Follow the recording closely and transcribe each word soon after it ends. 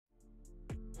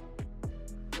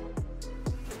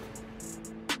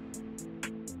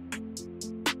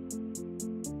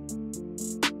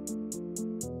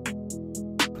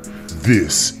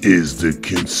This is the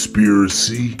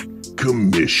Conspiracy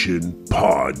Commission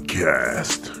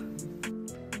Podcast.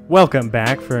 Welcome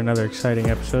back for another exciting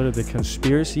episode of the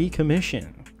Conspiracy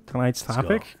Commission. Tonight's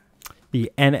topic,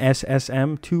 the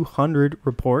NSSM 200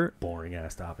 report. Boring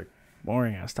ass topic.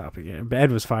 Yeah,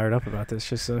 Ed was fired up about this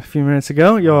just a few minutes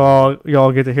ago.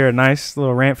 Y'all get to hear a nice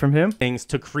little rant from him. Things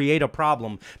to create a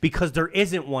problem because there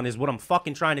isn't one is what I'm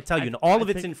fucking trying to tell you. And all of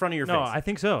it's in front of your face. No, I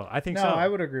think so. No, I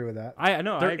would agree with that.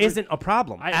 There isn't a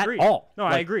problem at all. No,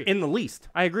 I agree. In the least.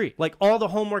 I agree. Like all the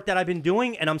homework that I've been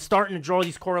doing, and I'm starting to draw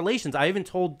these correlations. I even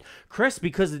told Chris,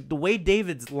 because the way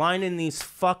David's lining these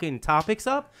fucking topics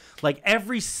up, like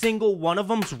every single one of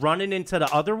them's running into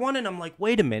the other one, and I'm like,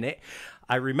 wait a minute.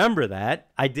 I remember that.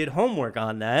 I did homework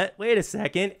on that. Wait a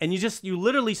second. And you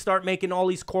literally start making all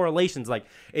these correlations. Like,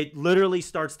 it literally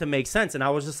starts to make sense. And I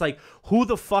was just like, who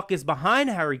the fuck is behind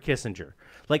Harry Kissinger?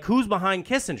 Like, who's behind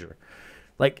Kissinger?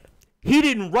 Like, he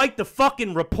didn't write the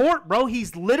fucking report, bro.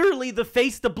 He's literally the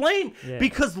face to blame. Yeah.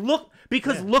 Because look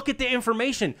at the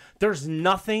information. There's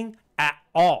nothing at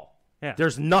all. Yeah.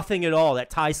 There's nothing at all that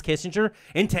ties Kissinger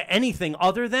into anything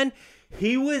other than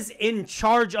he was in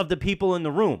charge of the people in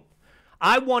the room.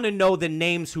 I want to know the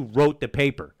names who wrote the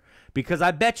paper, because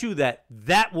I bet you that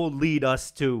will lead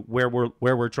us to where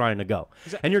we're trying to go.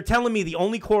 And you're telling me the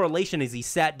only correlation is he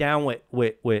sat down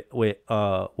with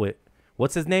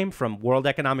what's his name from World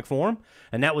Economic Forum,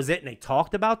 and that was it, and they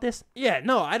talked about this? Yeah,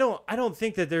 no, I don't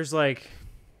think that there's like,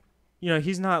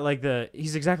 he's not like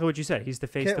he's exactly what you said. He's the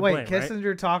face to blame. Wait,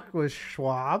 Kissinger talked with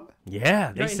Schwab?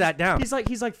 Yeah, they sat down. He's like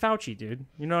Fauci, dude.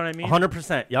 You know what I mean?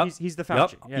 100%. Yep. He's the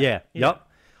Fauci. Yep. Yep.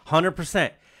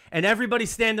 100%. And everybody's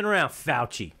standing around.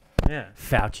 Fauci. Yeah.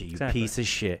 Fauci, you exactly. piece of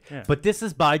shit. Yeah. But this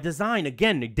is by design.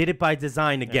 Again, they did it by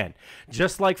design again. Yeah.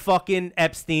 Just like fucking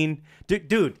Epstein.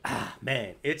 Dude,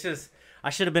 man, it's just,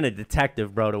 I should have been a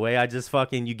detective, bro, the way I just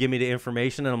fucking, you give me the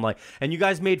information and I'm like, and you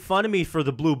guys made fun of me for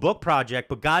the Blue Book Project,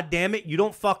 but god damn it, you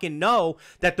don't fucking know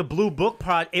that the Blue Book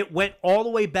Project, it went all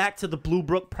the way back to the Blue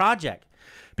Book Project.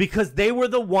 Because they were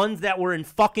the ones that were in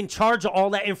fucking charge of all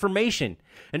that information.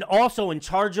 And also in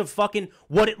charge of fucking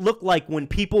what it looked like when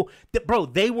people... Bro,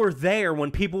 they were there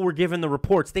when people were given the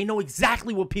reports. They know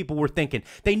exactly what people were thinking.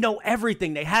 They know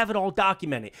everything. They have it all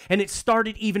documented. And it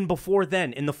started even before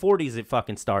then. In the 40s it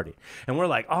fucking started. And we're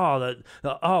like, well,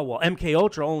 MK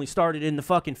Ultra only started in the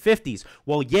fucking 50s.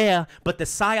 Well, yeah, but the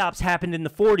PSYOPs happened in the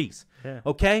 40s. Yeah.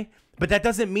 Okay? But that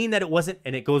doesn't mean that it wasn't,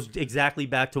 and it goes exactly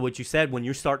back to what you said when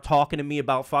you start talking to me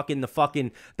about the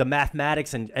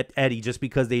mathematics and Eddie, just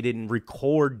because they didn't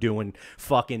record doing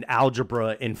fucking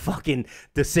algebra in fucking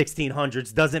the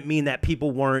 1600s doesn't mean that people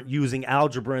weren't using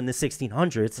algebra in the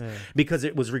 1600s because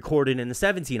it was recorded in the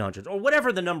 1700s or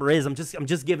whatever the number is. I'm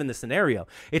just giving the scenario.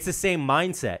 It's the same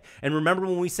mindset. And remember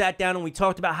when we sat down and we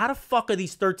talked about how the fuck are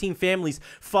these 13 families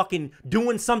fucking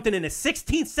doing something in the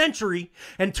 16th century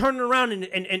and turning around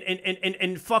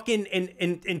and fucking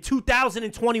in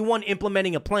 2021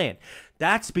 implementing a plan.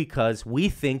 That's because we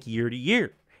think year to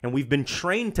year. And we've been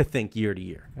trained to think year to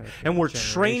year. And we're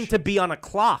trained to be on a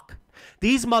clock.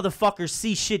 These motherfuckers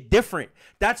see shit different.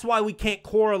 That's why we can't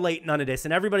correlate none of this.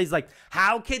 And everybody's like,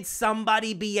 how could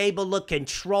somebody be able to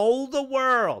control the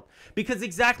world? Because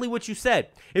exactly what you said.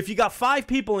 If you got 5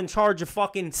 people in charge of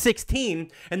fucking 16,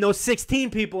 and those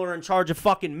 16 people are in charge of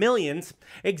fucking millions,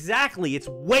 exactly. It's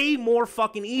way more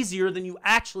fucking easier than you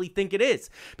actually think it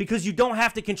is. Because you don't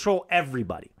have to control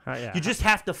everybody. You just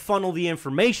have to funnel the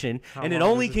information, and it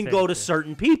only can go to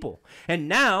certain people. And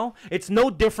now, it's no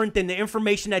different than the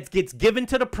information that gets given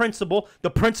to the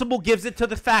principal gives it to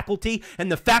the faculty,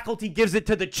 and the faculty gives it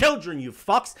to the children, you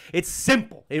fucks. It's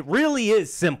simple. It really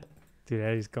is simple. Dude,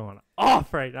 Eddie's going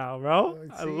off right now, bro.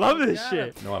 I love this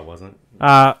shit. No, I wasn't.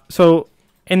 So,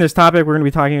 in this topic, we're going to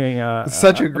be talking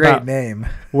such a great name.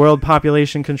 World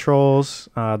population controls,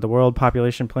 the World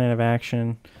Population Plan of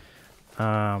Action.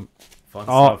 Fun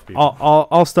stuff, people.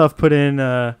 All stuff put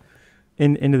into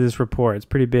this report. It's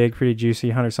pretty big, pretty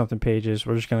juicy, 100-something pages.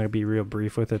 We're just going to be real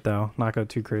brief with it, though. Not go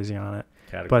too crazy on it.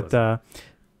 But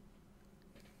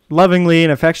lovingly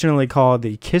and affectionately called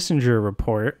the Kissinger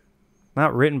Report.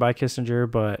 Not written by Kissinger,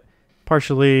 but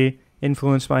partially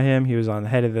influenced by him. He was on the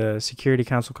head of the Security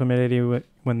Council Committee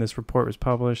when this report was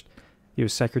published. He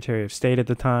was Secretary of State at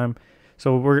the time.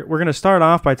 So we're going to start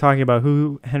off by talking about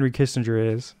who Henry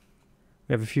Kissinger is.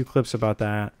 We have a few clips about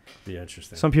that. Be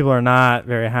interesting. Some people are not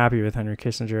very happy with Henry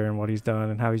Kissinger and what he's done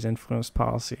and how he's influenced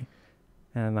policy.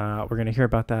 And we're going to hear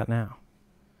about that now.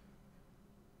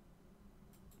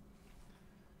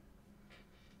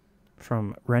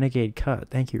 From Renegade Cut.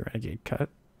 Thank you, Renegade Cut.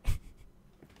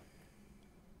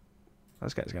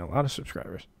 This guy's got a lot of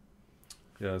subscribers.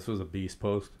 Yeah, this was a beast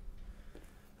post.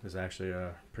 is actually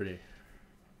pretty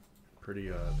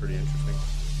interesting.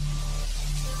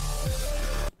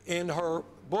 In her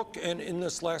book and in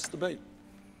this last debate,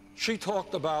 she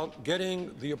talked about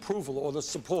getting the approval or the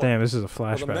support Damn, this is a or the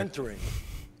flashback. mentoring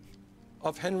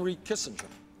of Henry Kissinger.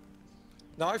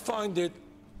 Now, I find it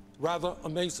rather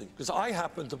amazing because I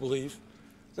happen to believe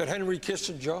that Henry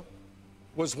Kissinger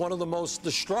was one of the most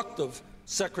destructive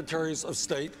secretaries of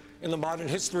state in the modern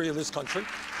history of this country.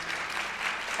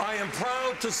 I am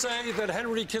proud to say that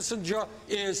Henry Kissinger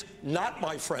is not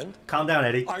my friend. Calm down,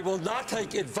 Eddie. I will not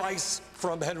take advice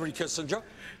from Henry Kissinger.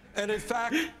 And in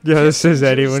fact, Yeah, this is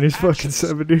Eddie when he's Kissinger's fucking actions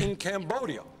 70. in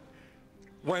Cambodia,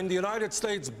 when the United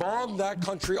States bombed that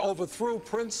country, overthrew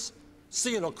Prince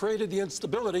Sihanouk, created the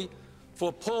instability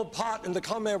for Pol Pot and the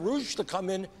Khmer Rouge to come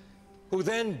in, who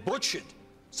then butchered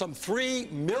some 3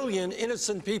 million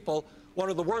innocent people, one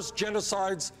of the worst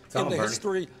genocides in the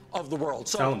history of the world.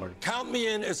 So count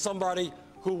me in as somebody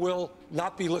who will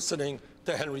not be listening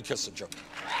to Henry Kissinger.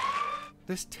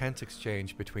 This tense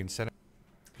exchange between Senator...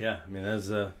 Yeah, I mean, that's,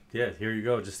 yeah, here you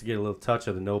go, just to get a little touch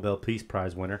of the Nobel Peace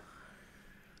Prize winner.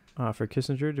 For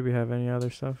Kissinger, do we have any other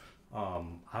stuff?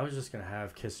 I was just going to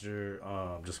have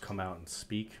Kissinger just come out and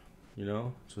speak, you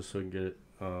know, just so we can get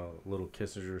a little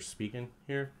Kissinger speaking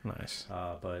here. Nice.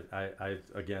 But I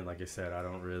again, like I said, I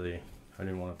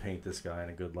didn't want to paint this guy in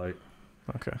a good light.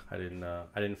 Okay. I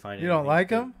didn't find. You don't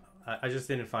like him? I just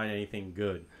didn't find anything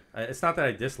good. It's not that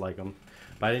I dislike him,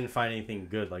 but I didn't find anything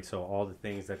good. Like, so all the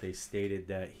things that they stated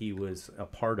that he was a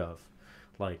part of,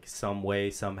 like some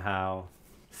way, somehow,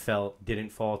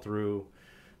 didn't fall through,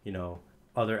 you know,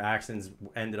 other actions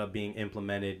ended up being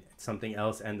implemented. Something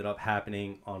else ended up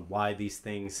happening on why these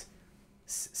things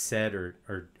said or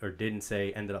didn't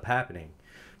say ended up happening.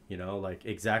 You know, like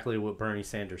exactly what Bernie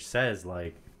Sanders says,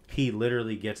 like he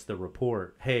literally gets the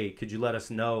report. Hey, could you let us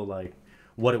know like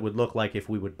what it would look like if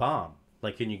we would bomb?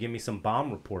 Like, can you give me some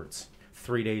bomb reports?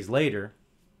 3 days later,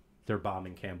 they're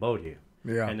bombing Cambodia.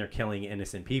 Yeah. And they're killing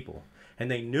innocent people. And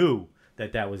they knew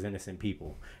that was innocent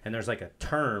people. And there's like a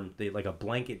term, like a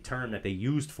blanket term that they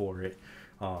used for it,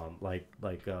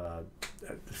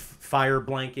 fire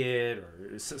blanket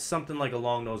or something like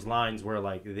along those lines, where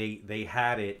like they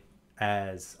had it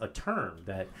as a term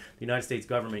that the United States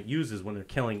government uses when they're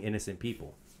killing innocent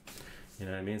people. You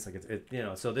know what I mean? It's like you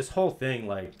know. So this whole thing,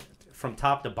 like from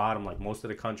top to bottom, like most of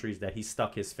the countries that he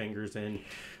stuck his fingers in,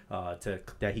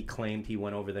 that he claimed he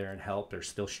went over there and helped, are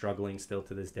still struggling still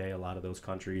to this day. A lot of those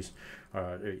countries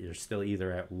are still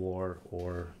either at war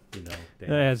or, you know.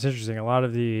 Yeah, it's interesting. A lot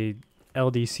of the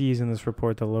LDCs in this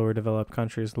report, the lower developed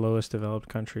countries, lowest developed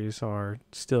countries, are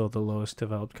still the lowest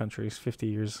developed countries 50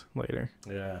 years later.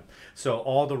 Yeah. So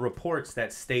all the reports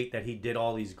that state that he did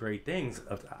all these great things,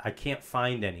 I can't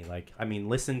find any. Like, I mean,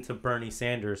 listen to Bernie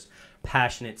Sanders'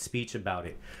 passionate speech about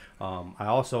it. I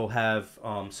also have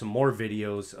some more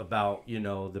videos about, you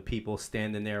know, the people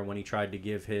standing there when he tried to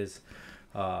give his,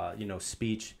 you know,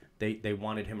 speech. They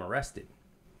wanted him arrested.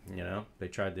 You know, they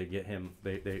tried to get him.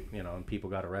 They you know, and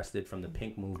people got arrested from the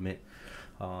Pink movement.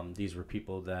 These were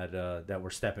people that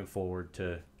were stepping forward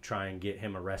to try and get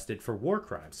him arrested for war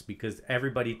crimes, because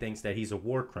everybody thinks that he's a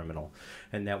war criminal,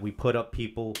 and that we put up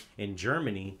people in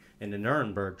Germany in the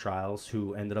Nuremberg trials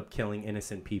who ended up killing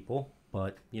innocent people.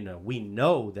 But, you know, we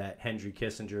know that Henry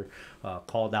Kissinger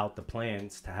called out the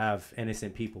plans to have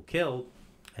innocent people killed,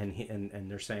 and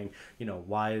they're saying, you know,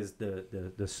 why is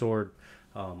the sword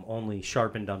only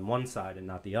sharpened on one side and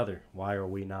not the other? Why are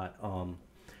we not,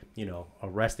 you know,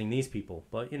 arresting these people?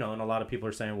 But, you know, and a lot of people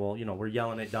are saying, well, you know, we're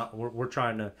yelling at, we're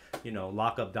trying to, you know,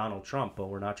 lock up Donald Trump, but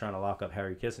we're not trying to lock up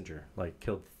Harry Kissinger. Like,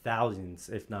 killed thousands,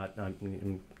 if not,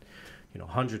 you know,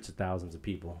 hundreds of thousands of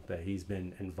people that he's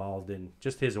been involved in,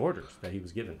 just his orders that he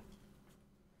was given.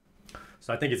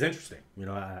 So I think it's interesting. You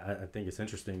know, I think it's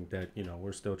interesting that, you know,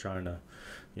 we're still trying to,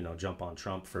 you know, jump on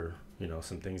Trump for, you know,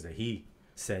 some things that he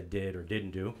said, did, or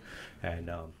didn't do.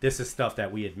 And this is stuff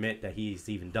that we admit that he's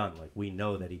even done. Like, we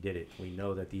know that he did it. We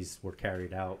know that these were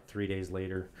carried out. 3 days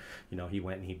later, you know, he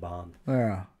went and he bombed.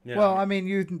 Yeah. You know? Well, I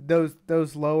mean,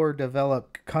 those lower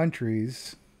developed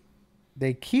countries,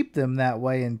 they keep them that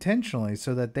way intentionally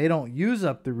so that they don't use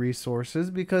up the resources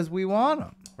because we want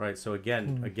them. Right. So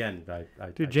again,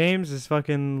 Dude, James is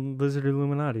fucking Lizard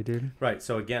Illuminati, dude. Right.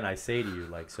 So again, I say to you,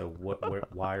 like, so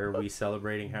why are we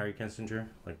celebrating Harry Kissinger?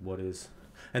 Like, what is?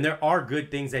 And there are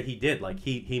good things that he did. Like,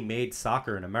 he made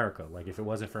soccer in America. Like, if it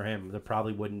wasn't for him, there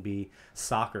probably wouldn't be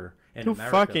soccer in Who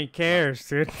America. fucking cares,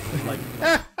 dude?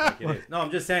 Like it is. No,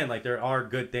 I'm just saying, like, there are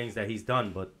good things that he's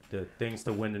done, but the things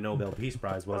to win the Nobel Peace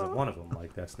Prize wasn't one of them.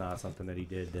 Like, that's not something that he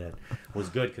did that was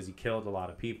good because he killed a lot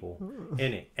of people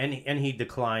in it. And he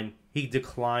declined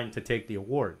to take the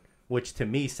award, which to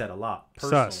me said a lot.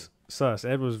 Personally. Sus.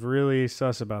 Ed was really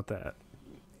sus about that.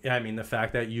 Yeah, I mean, the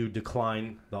fact that you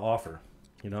decline the offer,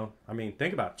 you know? I mean,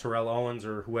 think about it. Terrell Owens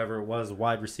or whoever it was,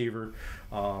 wide receiver,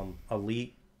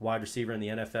 elite wide receiver in the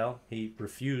NFL. He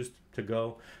refused to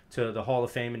go to the Hall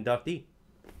of Fame inductee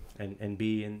and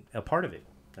be a part of it.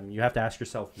 I mean, you have to ask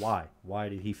yourself why. Why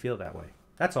did he feel that way?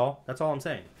 That's all. That's all I'm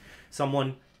saying.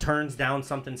 Someone turns down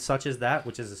something such as that,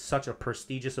 which is such a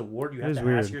prestigious award. You have to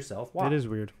ask yourself why. It is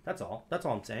weird. That's all. That's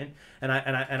all I'm saying. And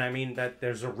I mean that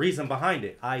there's a reason behind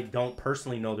it. I don't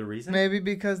personally know the reason. Maybe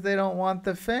because they don't want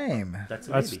the fame. That's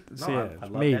a maybe. I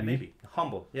love that maybe.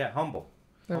 Humble. Yeah, humble.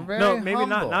 They're very no, maybe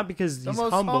humble. not because the he's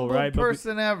most humble, right?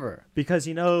 Person ever. Because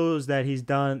he knows that he's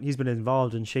been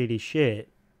involved in shady shit,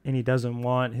 and he doesn't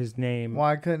want his name.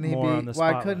 Why couldn't he more on the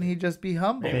spotlight. Why couldn't he just be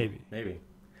humble?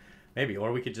 Maybe.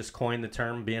 Or we could just coin the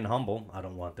term being humble. I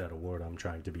don't want that award. I'm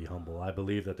trying to be humble. I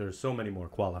believe that there's so many more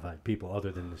qualified people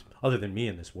other than me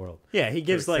in this world. Yeah, he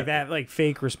gives like that like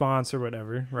fake response or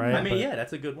whatever, right? I mean, yeah,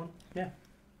 that's a good one. Yeah.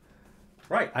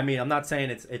 Right. I mean, I'm not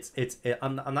saying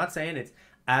I'm not saying it's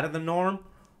out of the norm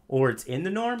or it's in the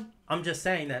norm. I'm just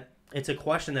saying that it's a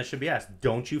question that should be asked.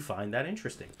 Don't you find that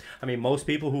interesting? I mean, most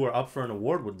people who are up for an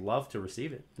award would love to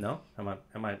receive it. No? Am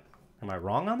I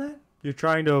wrong on that? You're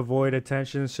trying to avoid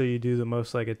attention, so you do the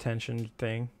most like attention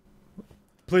thing.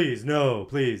 Please, no,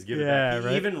 please give it back. He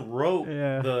right? even wrote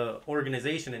the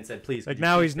organization and said, please. Like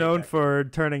now he's known for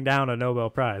turning down a Nobel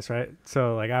Prize, right?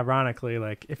 So like ironically,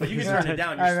 like if you can turn it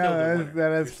down, you're still the winner.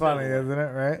 That is funny, isn't it?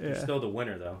 Right? You're still the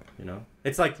winner, though. You know,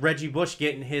 it's like Reggie Bush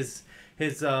getting his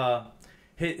Heisman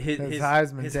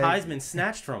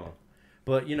snatched from him,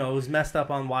 but you know it was messed up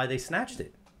on why they snatched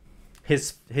it.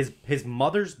 His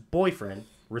mother's boyfriend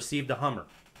received a Hummer.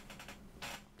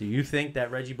 Do you think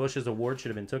that Reggie Bush's award should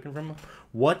have been taken from him?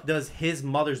 What does his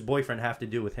mother's boyfriend have to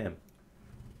do with him?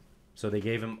 So they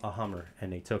gave him a Hummer,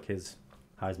 and they took his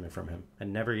Heisman from him,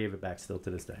 and never gave it back still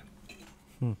to this day.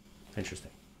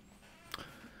 Interesting.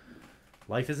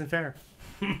 Life isn't fair.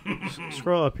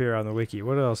 Scroll up here on the wiki.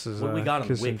 What else is what we got on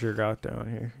the wiki? Kissinger got down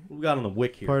here? What we got on the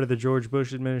WIC here? Part of the George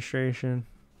Bush administration.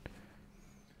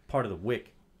 Part of the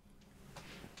WIC.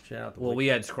 Shout out the Well, WIC. we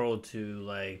had scrolled to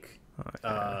like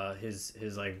his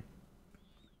like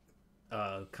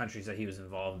countries that he was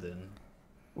involved in,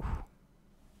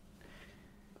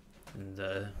 and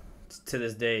to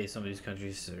this day, some of these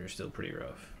countries are still pretty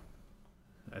rough.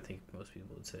 I think most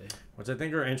people would say. Which I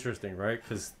think are interesting, right?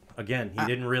 Because again, he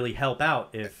didn't really help out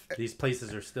if these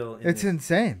places are still. It's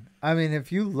insane. I mean,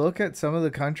 if you look at some of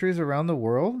the countries around the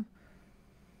world,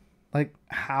 like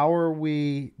how are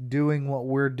we doing what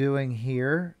we're doing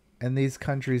here? And these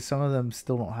countries, some of them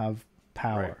still don't have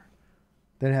power. Right.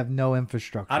 They have no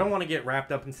infrastructure. I don't want to get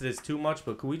wrapped up into this too much,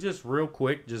 but could we just real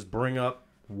quick just bring up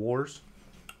wars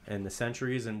and the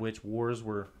centuries in which wars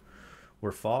were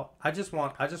fought? I just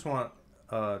want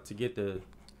to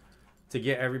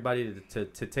get everybody to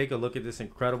take a look at this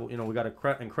incredible. You know, we got an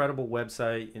incredible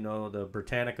website. You know, the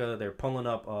Britannica. They're pulling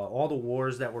up all the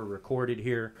wars that were recorded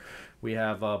here. We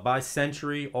have by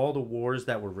century all the wars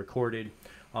that were recorded.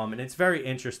 And it's very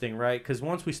interesting, right? Because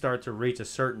once we start to reach a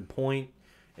certain point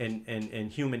in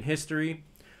human history,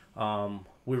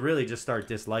 we really just start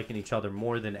disliking each other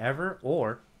more than ever.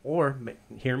 Or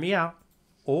hear me out.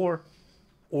 Or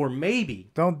maybe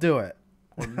Don't do it.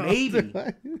 Or maybe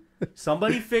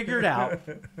somebody figured out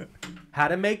how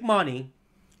to make money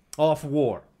off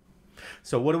war.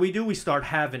 So what do? We start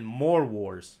having more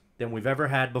wars than we've ever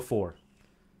had before.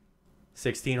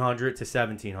 1600 to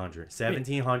 1700,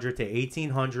 1700 to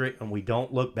 1800, and we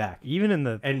don't look back.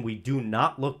 And we do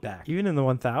not look back. Even in the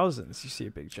 1000s, you see a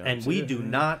big jump. And we do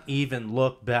not even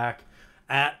look back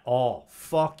at all.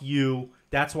 Fuck you.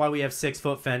 That's why we have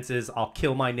 6-foot fences. I'll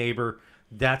kill my neighbor.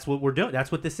 That's what we're doing.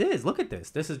 That's what this is. Look at this.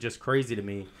 This is just crazy to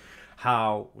me.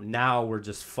 How now we're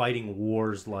just fighting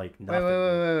wars like nothing.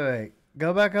 Wait.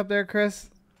 Go back up there, Chris.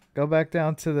 Go back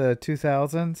down to the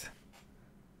 2000s.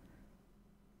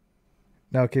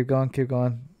 No, keep going.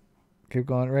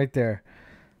 Right there.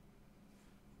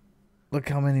 Look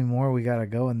how many more we got to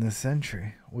go in this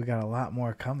century. We got a lot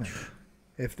more coming.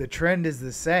 If the trend is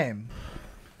the same,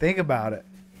 think about it.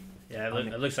 Yeah,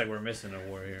 it looks like we're missing a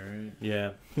war here, right?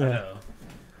 Yeah. I know.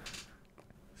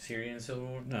 Syrian civil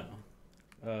war?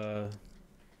 No.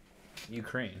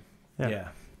 Ukraine. Yeah.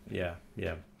 So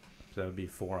that would be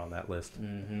 4 on that list.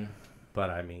 Mm-hmm. But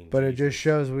I mean. But it just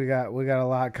shows we got a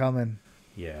lot coming.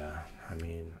 Yeah. I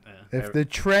mean, If the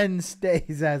trend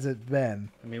stays as it's been.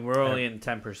 I mean, we're only in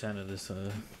 10% of this.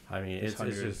 I mean, It's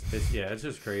it's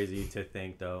just crazy to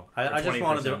think though. I just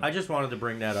 20%. wanted to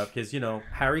bring that up because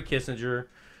Harry Kissinger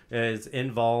is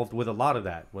involved with a lot of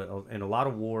that. In a lot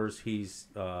of wars, he's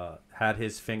had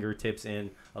his fingertips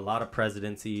in a lot of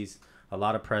presidencies, a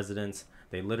lot of presidents.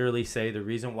 They literally say the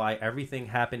reason why everything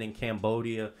happened in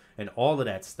Cambodia and all of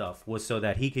that stuff was so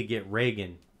that he could get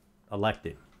Reagan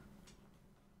elected.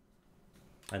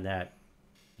 And that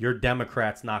your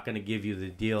Democrat's not going to give you the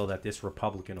deal that this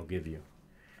Republican will give you.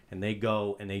 And they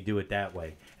go and they do it that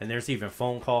way. And there's even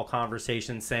phone call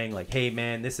conversations saying like, hey,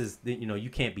 man, this is, you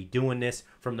can't be doing this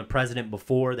from the president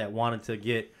before that wanted to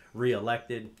get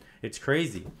reelected. It's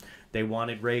crazy. They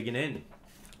wanted Reagan in.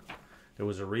 There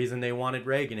was a reason they wanted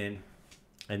Reagan in.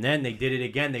 And then they did it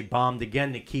again. They bombed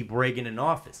again to keep Reagan in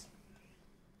office.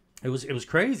 It was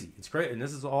crazy. It's great. And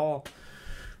this is all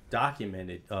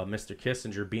documented, Mr.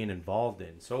 Kissinger being involved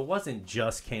in. So it wasn't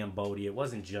just Cambodia. It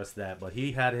wasn't just that. But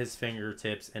he had his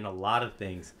fingertips in a lot of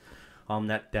things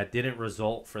that didn't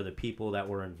result for the people that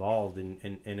were involved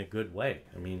in a good way.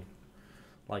 I mean,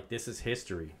 like, this is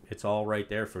history. It's all right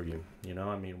there for you.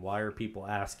 I mean, why are people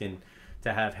asking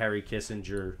to have Harry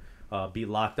Kissinger be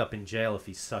locked up in jail if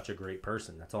he's such a great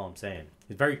person? That's all I'm saying.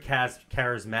 He's a very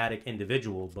charismatic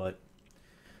individual, but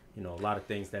a lot of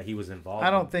things that he was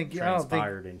involved in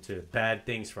transpired into bad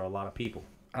things for a lot of people.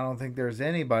 I don't think there's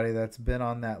anybody that's been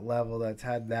on that level that's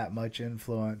had that much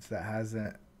influence that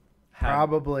hasn't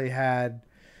probably had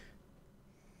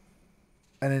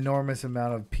an enormous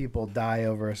amount of people die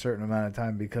over a certain amount of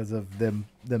time because of them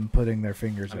putting their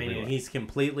fingers everywhere. And he's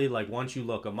completely, like, once you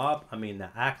look him up, I mean, the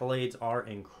accolades are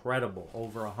incredible.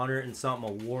 Over 100 and something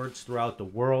awards throughout the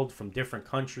world from different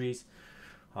countries.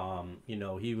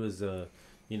 He was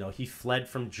he fled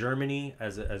from Germany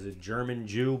as a German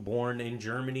Jew born in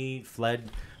Germany,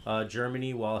 fled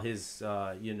Germany while his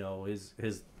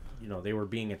they were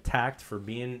being attacked for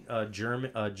being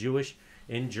Jewish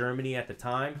in Germany at the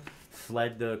time.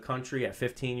 Fled the country at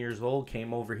 15 years old,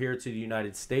 came over here to the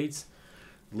United States,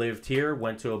 lived here,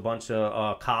 went to a bunch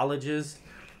of colleges,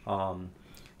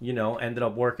 ended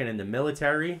up working in the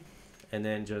military, and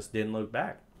then just didn't look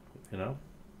back,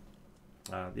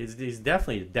 He's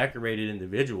definitely a decorated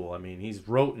individual. I mean, he's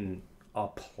written a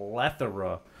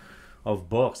plethora of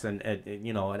books and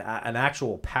an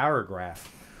actual paragraph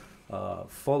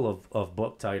full of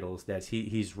book titles that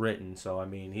he's written. So, I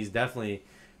mean, he's definitely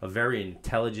a very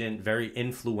intelligent, very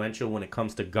influential when it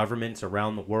comes to governments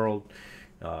around the world.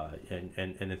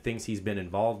 And the things he's been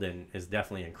involved in is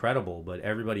definitely incredible. But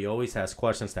everybody always has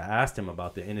questions to ask him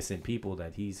about the innocent people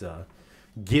that he's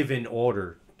given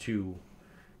order to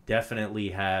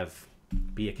definitely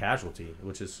be a casualty,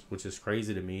 which is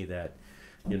crazy to me that,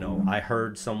 I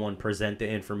heard someone present the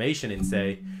information and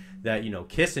say that,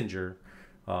 Kissinger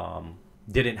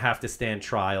didn't have to stand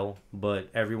trial, but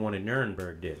everyone in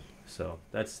Nuremberg did. So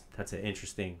that was an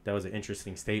interesting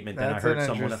statement. That's then I heard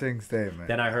an interesting statement.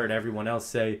 Then I heard everyone else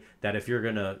say that if you're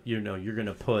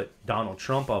gonna put Donald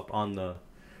Trump up on the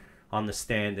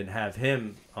stand and have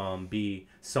him be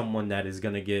someone that is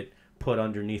gonna get put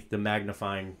underneath the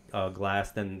magnifying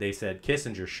glass, then they said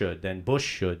Kissinger should, then Bush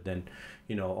should, then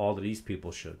all of these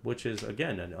people should, which is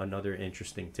again another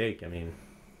interesting take. I mean,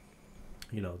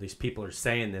 these people are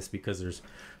saying this because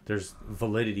there's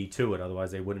validity to it,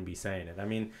 otherwise they wouldn't be saying it. I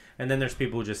mean, and then there's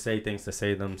people who just say things to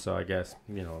say them, so I guess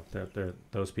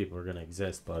those people are going to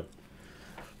exist. But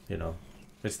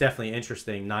it's definitely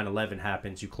interesting. 9/11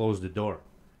 happens, you close the door,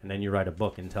 and then you write a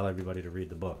book and tell everybody to read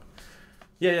the book.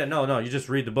 No, you just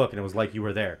read the book and it was like you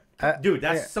were there. Dude,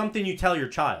 that's something you tell your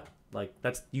child. Like,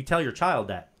 you tell your child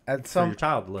that for your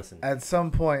child to listen. At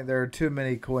some point, there are too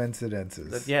many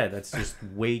coincidences. That's just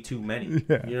way too many.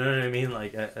 Yeah. You know what I mean?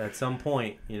 Like, at some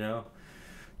point, you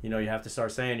have to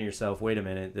start saying to yourself, wait a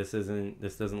minute, this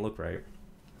doesn't look right.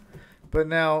 But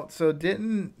now, so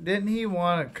didn't he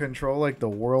want to control, like, the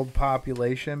world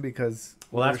population because...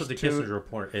 Well, that's what the Kissinger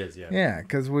report is, yeah. Yeah,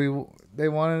 because they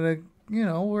wanted to...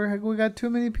 we got too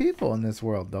many people in this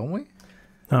world, don't we?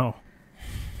 No.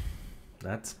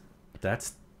 That's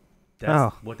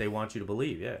what they want you to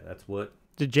believe. Yeah, that's what.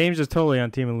 James is totally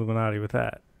on Team Illuminati with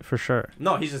that, for sure.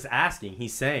 No, he's just asking.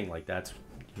 He's saying like that's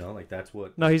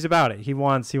what. No, he's about it. He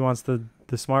wants the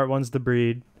smart ones to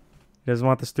breed. He doesn't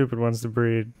want the stupid ones to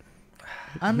breed.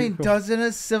 I mean, doesn't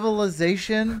a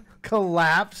civilization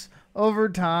collapse over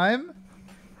time?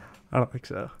 I don't think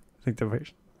so. I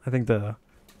think the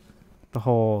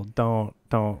whole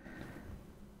don't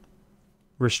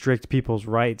restrict people's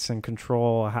rights and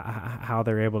control how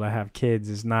they're able to have kids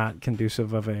is not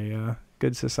conducive of a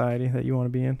good society that you want to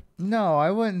be in? No,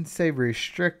 I wouldn't say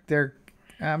restrict their.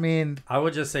 I mean, I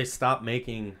would just say stop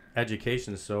making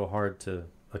education so hard to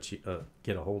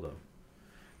get a hold of.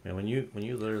 And when you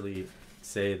literally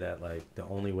say that, like, the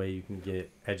only way you can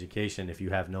get education if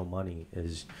you have no money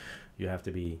is you have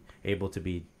to be able to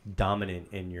be dominant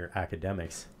in your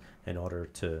academics in order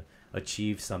to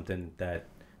achieve something that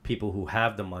people who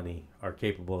have the money are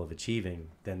capable of achieving,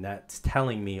 then that's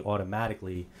telling me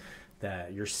automatically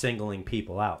that you're singling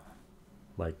people out,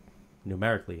 like,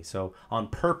 numerically. So on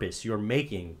purpose, you're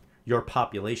making your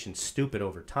population stupid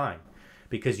over time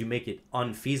because you make it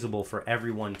unfeasible for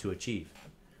everyone to achieve.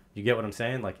 You get what I'm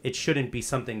saying? Like, it shouldn't be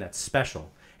something that's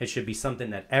special. It should be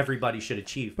something that everybody should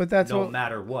achieve, but that's no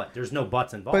matter what. There's no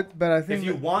buts involved. But I think if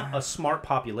you want a smart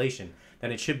population,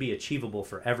 then it should be achievable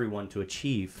for everyone to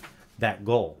achieve that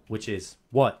goal, which is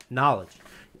what? Knowledge.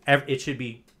 It should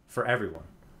be for everyone,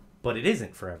 but it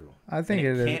isn't for everyone. I think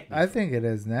it is. I think it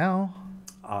is now.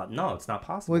 No, it's not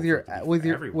possible. With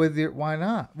your why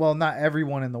not? Well, not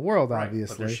everyone in the world, right,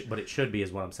 obviously. But it should be,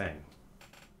 is what I'm saying.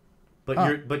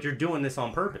 But you're doing this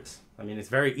on purpose. I mean, it's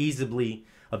very easily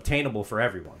obtainable for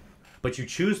everyone, but you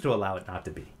choose to allow it not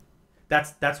to be.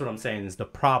 That's what I'm saying is the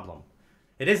problem.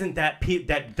 It isn't that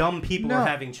that dumb people are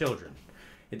having children.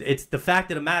 It's the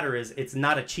fact of the matter is it's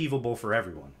not achievable for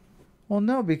everyone. Well,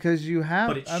 no, because you have.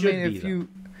 But it should be.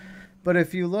 But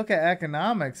if you look at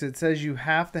economics, it says you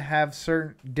have to have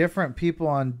certain different people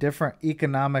on different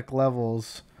economic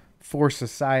levels for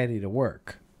society to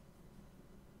work.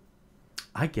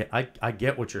 I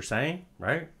get what you're saying,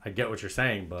 right? I get what you're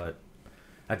saying, but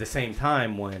at the same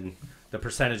time, when the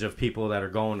percentage of people that are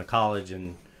going to college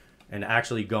and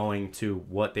actually going to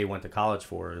what they went to college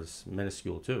for is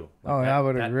minuscule too. Like I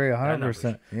would agree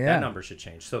 100%. Yeah, that number should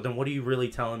change. So then, what are you really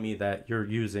telling me that you're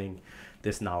using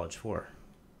this knowledge for?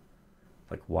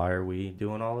 Like, why are we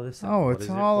doing all of this? Oh, it's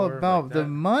all about the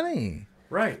money.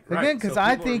 Right. Again, because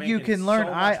I think you can learn.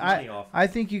 I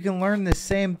think you can learn the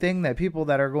same thing that people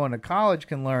that are going to college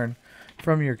can learn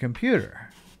from your computer.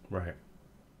 Right.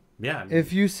 Yeah. I mean,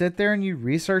 if you sit there and you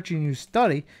research and you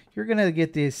study, you're gonna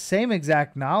get the same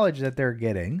exact knowledge that they're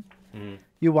getting. Mm.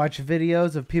 You watch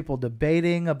videos of people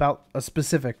debating about a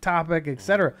specific topic,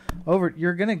 etc.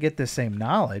 You're gonna get the same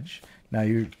knowledge. Now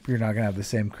you're not gonna have the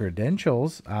same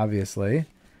credentials, obviously.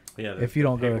 Yeah. If you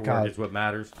don't go to college, is what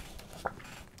matters.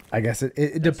 I guess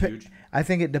it depends. I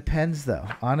think it depends, though.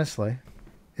 Honestly,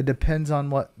 it depends on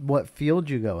what field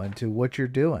you go into, what you're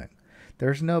doing.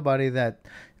 There's nobody that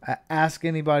ask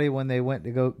anybody when they went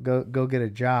to go get a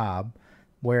job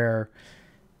where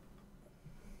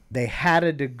they had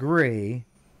a degree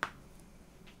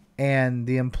and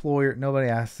the employer, nobody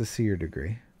asks to see your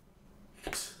degree.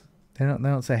 They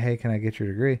don't say, "Hey, can I get your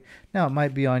degree?" Now it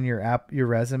might be on your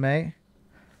resume,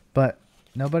 but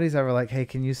nobody's ever like, "Hey,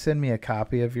 can you send me a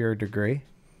copy of your degree?"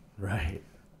 Right.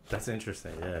 That's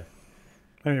interesting. Yeah.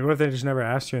 I mean, what if they just never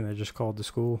asked you and they just called the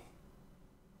school?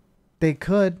 They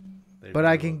could, but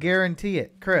I can guarantee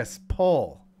it. Chris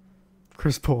Poll.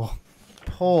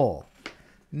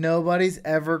 Nobody's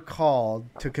ever called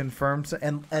to confirm,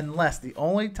 unless the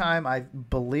only time I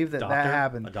believe that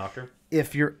happens. A doctor.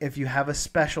 If you have a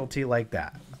specialty like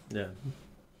that. Yeah.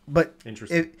 But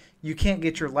interesting. You can't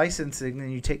get your licensing,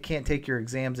 and you can't take your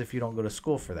exams if you don't go to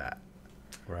school for that.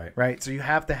 Right. Right. So you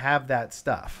have to have that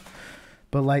stuff.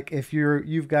 But like if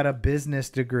you've got a business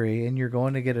degree and you're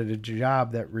going to get a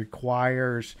job that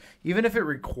requires, even if it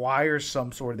requires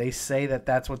some sort, they say that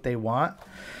that's what they want.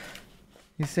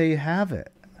 You say you have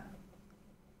it.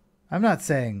 I'm not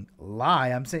saying lie.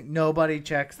 I'm saying nobody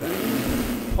checks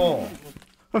that. Poll.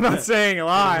 I'm not saying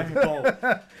lie.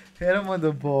 Hit him with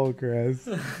the poll, Chris.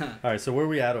 All right, so where are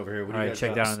we at over here? What All right,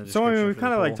 check down in the description. So I mean, we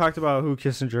kind of like talked about who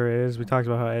Kissinger is. We talked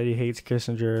about how Eddie hates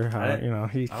Kissinger. How I don't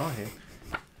hate.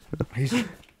 He's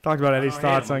talked about Eddie's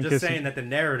thoughts on Kissinger. I'm just saying that the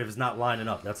narrative is not lining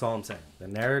up. That's all I'm saying. The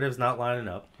narrative's not lining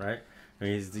up, right? I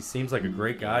mean, he seems like a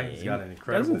great guy. He's got an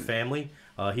incredible family.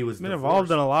 He was been involved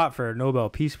in a lot for a Nobel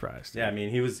Peace Prize. Yeah, I mean,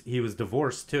 he was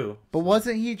divorced too. But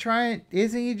wasn't he trying?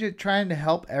 Isn't he just trying to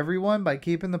help everyone by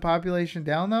keeping the population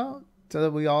down though, so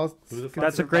that we all?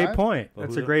 That's a great point.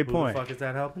 That's a great point. Who the fuck is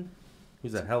that helping?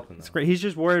 Who's that helping? It's great. He's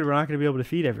just worried we're not going to be able to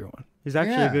feed everyone. He's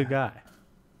actually a good guy.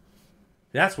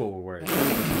 That's what we're worried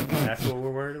about. That's what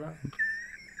we're worried about.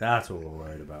 That's what we're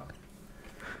worried about.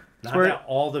 Not that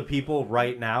all the people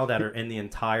right now that are in the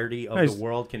entirety of the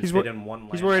world can fit in one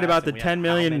land. He's worried about the 10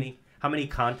 million. How many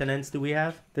continents do we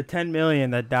have? The 10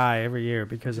 million that die every year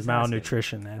because of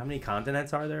malnutrition. Man. How many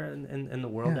continents are there in the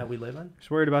world that we live in? He's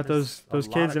worried about those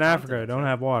kids in Africa who don't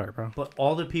have water, bro. But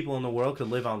all the people in the world could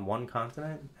live on one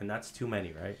continent, and that's too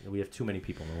many, right? We have too many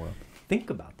people in the world. think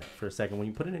about that for a second. When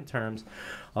you put it in terms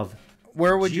of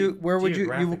where would you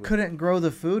geographically. couldn't grow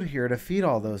the food here to feed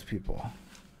all those people.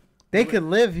 They could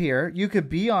live here. You could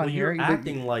be on here. You're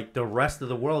acting like the rest of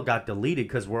the world got deleted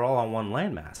because we're all on one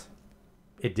landmass.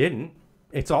 It didn't.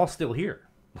 It's all still here.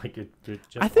 Like you're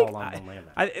just all on one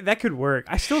landmass. That could work.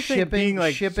 I still think being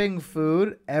like shipping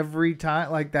food every time,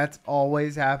 like that's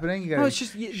always happening. You gotta, no, it's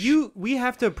just we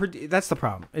have to. That's the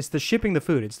problem. It's the shipping the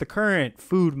food. It's the current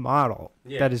food model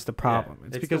that is the problem. Yeah.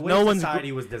 It's because because no one's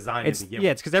society was designed to begin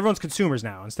it's because everyone's consumers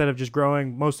now instead of just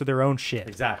growing most of their own shit.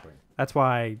 Exactly. That's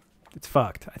why it's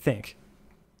fucked, I think.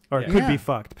 Or it could be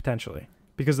fucked, potentially.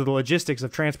 Because of the logistics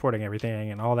of transporting everything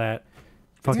and all that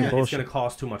fucking bullshit. It's going to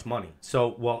cost too much money.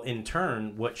 So, well, in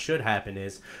turn, what should happen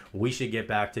is we should get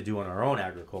back to doing our own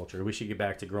agriculture. We should get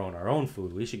back to growing our own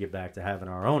food. We should get back to having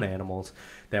our own animals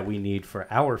that we need for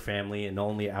our family and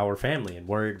only our family, and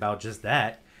worried about just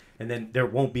that. And then there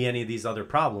won't be any of these other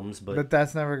problems. But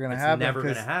that's never going to happen. Never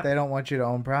going to happen. They don't want you to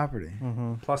own property.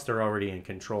 Mm-hmm. Plus, they're already in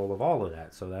control of all of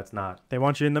that. So that's not. They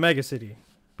want you in the megacity,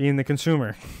 being the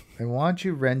consumer. They want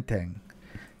you renting.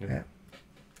 Yeah.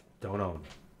 Don't own.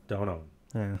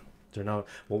 Yeah.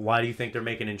 Well, why do you think they're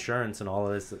making insurance and all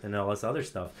this other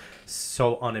stuff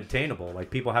so unobtainable?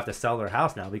 Like, people have to sell their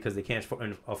house now because they can't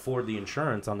afford the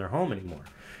insurance on their home anymore.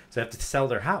 So they have to sell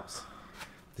their house.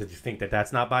 Did you think that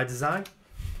that's not by design?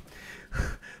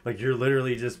 Like, you're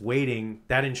literally just waiting.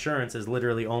 That insurance is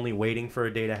literally only waiting for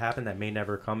a day to happen that may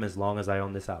never come as long as I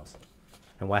own this house.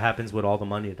 And what happens with all the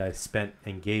money that I spent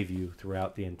and gave you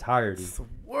throughout the entirety? It's the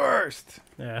worst.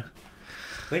 Yeah.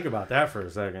 Think about that for a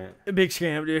second. A big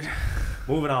scam, dude.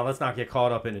 Moving on. Let's not get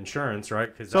caught up in insurance, right?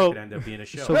 Because that could end up being a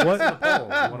show. So what?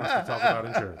 You want us to talk about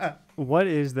insurance? What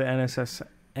is the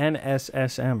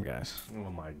NSSM, guys?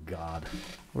 Oh my God.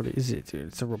 What is it, dude?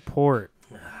 It's a report.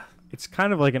 It's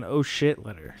kind of like an oh shit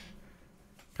letter.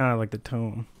 Kind of like the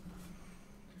tone.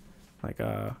 Like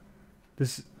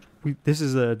this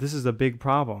is a big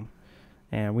problem,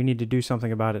 and we need to do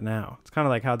something about it now. It's kind of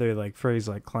like how they like phrase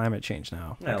like climate change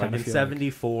now. Yeah, like in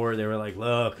 '74, they were like,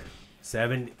 look,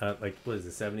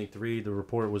 73, the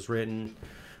report was written.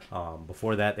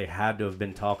 Before that, they had to have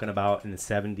been talking about in the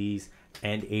 70s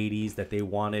and 80s that they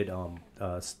wanted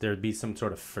there'd be some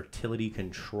sort of fertility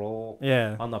control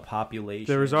on the population.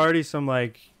 There was already some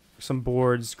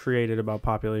boards created about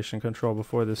population control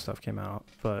before this stuff came out,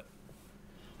 but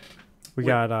we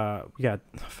got I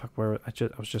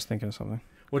was just thinking of something.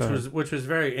 Which was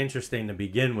very interesting to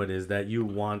begin with, is that you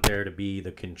want there to be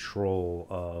the control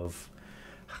of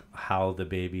how the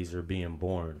babies are being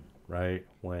born, right?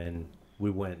 When we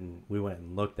went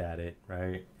and looked at it,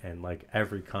 right? And like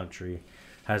every country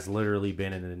has literally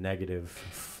been in a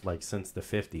negative like since the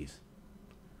 50s.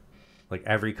 Like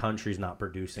every country's not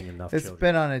producing enough children. It's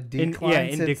been on a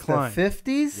decline since the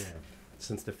 50s? Yeah,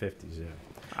 since the 50s, yeah.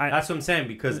 That's what I'm saying,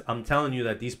 because I'm telling you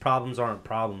that these problems aren't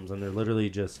problems, and they're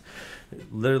literally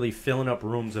filling up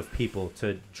rooms of people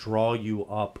to draw you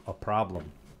up a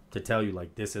problem, to tell you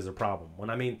like this is a problem. When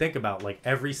I mean, think about like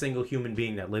every single human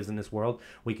being that lives in this world,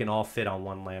 we can all fit on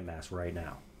one landmass right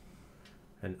now.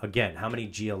 And again, how many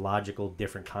geological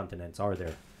different continents are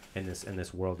there in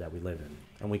this world that we live in?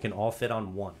 And we can all fit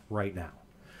on one right now.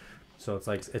 So it's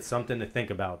like it's something to think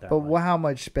about. How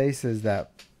much space is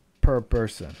that per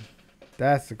person?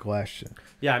 That's the question.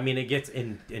 Yeah, I mean, it gets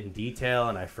in detail,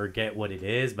 and I forget what it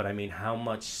is, but I mean, how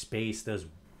much space does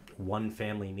one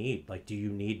family need? Like, do you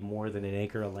need more than an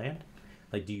acre of land?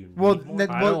 Like, do you need more? I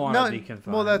don't want to be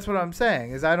confined. Well, that's what I'm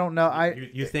saying, is I don't know.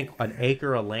 You think an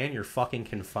acre of land, you're fucking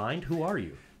confined? Who are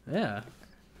you? Yeah.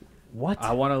 What?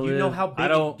 I want to live. You know how big?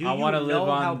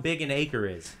 How big an acre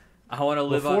is? I want to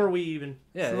live before we even.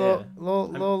 Yeah, it's a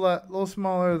little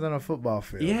smaller than a football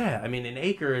field. Yeah, I mean, an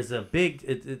acre is a big.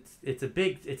 It's a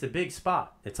big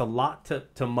spot. It's a lot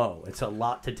to mow. It's a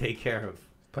lot to take care of.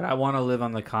 But I want to live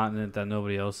on the continent that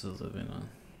nobody else is living on.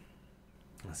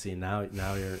 See, now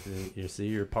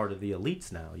you're part of the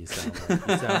elites now. You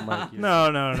sound like you're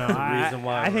no.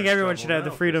 I think everyone should have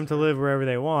the freedom to live wherever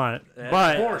they want.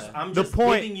 But of course, I'm just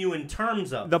giving you in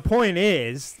terms of. The point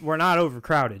is, we're not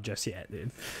overcrowded just yet,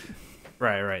 dude.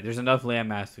 Right. There's enough land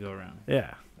mass to go around.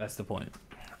 Yeah, that's the point.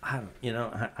 I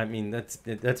mean,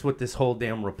 that's what this whole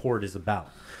damn report is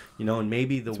about. And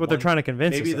maybe that's what they're trying to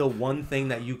convince us. Maybe the one thing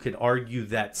that you could argue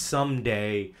that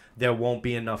someday there won't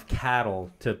be enough cattle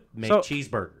to make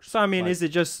cheeseburgers. So I mean, is it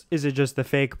just the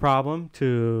fake problem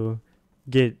to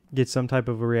get some type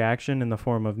of a reaction in the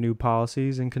form of new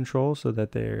policies and control so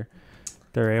that they're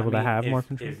able to have more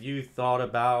control? If you thought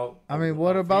about,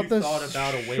 what about the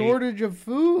shortage of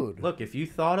food? Look, if you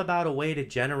thought about a way to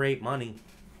generate money,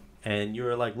 and you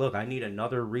were like, look, I need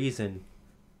another reason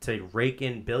to rake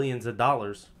in billions of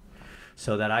dollars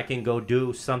so that I can go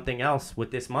do something else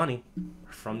with this money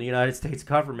from the United States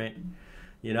government,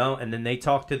 you know, and then they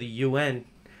talk to the UN,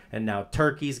 and now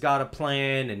Turkey's got a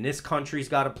plan, and this country's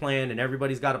got a plan, and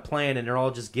everybody's got a plan, and they're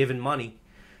all just giving money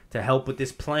to help with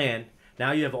this plan.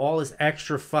 Now you have all this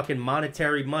extra fucking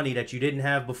monetary money that you didn't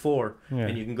have before,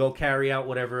 and you can go carry out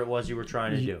whatever it was you were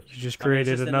trying to do. You just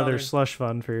created another slush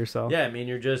fund for yourself. Yeah, I mean,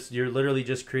 you're literally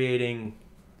just creating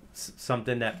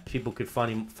something that people could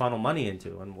funnel money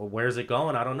into. And where's it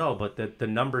going? I don't know, but the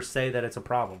numbers say that it's a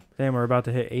problem. Damn, we're about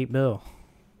to hit $8 billion.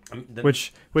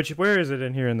 Which where is it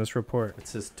in here in this report? It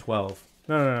says 12.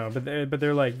 No. But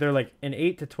they're like in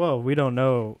 8 to 12. We don't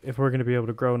know if we're going to be able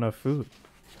to grow enough food.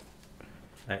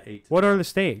 At 8. What are the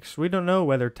stakes? We don't know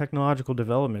whether technological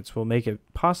developments will make it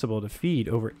possible to feed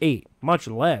over 8, much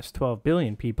less 12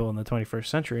 billion people in the 21st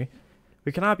century.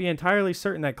 We cannot be entirely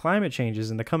certain that climate changes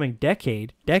in the coming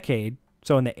decade,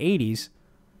 so in the 80s,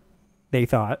 they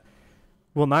thought,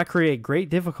 will not create great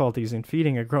difficulties in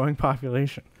feeding a growing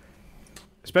population.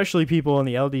 Especially people in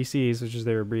the LDCs, which is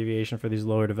their abbreviation for these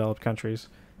lower developed countries,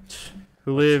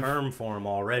 who live term for them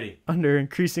already under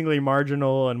increasingly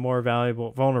marginal and more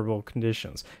vulnerable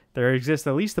conditions. There exists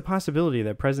at least the possibility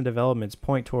that present developments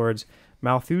point towards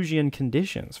Malthusian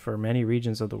conditions for many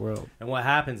regions of the world. And what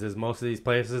happens is most of these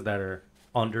places that are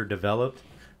underdeveloped,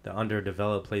 the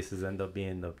underdeveloped places end up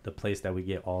being the place that we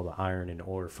get all the iron and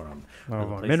ore from. The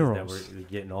places Minerals. that we're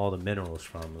getting all the minerals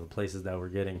from. The places that we're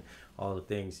getting all the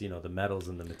things, you know, the metals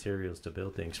and the materials to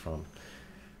build things from.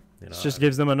 You know, It just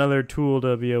gives them another tool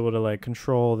to be able to like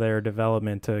control their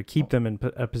development, to keep them in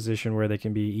a position where they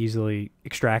can be easily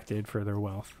extracted for their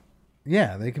wealth.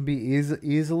 Yeah, they can be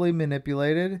easily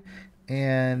manipulated,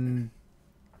 and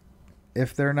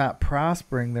if they're not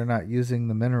prospering, they're not using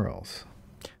the minerals.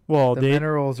 Well, the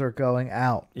minerals are going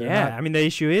out. I mean, the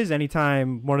issue is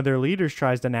anytime one of their leaders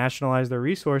tries to nationalize their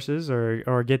resources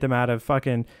or get them out of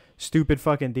fucking stupid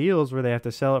fucking deals where they have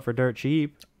to sell it for dirt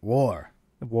cheap.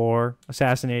 War,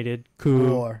 assassinated, coup.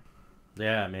 War.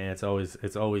 Yeah, man, it's always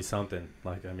something.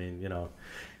 Like, I mean, you know,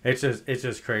 it's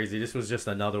just crazy. This was just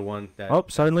another one that. Oh,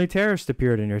 suddenly terrorists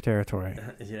appeared in your territory.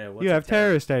 Yeah, you have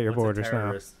terrorists at your borders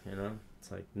now. You know,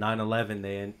 it's like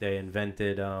 9/11. They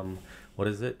invented what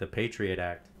is it? The Patriot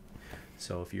Act.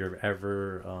 So if you're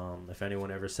ever, if anyone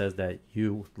ever says that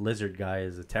you lizard guy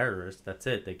is a terrorist, that's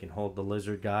it. They can hold the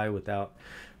lizard guy without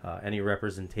any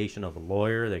representation of a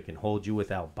lawyer. They can hold you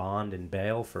without bond and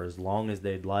bail for as long as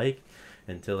they'd like,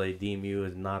 until they deem you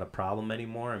as not a problem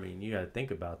anymore. I mean, you got to think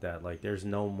about that. Like, there's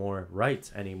no more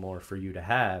rights anymore for you to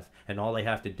have, and all they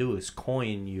have to do is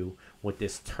coin you with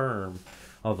this term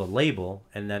of a label,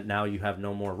 and then now you have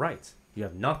no more rights. You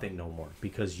have nothing no more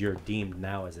because you're deemed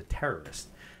now as a terrorist.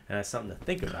 And that's something to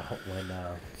think about when...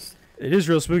 It is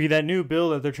real spooky. That new bill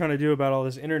that they're trying to do about all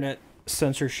this internet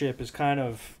censorship is kind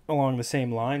of along the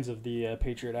same lines of the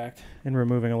Patriot Act, and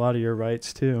removing a lot of your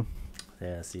rights, too.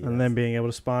 Yeah, see. And then being able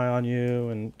to spy on you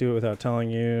and do it without telling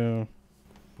you.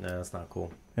 No, that's not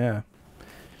cool. Yeah.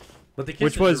 But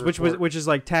the which is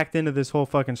like tacked into this whole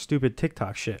fucking stupid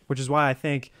TikTok shit, which is why I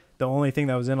think the only thing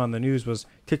that was in on the news was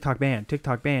TikTok ban,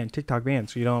 TikTok ban, TikTok ban.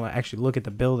 So you don't actually look at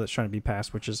the bill that's trying to be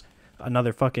passed, which is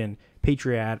another fucking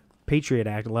Patriot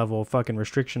Act level fucking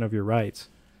restriction of your rights,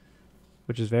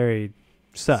 which is very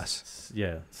sus.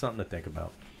 Yeah, something to think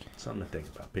about. Something to think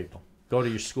about, people. Go to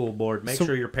your school board. Make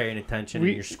sure you're paying attention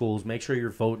in your schools. Make sure you're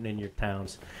voting in your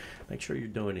towns. Make sure you're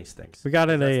doing these things. We got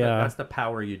it. That's the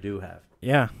power you do have.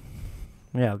 Yeah,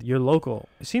 you're local.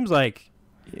 It seems like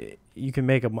you can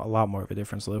make a lot more of a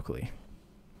difference locally.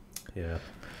 Yeah,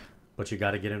 but you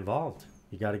got to get involved.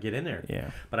 You got to get in there.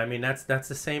 Yeah. But I mean, that's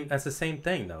the same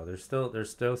thing though. There's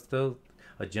still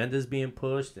agendas being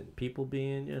pushed and people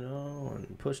being, you know,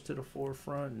 and pushed to the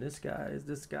forefront. And this guy is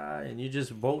this guy, and you're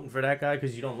just voting for that guy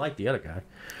because you don't like the other guy.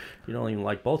 You don't even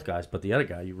like both guys, but the other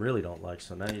guy you really don't like.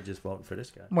 So now you're just voting for this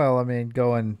guy. Well, I mean,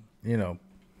 going, you know,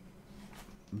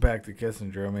 back to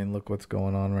Kissinger. I mean, look what's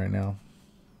going on right now.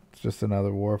 It's just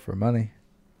another war for money.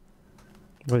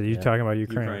 What are you talking about?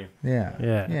 Ukraine? Yeah.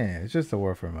 It's just a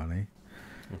war for money.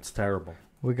 It's terrible.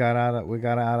 We got out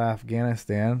of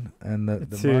Afghanistan, and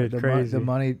the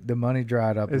money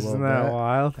dried up a little bit. Isn't that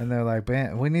wild? And they're like,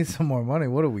 "Man, we need some more money.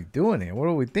 What are we doing here? What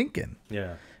are we thinking?"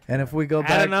 Yeah. And if we go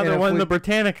back, add another one, the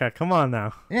Britannica. Come on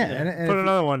now. Yeah. And put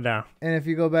another one down. And if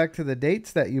you go back to the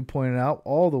dates that you pointed out,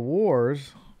 all the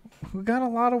wars, we got a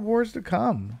lot of wars to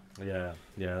come. Yeah,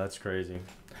 that's crazy.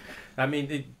 I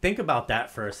mean, think about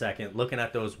that for a second. Looking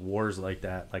at those wars like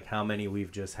that, like how many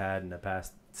we've just had in the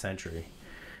past century.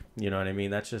 You know what I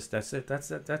mean? That's it.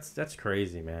 That's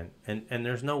crazy, man. And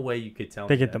there's no way you could tell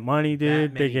They me get that the money,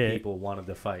 dude. that They many get people wanted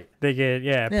to fight. They get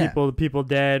Yeah. people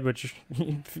dead, which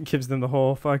gives them the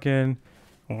whole fucking.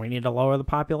 We need to lower the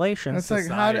population. It's like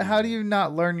how do you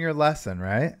not learn your lesson,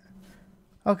 right?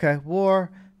 Okay, war,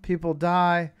 people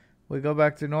die, we go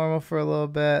back to normal for a little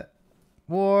bit.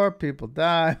 War, people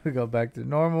die, we go back to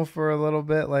normal for a little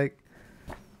bit. Like,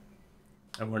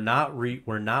 And we're not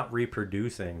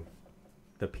reproducing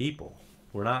the people.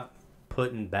 We're not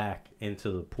putting back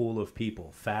into the pool of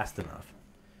people fast enough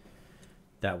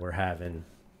that we're having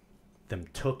them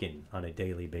tooken on a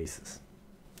daily basis.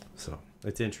 So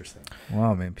it's interesting.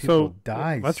 wow, man, people So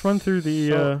die. let's run through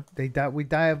the. They die. We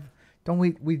die of. Don't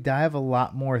we die of a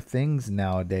lot more things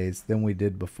nowadays than we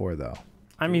did before, though.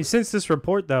 I mean, since this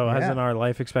report though, Yeah. hasn't our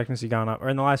life expectancy gone up? Or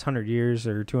in the last 100 years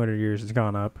or 200 years, it's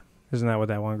gone up. Isn't that what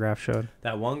that one graph showed?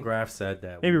 That one graph said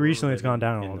that Maybe we were recently it's gone living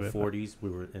down a in little the bit, but- 40s. We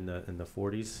were in the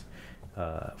 40s,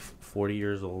 40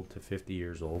 years old to 50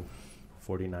 years old,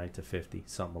 49 to 50,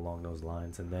 something along those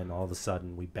lines. And then all of a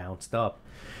sudden we bounced up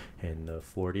in the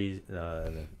 40s, the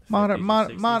 50s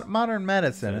and 60s, Modern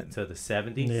medicine. to the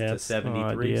 70s, Yeah, to it's no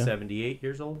 73, idea. 78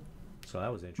 years old. So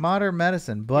that was interesting. Modern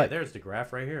medicine, Yeah, but there's the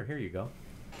graph right here. Here you go.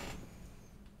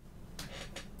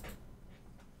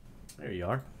 There you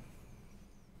are.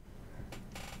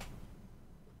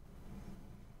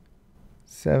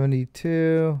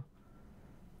 72,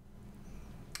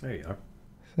 There you are.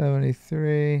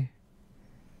 73.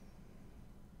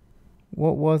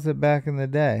 What was it back in the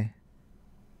day?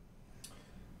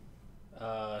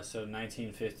 So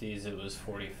 1950s, it was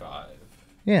 45.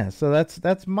 Yeah, so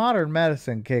that's modern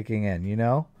medicine kicking in, you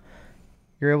know?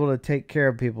 You're able to take care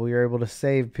of people, you're able to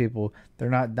save people. They're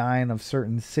not dying of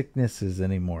certain sicknesses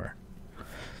anymore.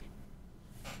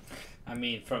 I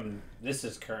mean, this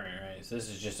is current, right? So this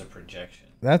is just a projection.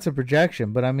 That's a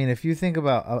projection, but I mean, if you think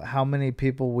about how many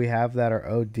people we have that are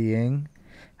ODing,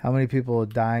 how many people are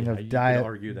dying Yeah, of you could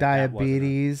argue that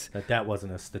diabetes. That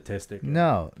wasn't a statistic.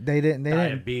 No, they didn't. They didn't.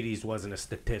 Diabetes wasn't a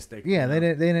statistic. Yeah, you they know?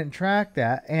 didn't. They didn't track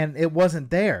that, and it wasn't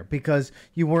there because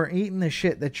you weren't eating the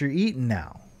shit that you're eating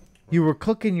now. You were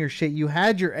cooking your shit. You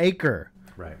had your acre.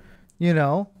 Right. You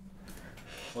know.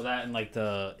 Well, that and like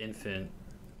the infant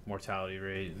mortality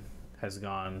rate has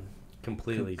gone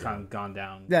Completely down. gone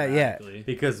down. Yeah, yeah. dramatically.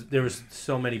 Because there was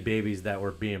so many babies that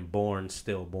were being born,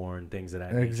 stillborn, things of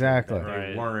that nature. Exactly. That they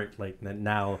Right. weren't like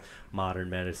now. Modern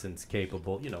medicine's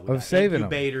capable. You know, we Of got saving 'em.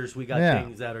 incubators. We got Yeah.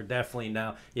 things that are definitely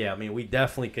now. Yeah, I mean, we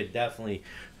definitely could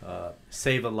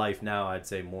save a life now. I'd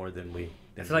say more than we.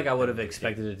 I feel like I would have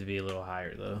expected it to be a little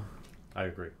higher though, I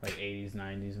agree. like 80s,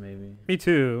 90s maybe. Me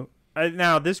too.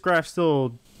 Now this graph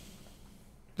still.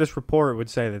 This report would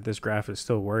say that this graph is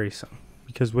still worrisome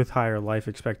because with higher life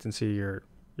expectancy, your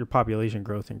population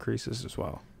growth increases as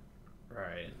well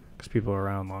Right. because people are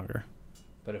around longer.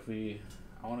 But I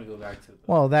want to go back to.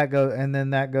 Well, that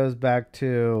goes back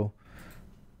to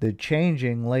the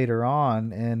changing later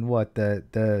on in what the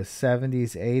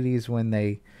 70s, 80s when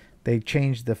they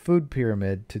changed the food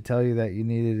pyramid to tell you that you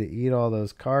needed to eat all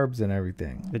those carbs and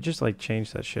everything. They just like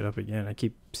changed that shit up again. I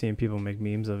keep seeing people make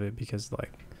memes of it because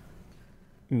like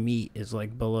meat is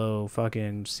like below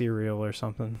fucking cereal or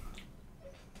something.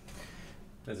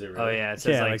 Is it really? Oh yeah, it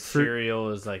says Yeah, like, like fruit- cereal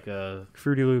is like a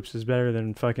Fruity Loops is better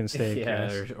than fucking steak. yeah,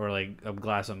 guys. or like a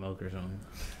glass of milk or something.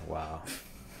 Wow.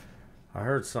 I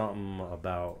heard something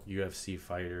about UFC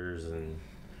fighters and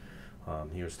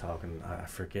he was talking. I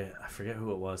forget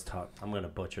who it was. I'm gonna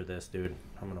butcher this, dude.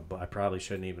 I probably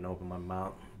shouldn't even open my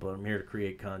mouth, but I'm here to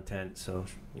create content. So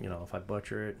if I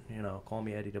butcher it, call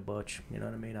me Eddie the Butch. You know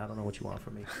what I mean? I don't know what you want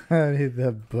from me. Eddie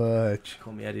the Butch.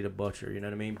 Call me Eddie the Butcher. You know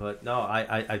what I mean? But no,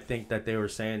 I think that they were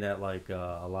saying that like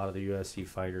a lot of the UFC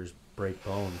fighters break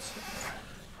bones,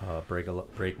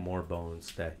 break more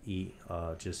bones that eat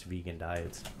just vegan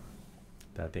diets.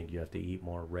 I think you have to eat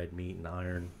more red meat and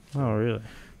iron. Oh really?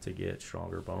 To get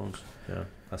stronger bones. Yeah,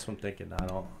 that's what I'm thinking.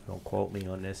 Don't quote me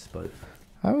on this, but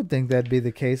I would think that'd be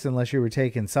the case unless you were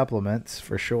taking supplements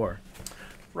for sure.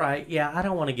 right. Yeah, I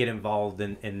don't want to get involved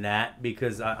in that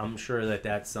because I'm sure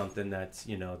that's something that's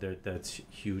that's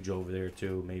huge over there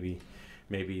too. Maybe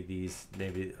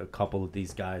a couple of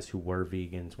these guys who were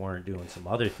vegans weren't doing some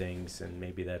other things, and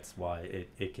maybe that's why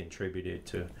it contributed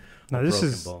to No, a this broken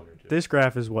is bone or two. this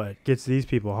graph is what gets these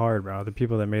people hard, bro. The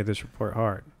people that made this report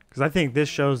hard, because I think this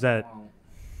shows that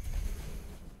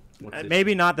What's this?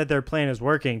 maybe not that their plan is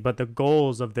working, but the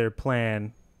goals of their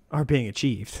plan are being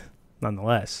achieved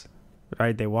nonetheless.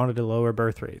 Right? They wanted to lower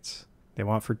birth rates. They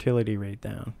want fertility rate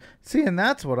down. See, and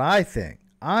that's what I think.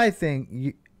 I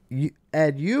think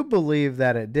Ed, you believe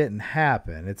that it didn't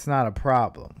happen. It's not a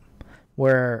problem.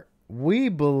 where we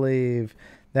believe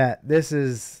that this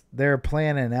is their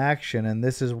plan in action and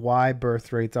this is why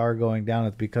birth rates are going down.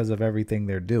 It's because of everything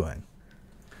they're doing.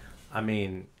 I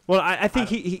mean, well, I think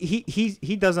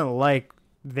he doesn't like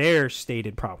their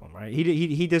stated problem, right?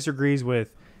 He disagrees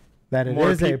with that it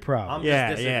is a problem. I'm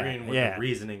just disagreeing with the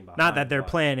reasoning behind not that their why.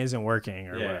 plan isn't working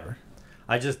or whatever.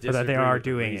 I just disagree that they are with the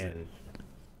doing reason. it.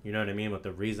 You know what I mean? With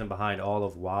the reason behind all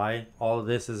of why all of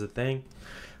this is a thing.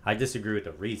 I disagree with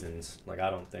the reasons. Like, I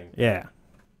don't think. Yeah,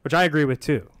 which I agree with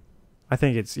too. I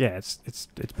think it's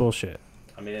bullshit.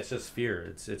 I mean, it's just fear.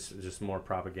 It's just more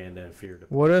propaganda and fear.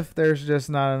 What if there's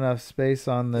just not enough space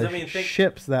on the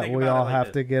ships that we all like have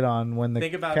this. to get on when the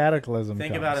cataclysm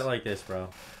Think comes? about it like this, bro.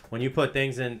 When you put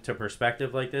things into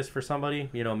perspective like this for somebody,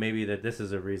 you know, maybe that this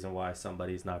is a reason why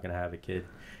somebody's not going to have a kid.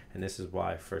 And this is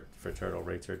why fertility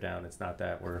rates are down. It's not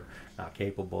that we're not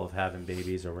capable of having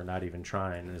babies or we're not even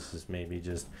trying. This is maybe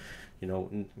just, you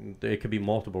know, it could be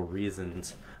multiple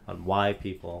reasons on why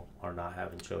people are not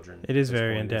having children. It is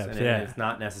very in-depth, and it's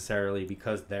not necessarily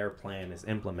because their plan is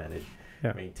implemented.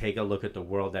 Yeah. I mean, take a look at the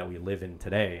world that we live in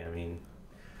today. I mean,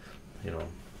 you know,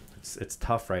 it's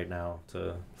tough right now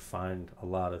to find a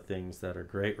lot of things that are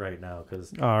great right now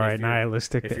because all right,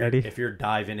 nihilistic to Eddie. If you're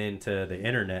diving into the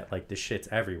internet, like, the shit's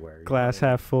everywhere. Glass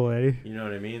half full, Eddie. You know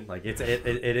what I mean? Like, it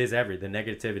is the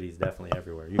negativity is definitely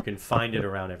everywhere. You can find it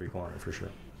around every corner for sure.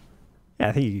 Yeah,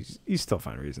 I think you still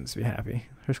find reasons to be happy.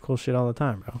 There's cool shit all the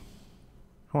time, bro.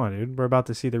 Come on, dude. We're about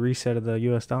to see the reset of the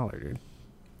U.S. dollar, dude.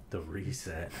 The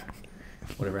reset.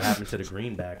 Whatever happened to the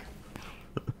greenback?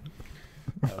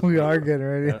 We are getting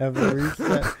ready to have a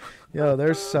reset. Yo,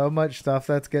 there's so much stuff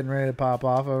that's getting ready to pop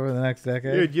off over the next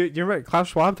decade. Dude, you're right. Klaus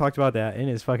Schwab talked about that in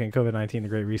his fucking COVID-19, the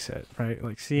Great Reset, right?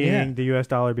 Like, seeing the U.S.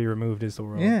 dollar be removed is the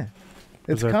world. Yeah.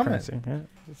 It's coming. Currency. Yeah.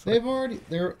 They've already...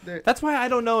 They're That's why I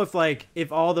don't know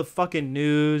if all the fucking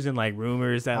news and, like,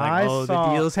 rumors that, like,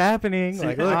 the deal's happening. See,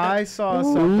 like, look, I saw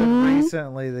something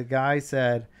recently. The guy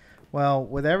said, well,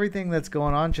 with everything that's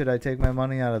going on, should I take my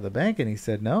money out of the bank? And he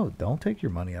said, no, don't take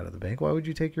your money out of the bank. Why would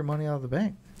you take your money out of the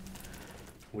bank?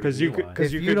 Because you could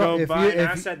go buy an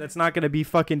asset that's not going to be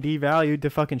fucking devalued to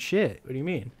fucking shit. What do you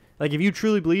mean? Like, if you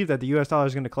truly believe that the U.S. dollar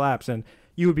is going to collapse, then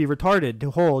you would be retarded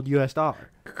to hold U.S.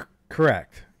 dollar.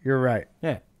 Correct. You're right.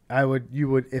 Yeah. You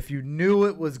would, if you knew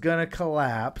it was going to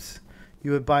collapse,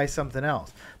 you would buy something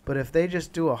else. But if they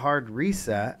just do a hard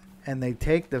reset and they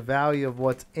take the value of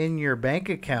what's in your bank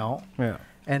account,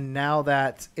 and now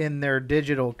that's in their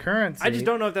digital currency. I just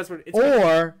don't know if that's what it's.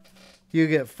 Or you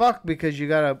get fucked because you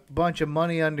got a bunch of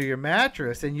money under your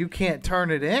mattress and you can't turn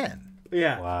it in.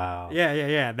 Yeah. Wow.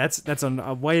 Yeah. That's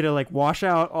a way to, like, wash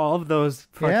out all of those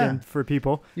fucking for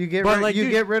people. You get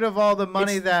rid of all the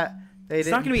money that they didn't. It's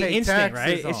not going to be instant,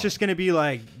 right? On. It's just going to be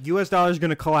like U.S. dollar is going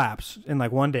to collapse in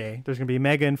like one day. There's going to be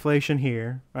mega inflation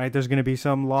here, right? There's going to be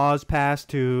some laws passed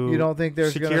to. You don't think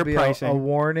there's going to be a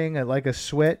warning, like a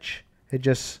switch? It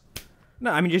just.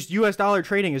 No, I mean, just U.S. dollar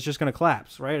trading is just going to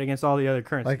collapse, right, against all the other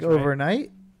currencies. Like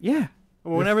overnight? Yeah.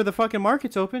 Whenever the fucking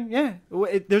market's open, yeah.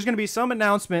 There's going to be some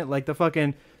announcement like the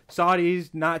fucking Saudis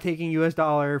not taking U.S.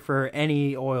 dollar for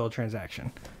any oil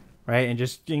transaction, right? And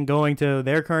just going to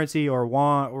their currency or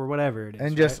want or whatever it is.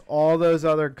 And just all those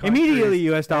other countries. Immediately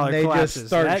U.S. dollar collapses.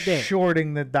 They just start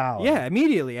shorting the dollar. Yeah,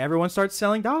 immediately. Everyone starts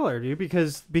selling dollar, dude,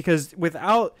 because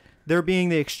without there being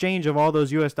the exchange of all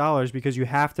those U.S. dollars, because you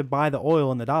have to buy the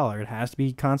oil in the dollar, it has to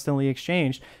be constantly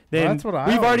exchanged. Then that's what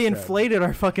we've already inflated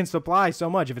our fucking supply so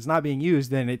much. If it's not being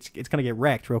used, then it's gonna get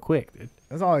wrecked real quick, dude.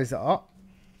 That's always. I've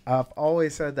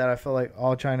always said that. I feel like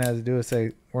all China has to do is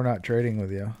say we're not trading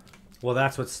with you. Well,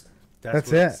 that's what it.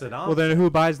 Saddam. Well, then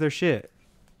who buys their shit?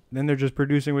 Then they're just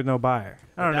producing with no buyer.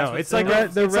 I don't know. It's like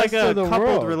the rest of the coupled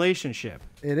world. relationship.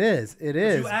 It is.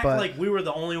 You act like we were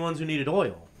the only ones who needed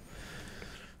oil.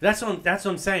 That's what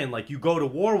I'm saying. Like, you go to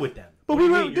war with them. But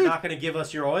you're not going to give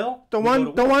us your oil? The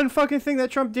one fucking thing that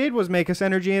Trump did was make us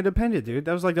energy independent, dude.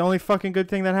 That was like the only fucking good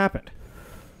thing that happened.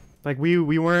 Like, we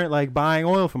weren't like buying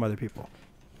oil from other people.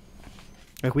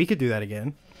 Like, we could do that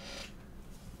again.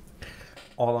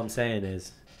 All I'm saying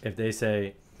is, if they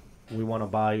say we want to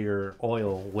buy your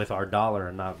oil with our dollar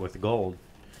and not with gold,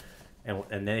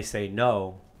 and they say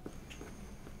no,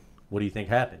 what do you think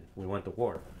happened? We went to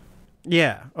war.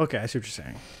 Yeah. Okay. I see what you're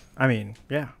saying. I mean,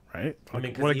 yeah. Right. I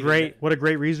mean, what a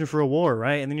great reason for a war,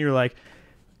 right? And then you're like,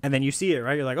 and then you see it,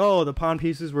 right? You're like, oh, the pawn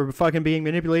pieces were fucking being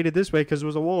manipulated this way because it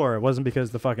was a war. It wasn't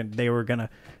because they were gonna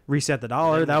reset the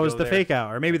dollar. That was the fake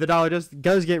out, or maybe the dollar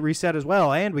does get reset as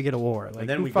well, and we get a war. Like, and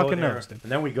then who fucking knows? And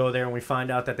then we go there and we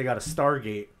find out that they got a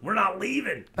Stargate. We're not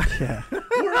leaving. Yeah.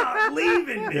 We're not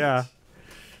leaving. Bitch. Yeah.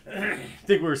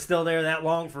 Think we were still there that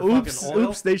long for fucking oil?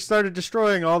 Oops, they started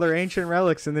destroying all their ancient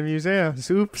relics in the museums.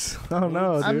 Oops. Oh,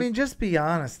 no, dude. I mean, just be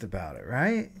honest about it,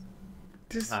 right?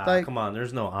 Just Come on,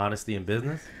 there's no honesty in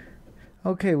business.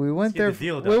 okay, we went there. get the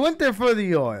deal done. We went there for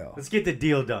the oil. Let's get the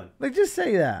deal done. Like, just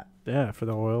say that. Yeah, for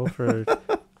the oil. For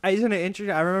Isn't it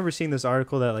interesting? I remember seeing this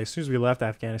article that, like, as soon as we left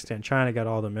Afghanistan, China got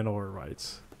all the mineral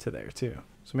rights to there, too.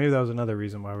 So maybe that was another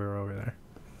reason why we were over there.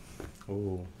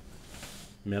 Ooh.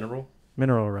 Mineral?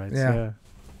 Mineral rights, yeah.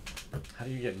 How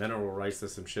do you get mineral rights to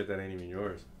some shit that ain't even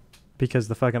yours? Because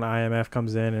the fucking IMF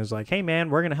comes in and is like, hey, man,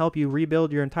 we're going to help you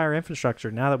rebuild your entire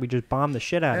infrastructure now that we just bombed the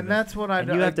shit out of it. And that's what I and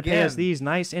don't. you have to pay us these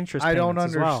nice interest I payments don't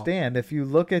as well. understand. If you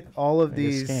look at all of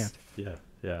these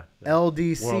Yeah.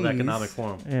 LDCs, World Economic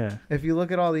Forum. Yeah. if you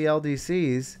look at all the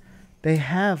LDCs, they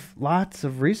have lots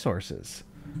of resources.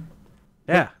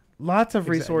 Yeah. Lots of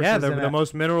resources. Yeah, they're the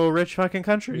most mineral-rich fucking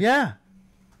country. Yeah.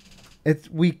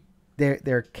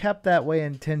 They're kept that way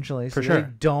intentionally so For sure. they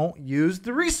don't use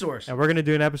the resource. And we're going to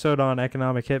do an episode on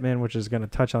economic hitman, which is going to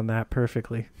touch on that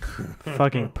perfectly.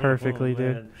 Fucking perfectly,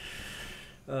 dude.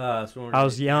 I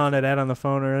was yelling at Ed on the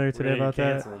phone earlier today about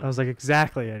that. I was like,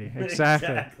 exactly, Eddie.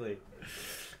 Exactly.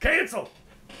 Cancel.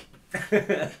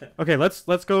 Okay,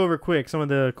 let's go over quick some of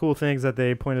the cool things that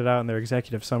they pointed out in their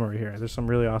executive summary here. There's some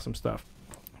really awesome stuff.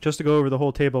 Just to go over the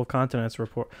whole table of contents for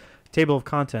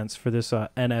this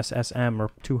NSSM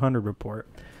or 200 report.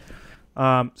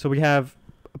 So we have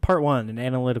part 1, an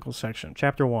analytical section.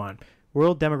 Chapter 1,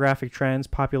 world demographic trends,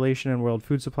 population and world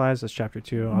food supplies. That's chapter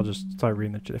 2. I'll just start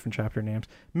reading the different chapter names.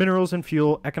 Minerals and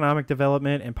fuel, economic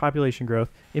development and population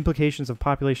growth, implications of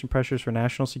population pressures for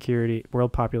national security,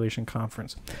 World Population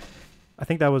Conference. I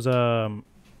think that was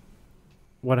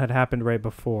what had happened right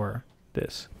before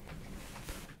this.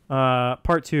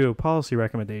 Part 2, policy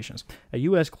recommendations. A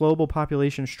U.S. global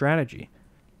population strategy.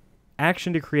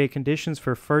 Action to create conditions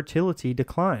for fertility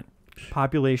decline.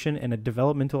 Population and a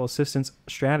developmental assistance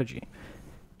strategy.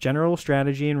 General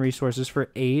strategy and resources for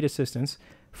aid assistance.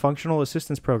 Functional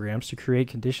assistance programs to create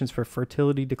conditions for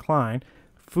fertility decline.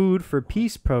 Food for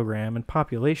peace program and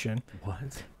population.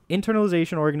 What?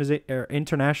 International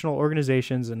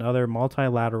organizations and other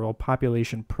multilateral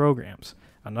population programs.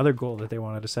 Another goal that they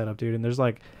wanted to set up, dude. And there's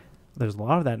a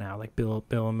lot of that now, like Bill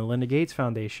and Melinda Gates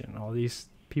Foundation, all these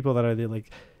people that are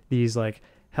these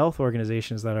health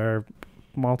organizations that are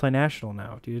multinational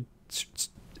now, dude.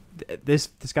 This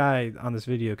guy on this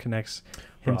video connects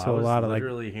him to a lot of I was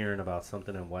literally hearing about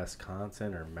something in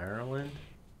Wisconsin or Maryland.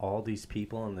 All these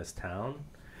people in this town,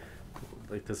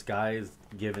 like this guy is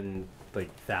given like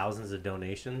thousands of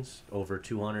donations, over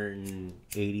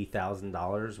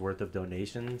 $280,000 worth of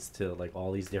donations to like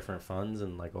all these different funds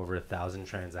and like over 1,000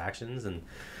 transactions, and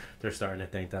they're starting to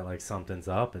think that like something's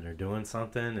up and they're doing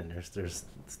something and they're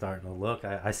starting to look.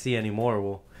 I see any more,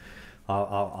 well,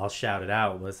 I'll shout it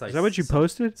out. But it's like, is that what you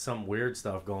posted? Some weird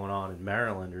stuff going on in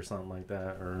Maryland or something like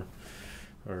that,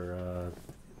 or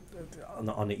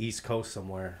on the East Coast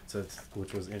somewhere,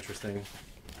 which was interesting.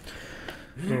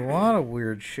 There's a lot of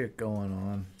weird shit going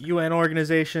on. UN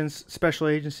organizations, special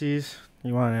agencies.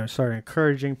 You want to start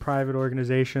encouraging private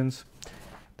organizations.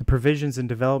 The provisions and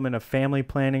development of family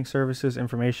planning services,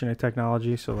 information and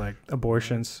technology, so like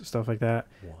abortions, stuff like that.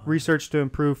 What? Research to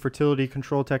improve fertility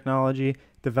control technology,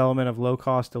 development of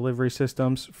low-cost delivery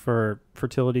systems for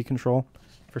fertility control,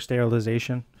 for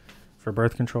sterilization, for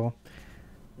birth control.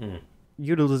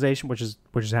 Utilization, which has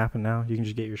happened now. You can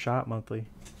just get your shot monthly.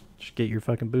 Just get your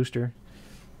fucking booster.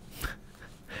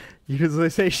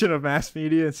 Utilization of mass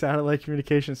media and satellite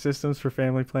communication systems for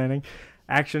family planning.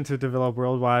 Action to develop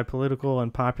worldwide political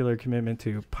and popular commitment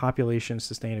to population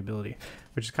sustainability,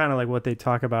 which is kind of like what they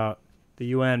talk about. The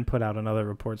UN put out another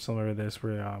report similar to this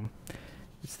where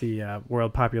it's the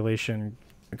World Population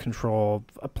Control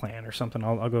Plan or something.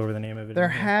 I'll go over the name of it. There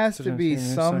has to be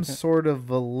some sort of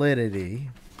validity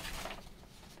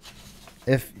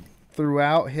if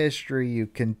throughout history you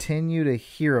continue to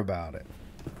hear about it.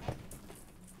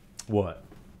 What?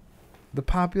 The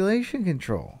population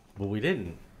control. Well, we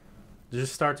didn't.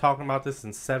 Just start talking about this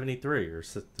in 73 or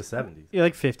the 70s. Yeah,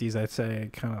 like 50s, I'd say,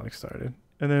 it kind of like started.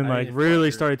 And then I like mean,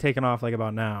 really started taking off like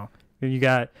about now. And you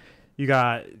got the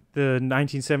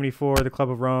 1974, the Club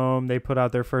of Rome, they put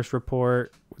out their first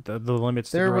report with the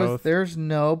limits to growth. There's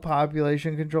no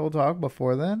population control talk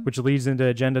before then? Which leads into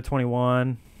Agenda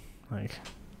 21. Like,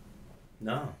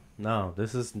 No,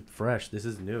 this is fresh. This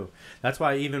is new. That's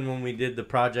why even when we did the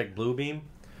Project Bluebeam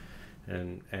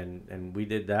and we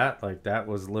did that, like that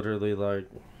was literally like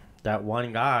that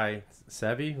one guy,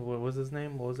 Sevi, what was his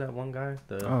name? What was that one guy?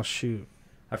 oh shoot.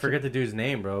 I forget the dude's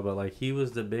name, bro, but like he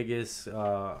was the biggest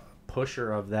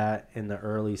pusher of that in the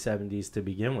early 70s to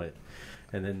begin with.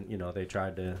 And then, you know, they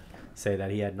tried to say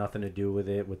that he had nothing to do with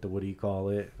it, with the, what do you call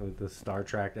it, with the Star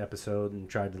Trek episode, and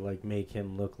tried to, like, make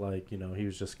him look like, you know, he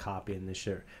was just copying this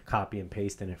shit, copy and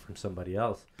pasting it from somebody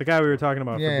else. The guy we were talking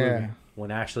about for Bluey. When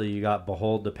actually you got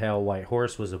Behold the Pale White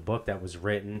Horse was a book that was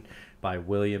written by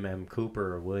William M.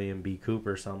 Cooper or William B.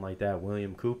 Cooper, something like that.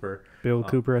 William Cooper. Bill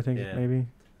Cooper, I think, maybe.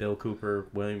 Bill Cooper,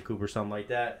 William Cooper, something like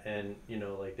that. And, you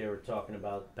know, like, they were talking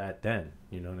about that then.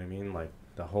 You know what I mean? Like,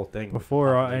 the whole thing.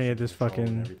 Before any of this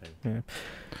fucking... Yeah.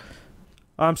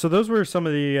 So those were some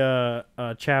of the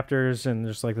chapters and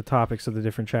just, like, the topics of the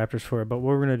different chapters for it. But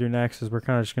what we're going to do next is we're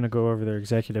kind of just going to go over their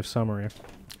executive summary.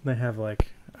 They have, like...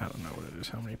 I don't know what it is,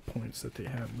 how many points that they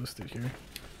have listed here.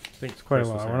 I think it's quite a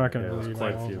lot. We're not going to read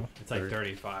quite all a few. of them. It's like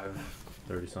 35.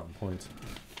 30-something points.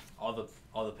 All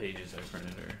the pages I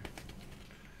printed are...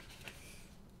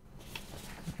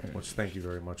 Which, thank you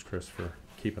very much, Chris, for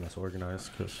keeping us organized,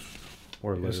 because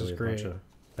we're literally a bunch of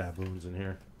baboons in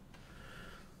here.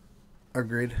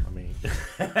 Agreed. I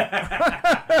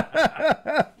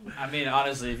mean,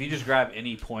 honestly, if you just grab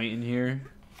any point in here...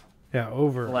 Yeah,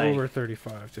 over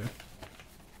 35, too.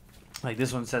 Like,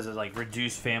 this one says, like,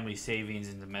 reduce family savings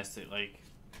and domestic, like,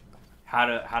 how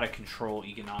to control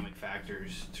economic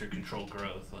factors to control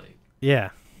growth. Like,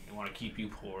 yeah. They want to keep you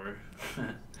poor.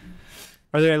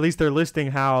 Or at least they're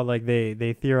listing how, like,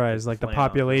 they theorize, like, the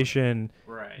population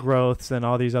growths and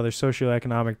all these other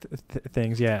socioeconomic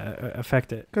things,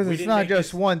 affect it. Because it's not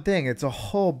just one thing; it's a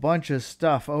whole bunch of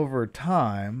stuff over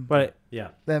time. But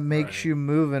that makes you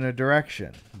move in a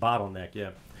direction. Bottleneck, yeah.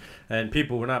 And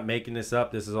people, we're not making this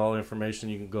up. This is all information.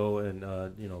 You can go and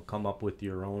you know, come up with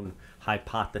your own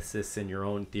hypothesis and your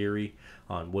own theory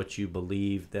on what you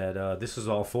believe that this is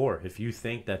all for. If you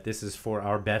think that this is for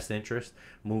our best interest,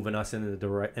 moving us in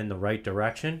the right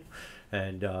direction,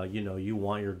 and you know, you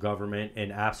want your government in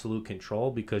absolute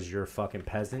control because you're a fucking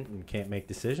peasant and can't make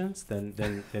decisions,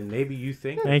 then maybe you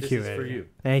think that this is for you.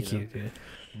 Thank you, dude.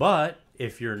 But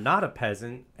if you're not a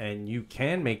peasant and you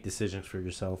can make decisions for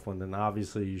yourself, well, then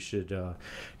obviously you should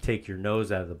take your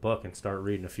nose out of the book and start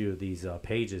reading a few of these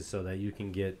pages so that you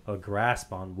can get a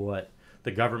grasp on what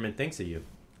the government thinks of you.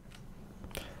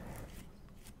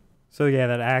 So yeah,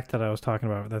 that act that I was talking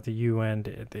about, that the UN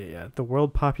did, the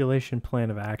World Population Plan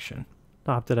of Action,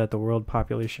 adopted at the World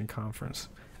Population Conference.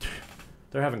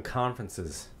 They're having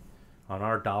conferences on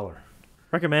our dollar.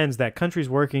 Recommends that countries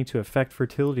working to affect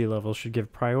fertility levels should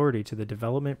give priority to the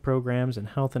development programs and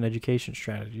health and education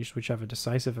strategies which have a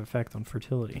decisive effect on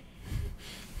fertility.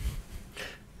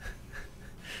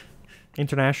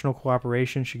 International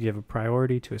cooperation should give a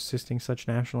priority to assisting such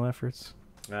national efforts.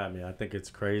 I mean, I think it's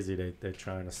crazy they're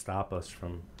trying to stop us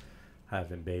from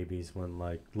having babies when,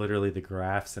 like, literally the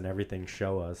graphs and everything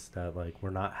show us that, like, we're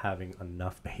not having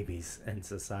enough babies, and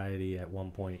society at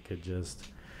one point could just...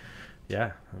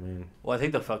 Yeah, I mean... Well, I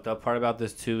think the fucked up part about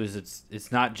this, too, is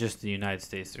it's not just the United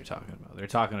States they're talking about. They're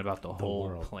talking about the whole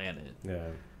world. planet. Yeah.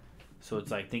 So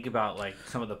it's like, think about, like,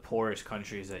 some of the poorest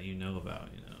countries that you know about,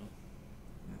 you know?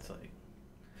 It's like...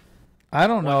 I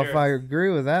don't know if I agree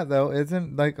with that, though.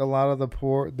 Isn't, like, a lot of the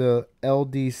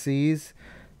LDCs...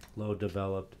 Low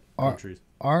developed countries.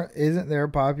 Isn't their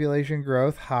population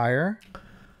growth higher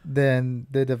than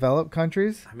the developed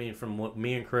countries? I mean, from what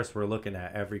me and Chris were looking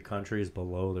at, every country is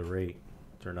below the rate.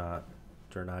 They're not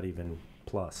even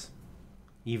plus.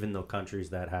 Even the countries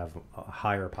that have a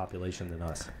higher population than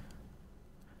us.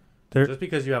 Just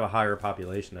because you have a higher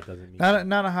population, that doesn't mean...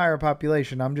 Not a higher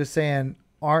population. I'm just saying,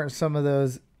 aren't some of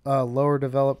those lower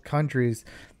developed countries,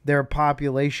 their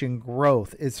population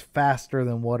growth is faster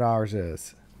than what ours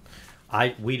is?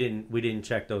 We didn't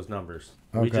check those numbers.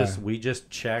 Okay. We just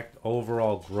checked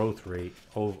overall growth rate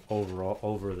overall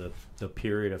over the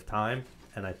period of time,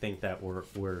 and I think that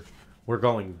we're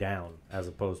going down as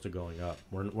opposed to going up.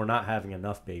 We're not having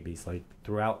enough babies, like,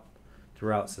 throughout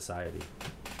society.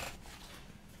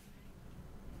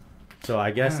 So I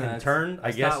guess that's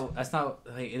not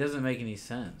like, it doesn't make any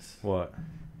sense. What?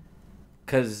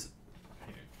 Because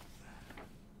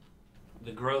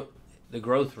the growth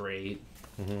rate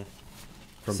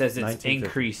says it's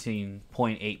increasing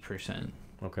 0.8%.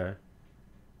 Okay.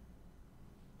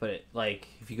 But like,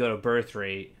 if you go to birth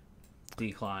rate,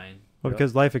 decline. Well,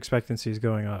 because life expectancy is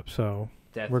going up, so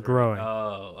we're growing.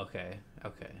 Oh, okay.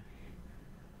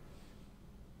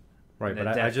 Right,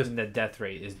 but the death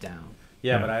rate is down.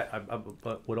 Yeah,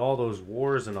 but with all those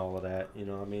wars and all of that, you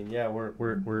know, I mean, yeah,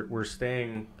 we're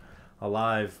staying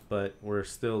alive, but we're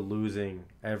still losing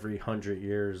every 100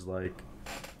 years, like,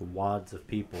 wads of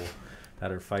people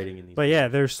that are fighting in these. But yeah,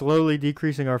 they're slowly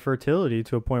decreasing our fertility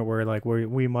to a point where, like,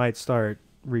 we might start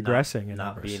regressing in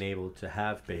not numbers. being able to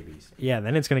have babies. Yeah,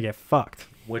 then it's gonna get fucked.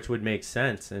 Which would make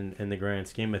sense in the grand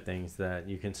scheme of things, that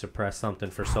you can suppress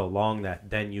something for so long that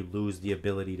then you lose the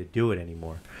ability to do it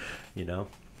anymore. You know,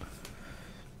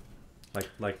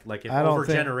 like if over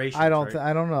generations. I don't know.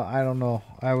 I don't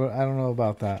know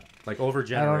about that. Like over I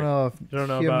generations. don't know if You don't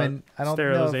know human. I about don't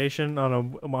know. sterilization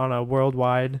on a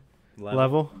worldwide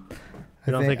level.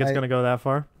 You don't think it's gonna go that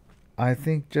far? I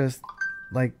think just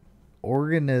like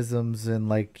organisms and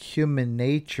like human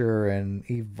nature and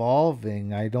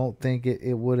evolving, I don't think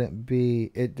it wouldn't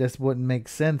be. It just wouldn't make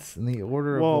sense in the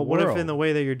order of the world. Well, what if in the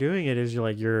way that you're doing it is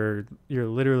you're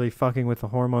literally fucking with the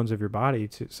hormones of your body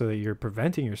so that you're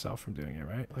preventing yourself from doing it,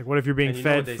 right? Like, what if you're being And you know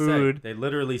fed what they food? say? They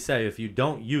literally say if you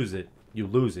don't use it, you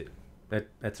lose it.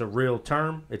 That's a real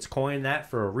term. It's coined that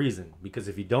for a reason, because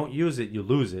if you don't use it, you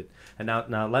lose it. And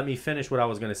now let me finish what I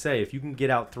was going to say. If you can get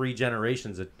out 3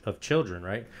 generations of children,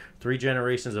 right? 3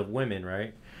 generations of women,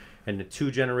 right? And the 2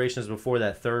 generations before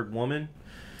that third woman,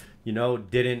 you know,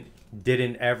 didn't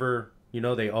ever, you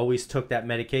know, they always took that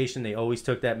medication.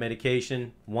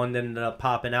 One ended up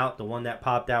popping out. The one that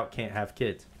popped out can't have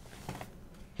kids.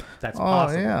 That's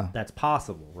possible. Yeah. That's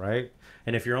possible, right?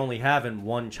 And if you're only having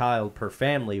 1 child per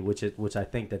family, which I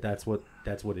think that's what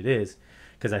it is,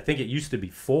 because I think it used to be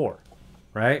 4,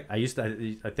 right? I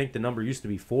think the number used to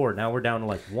be 4. Now we're down to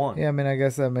like 1. Yeah, I mean, I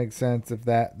guess that makes sense if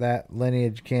that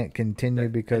lineage can't continue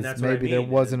because that's what I maybe there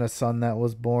mean. wasn't a son that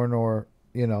was born, or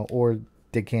or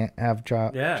they can't have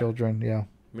children. Yeah.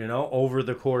 You know, over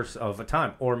the course of a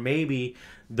time. Or maybe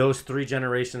those 3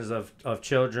 generations of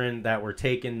children that were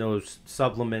taking those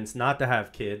supplements not to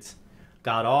have kids,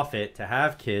 got off it to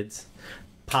have kids,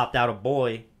 popped out a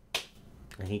boy,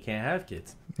 and he can't have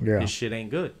kids. Yeah. His shit ain't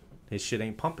good. His shit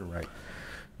ain't pumping right.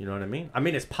 You know what I mean? I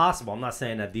mean, it's possible. I'm not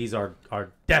saying that these are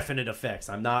definite effects.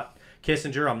 I'm not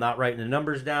Kissinger. I'm not writing the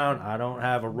numbers down. I don't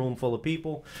have a room full of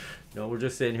people. You know, we're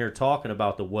just sitting here talking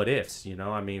about the what ifs, you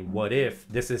know? I mean, what if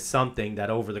this is something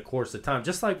that over the course of time,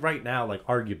 just like right now, like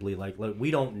arguably, like we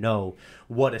don't know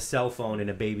what a cell phone in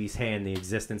a baby's hand, the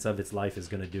existence of its life is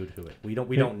going to do to it. We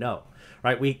don't know,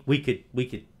 right? We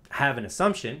could have an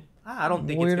assumption. I don't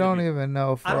think we it's don't even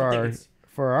know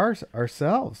for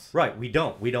ourselves. Right, we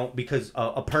don't because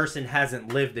a person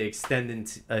hasn't lived the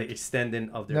extending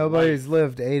of their Nobody's life.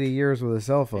 lived 80 years with a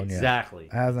cell phone Exactly.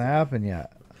 yet. It hasn't happened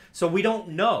yet. So we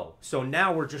don't know. So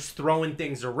now we're just throwing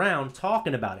things around,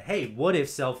 talking about it. Hey, what if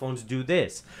cell phones do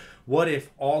this? What if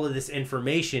all of this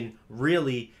information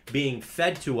really being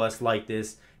fed to us like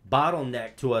this,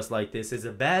 bottlenecked to us like this, is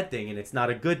a bad thing and it's not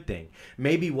a good thing?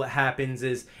 Maybe what happens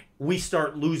is we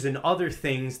start losing other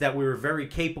things that we were very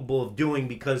capable of doing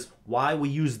because why we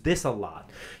use this a lot.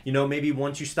 You know, maybe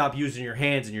once you stop using your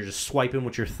hands and you're just swiping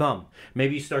with your thumb,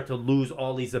 maybe you start to lose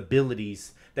all these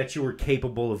abilities that you were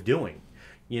capable of doing.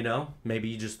 You know, maybe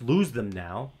you just lose them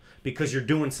now because you're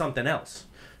doing something else.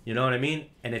 You know what I mean?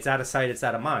 And it's out of sight, it's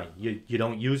out of mind. You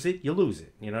don't use it, you lose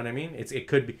it. You know what I mean? It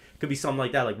could be something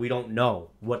like that. Like we don't know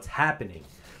what's happening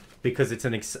because it's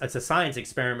a science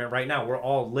experiment right now. We're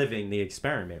all living the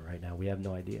experiment right now. We have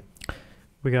no idea.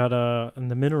 We got in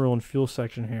the mineral and fuel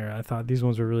section here. I thought these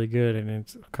ones were really good, and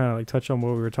it's kind of like touch on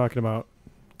what we were talking about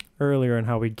earlier and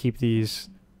how we'd keep these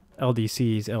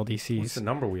LDCs. What's the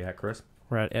number we at, Chris?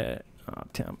 We're at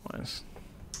 10 minus.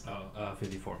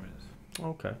 54 minutes.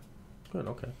 Okay. Good,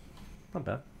 okay. Not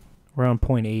bad. We're on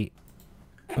point 8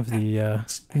 of the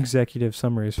executive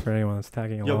summaries for anyone that's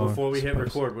tagging along. Yo, before we hit suppose.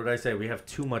 record, what did I say? We have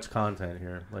too much content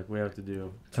here. Like, we have to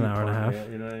do An hour and a half.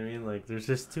 You know what I mean? Like, there's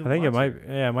just too I think much.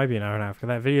 it might be an hour and a half. 'Cause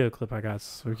that video clip I got,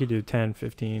 so we could do 10,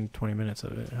 15, 20 minutes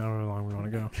of it, however long we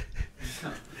want to go.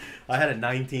 I had a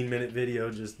 19-minute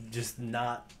video just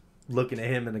not looking at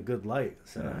him in a good light.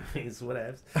 So, it's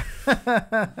whatever.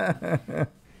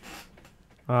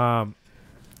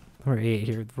 Number 8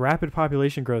 here. Rapid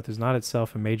population growth is not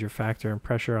itself a major factor in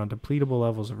pressure on depletable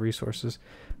levels of resources,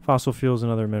 fossil fuels,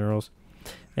 and other minerals.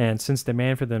 And since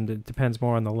demand for them depends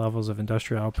more on the levels of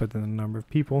industrial output than the number of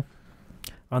people.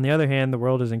 On the other hand, the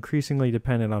world is increasingly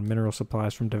dependent on mineral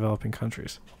supplies from developing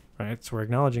countries. Right? So we're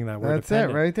acknowledging that we're That's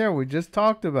dependent. it right there. We just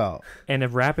talked about. And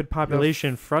if rapid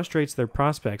population frustrates their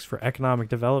prospects for economic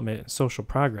development and social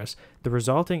progress, the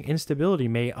resulting instability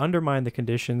may undermine the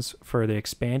conditions for the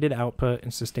expanded output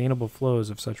and sustainable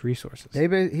flows of such resources. They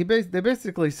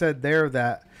basically said there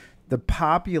that the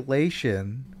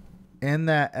population in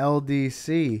that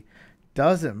LDC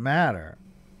doesn't matter.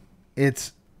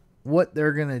 It's what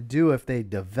they're going to do if they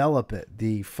develop it,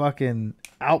 the fucking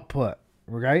output.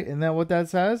 Right? Isn't that what that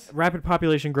says? Rapid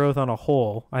population growth on a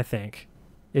whole, I think,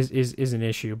 is an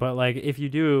issue. But like if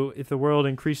the world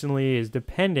increasingly is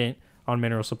dependent on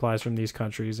mineral supplies from these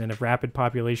countries, and if rapid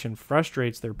population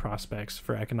frustrates their prospects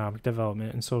for economic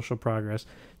development and social progress,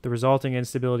 the resulting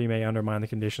instability may undermine the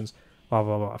conditions, blah,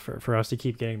 blah, blah, for us to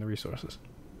keep getting the resources.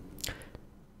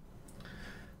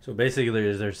 So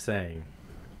basically, they're saying,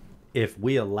 if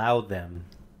we allow them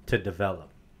to develop,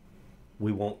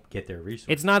 we won't get their resources.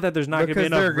 It's not that there's not going to be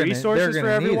Because enough resources for need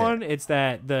everyone. it. It's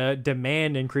that the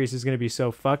demand increase is going to be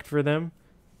so fucked for them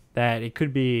that it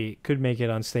could make it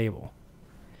unstable.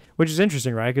 Which is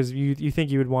interesting, right? Because you think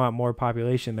you would want more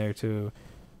population there to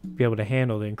be able to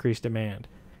handle the increased demand.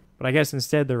 But I guess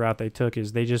instead the route they took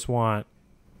is they just want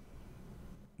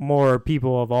more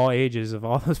people of all ages, of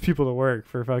all those people to work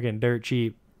for fucking dirt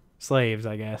cheap slaves,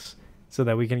 I guess, so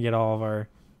that we can get all of our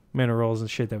minerals and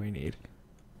shit that we need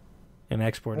and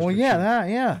export. Well, yeah,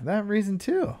 that reason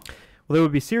too. Well, there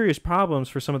would be serious problems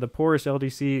for some of the poorest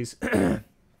LDCs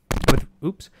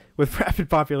with rapid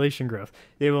population growth.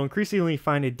 They will increasingly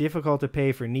find it difficult to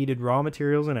pay for needed raw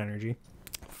materials and energy.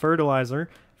 Fertilizer,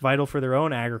 vital for their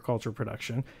own agriculture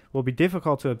production, will be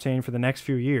difficult to obtain for the next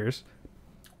few years.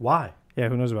 Why? Yeah,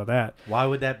 who knows about that? Why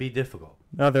would that be difficult?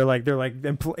 No, they're like, okay,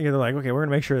 we're gonna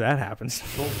make sure that happens.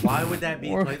 Well, why would that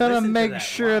be? We're like, gonna listen to make that.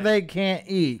 sure Why? they can't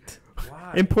eat.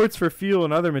 Why? Imports for fuel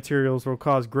and other materials will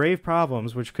cause grave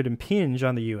problems which could impinge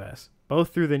on the U.S.,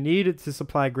 both through the need to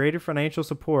supply greater financial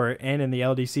support and in the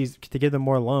LDCs to give them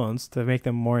more loans to make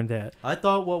them more in debt. I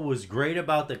thought what was great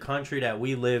about the country that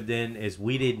we lived in is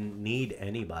we didn't need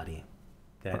anybody.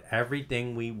 That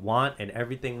everything we want and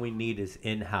everything we need is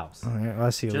in-house. Oh, yeah,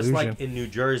 that's the Just illusion. like in New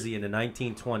Jersey in the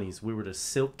 1920s, we were the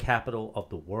silk capital of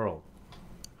the world.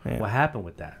 Yeah. What happened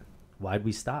with that? Why'd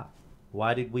we stop?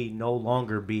 Why did we no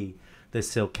longer be the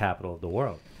silk capital of the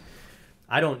world?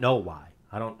 I don't know why.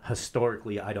 I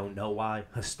don't know why.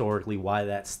 Historically, why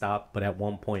that stopped. But at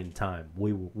one point in time,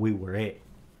 we were it.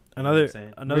 Another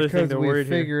saying? thing Because they're we worried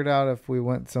here. figured out if we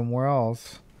went somewhere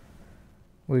else,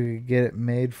 we could get it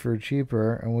made for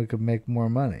cheaper and we could make more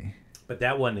money. But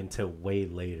that wasn't until way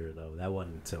later, though. That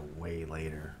wasn't until way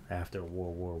later, after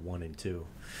World War I and II.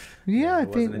 Yeah, I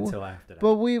it think. wasn't until after that.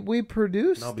 But we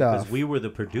produced No, because stuff. we were the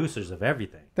producers of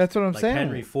everything. That's what I'm Like saying.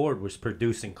 Henry Ford was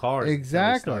producing cars.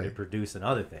 Exactly. Until they started producing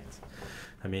other things.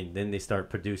 I mean, then they start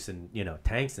producing,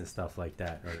 tanks and stuff like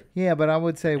that. Or Yeah, but I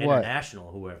would say what? International,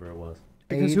 whoever it was.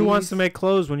 Because who wants to 80s? make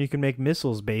clothes when you can make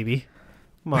missiles, baby?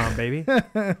 Come on, baby.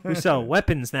 We sell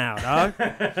weapons now, dog.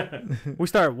 We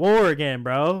start war again,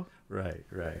 bro. Right.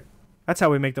 That's how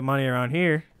we make the money around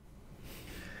here.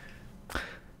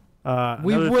 We Another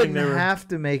thing wouldn't they were- have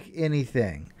to make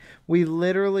anything. We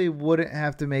literally wouldn't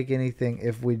have to make anything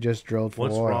if we just drilled for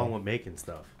What's oil. wrong with making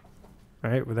stuff?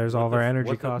 Right, well, there's all of What our the- energy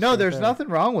what the- costs. No, right there's there. nothing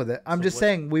wrong with it. I'm So just what-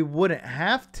 saying we wouldn't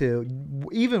have to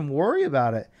even worry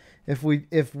about it if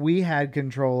we had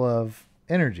control of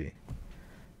energy.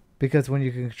 Because when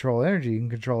you can control energy, you can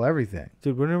control everything.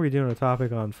 Dude, when are we doing a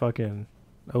topic on fucking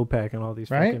OPEC and all these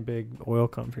Right? fucking big oil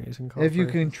companies? And If you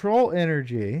corporations? control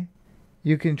energy,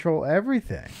 you control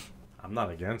everything. I'm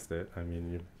not against it. I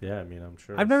mean, I'm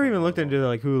sure. I've never some even looked level- into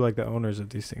like who like the owners of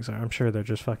these things are. I'm sure they're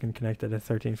just fucking connected to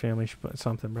 13 Family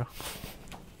something, bro.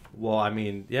 Well, I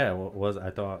mean, yeah. What was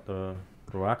I thought the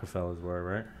Rockefellers were,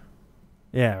 right?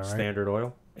 Yeah, right. Standard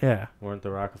Oil. Yeah. Weren't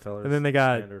the Rockefellers? And then they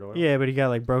got Standard Oil? yeah, but he got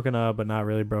like broken up, but not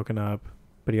really broken up.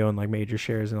 But he owned like major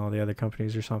shares in all the other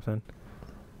companies or something.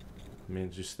 I mean,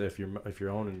 just if you're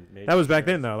owning. Major That was back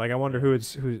shares- then though. Like I wonder who.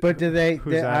 But do they?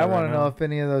 who's at I it want right to know now? if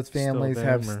any of those Still families them,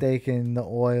 have or- stake in the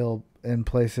oil in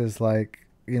places like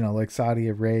like Saudi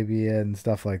Arabia and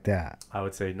stuff like that. I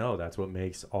would say no. That's what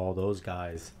makes all those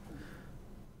guys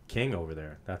king over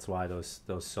there. That's why those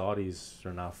Saudis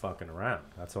are not fucking around.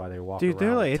 That's why they walk Dude, they're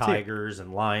around like- with it's a- tigers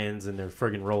and lions and their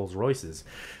friggin' Rolls Royces.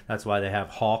 That's why they have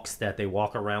hawks that they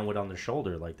walk around with on their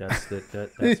shoulder. Like that's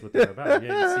that's what they're about. You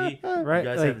didn't see, Right, You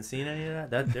guys like- haven't seen any of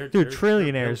that. They're Dude, built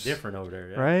trillionaires. different over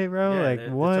there, yeah. Right, bro? Yeah, Like, they're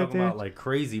what, talking dude? about like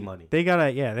crazy money. They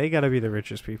gotta be the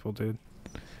richest people, dude.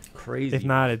 Crazy. If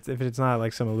not, if it's not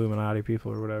like some Illuminati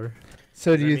people or whatever.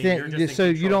 So do I you mean, you're think? just in So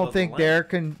you control don't of the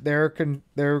think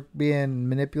they're being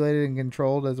manipulated and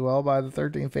controlled as well by the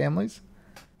 13 families?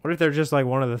 What if they're just like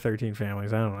one of the 13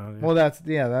 families? I don't know. Dude. Well,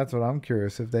 that's what I'm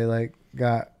curious if they like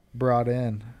got brought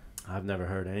in. I've never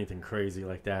heard anything crazy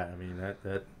like that. I mean,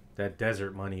 that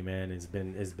desert money, man, has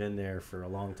been there for a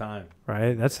long time.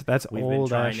 Right? That's We've been old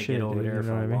trying ass to shit. get over Dude, there you know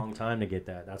for what I a mean? long time to get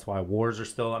that. That's why wars are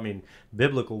still. I mean,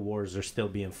 biblical wars are still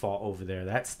being fought over there.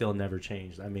 That still never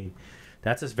changed. I mean,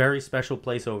 that's a very special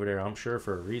place over there. I'm sure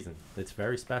for a reason. It's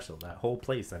very special. That whole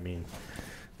place. I mean,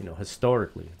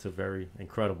 historically, it's a very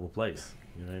incredible place.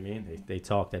 You know what I mean? They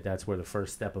talk that's where the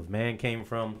first step of man came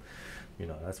from. You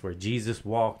know, that's where Jesus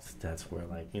walked. That's where,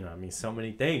 like, you know, I mean, so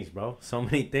many things, bro. So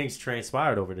many things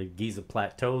transpired over the Giza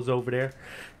Plateaus over there.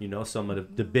 You know, some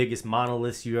of the biggest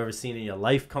monoliths you ever seen in your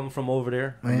life come from over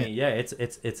there. I mean, yeah,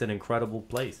 it's an incredible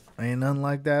place. Ain't nothing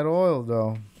like that oil,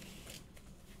 though.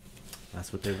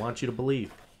 That's what they want you to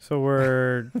believe. So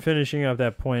we're finishing up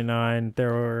that point 9. They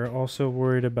were also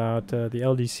worried about the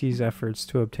LDC's efforts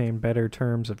to obtain better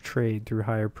terms of trade through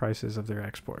higher prices of their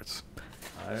exports.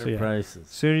 Higher prices. As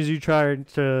soon as you try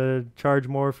to charge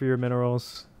more for your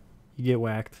minerals, you get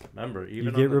whacked. Remember, even you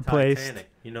on get the replaced. Titanic,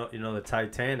 you know the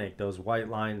Titanic, those White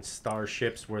Line Star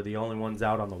ships were the only ones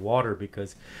out on the water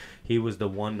because he was the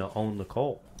one to own the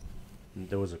coal. And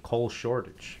there was a coal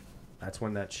shortage. That's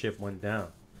when that ship went down.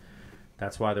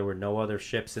 That's why there were no other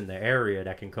ships in the area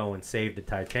that can go and save the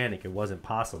Titanic. It wasn't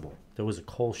possible. There was a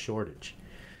coal shortage.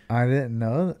 I didn't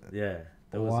know that. Yeah.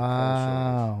 There was Wow.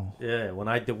 a coal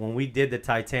shortage. Yeah, when we did the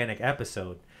Titanic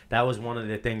episode, that was one of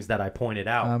the things that I pointed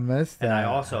out. I missed that. And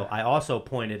I also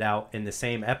pointed out in the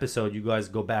same episode, you guys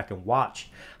go back and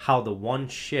watch how the one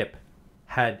ship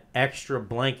had extra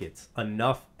blankets,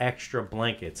 enough extra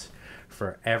blankets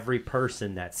for every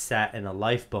person that sat in a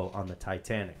lifeboat on the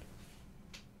Titanic.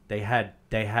 They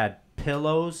had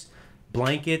pillows,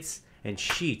 blankets, and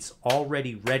sheets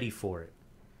already ready for it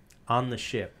on the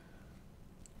ship.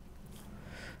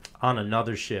 On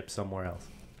another ship somewhere else.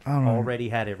 Already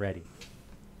had it ready.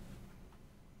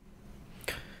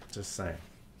 Just saying.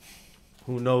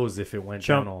 Who knows if it went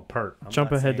down on perk.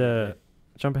 Jump ahead to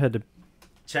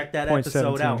check that point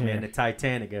episode out, here. man. The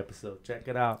Titanic episode. Check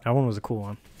it out. That one was a cool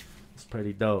one. It's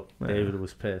pretty dope. Yeah. David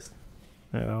was pissed.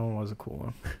 Yeah, that one was a cool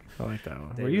one. I like that one.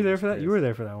 Were David you there was for that? pissed. You were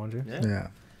there for that one, Drew. Yeah.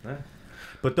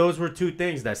 But those were two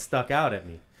things that stuck out at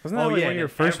me. Wasn't that like one of your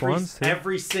first ones, too?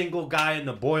 Every single guy in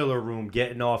the boiler room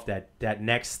getting off that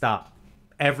next stop.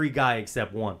 Every guy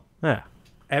except one. Yeah.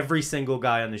 Every single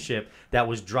guy on the ship that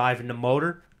was driving the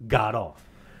motor got off.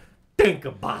 Think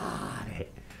about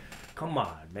it. Come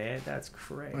on, man. That's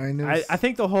crazy. I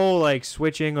think the whole like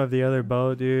switching of the other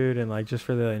boat, dude, and like just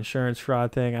for the insurance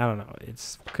fraud thing, I don't know.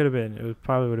 It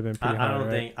probably would have been pretty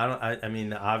hard. I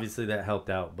mean, obviously that helped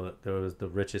out, but there was the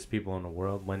richest people in the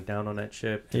world went down on that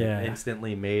ship. And Yeah. it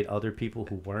instantly made other people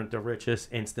who weren't the richest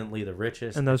instantly the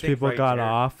richest. And those people got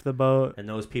off the boat. And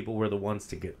those people were the ones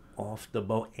to get off the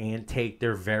boat and take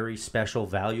their very special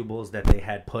valuables that they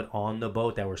had put on the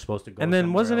boat that were supposed to go. And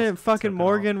then wasn't somewhere it fucking else.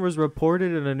 Morgan was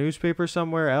reported in a newspaper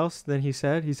somewhere else than he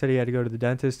said? He said he had to go to the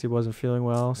dentist. He wasn't feeling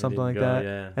well, something like didn't go, that.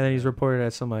 yeah. And then he's reported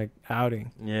at some like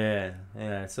outing. Yeah.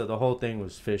 So the whole thing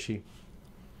was fishy.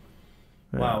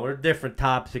 Yeah. Wow, we're different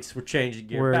topics. We're changing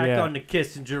gear. Back on the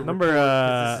Kissinger Number report,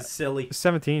 'cause this is silly.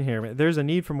 17 here. There's a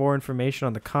need for more information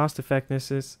on the cost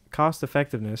effectiveness,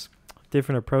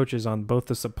 different approaches on both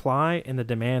the supply and the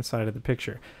demand side of the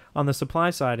picture. On the supply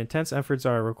side, intense efforts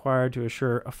are required to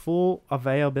assure a full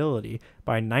availability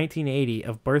by 1980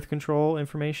 of birth control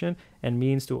information and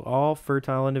means to all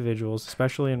fertile individuals,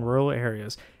 especially in rural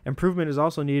areas. Improvement is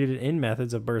also needed in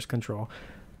methods of birth control,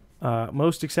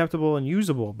 most acceptable and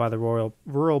usable by the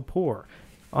rural poor.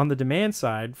 On the demand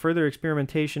side, further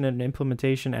experimentation and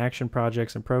implementation action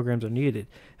projects and programs are needed.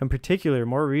 In particular,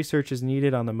 more research is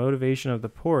needed on the motivation of the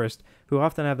poorest, who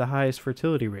often have the highest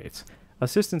fertility rates.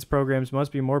 Assistance programs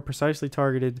must be more precisely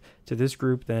targeted to this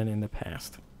group than in the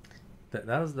past. That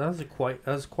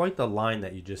was quite the line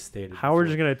that you just stated. How we're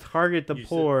just going to target the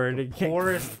poor and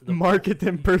market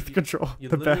them birth control. You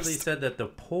the literally best. said that the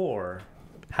poor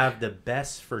have the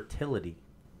best fertility.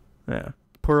 Yeah,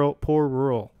 poor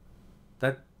rural.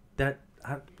 That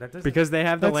doesn't, because they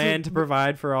have the land to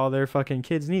provide for all their fucking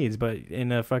kids' needs, but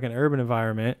in a fucking urban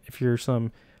environment, if you're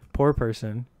some poor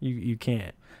person, you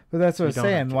can't. But that's what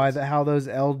I'm saying. How those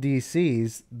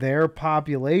LDCs, their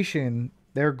population,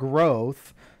 their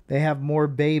growth, they have more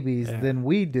babies than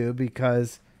we do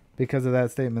because of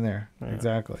that statement there. Yeah.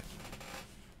 Exactly.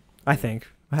 I think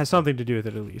it has something to do with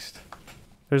it at least.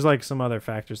 There's like some other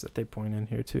factors that they point in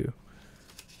here too.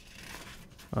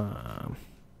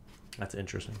 That's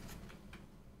interesting.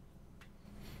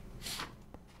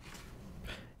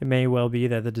 It may well be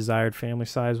that the desired family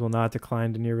size will not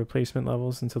decline to near replacement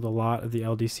levels until the lot of the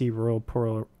LDC rural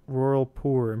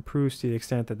poor improves to the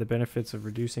extent that the benefits of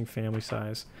reducing family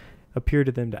size appear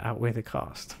to them to outweigh the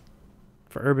cost.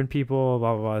 For urban people,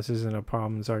 blah, blah, blah, this isn't a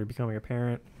problem. It's already becoming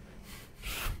apparent.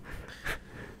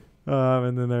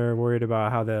 And then they're worried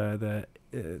about how the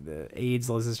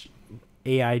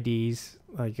AIDs,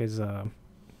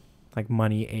 like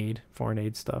money aid, foreign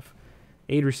aid stuff.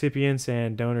 Aid recipients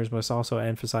and donors must also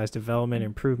emphasize development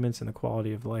improvements in the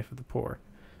quality of life of the poor.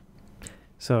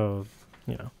 So,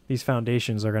 these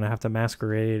foundations are going to have to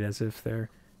masquerade as if they're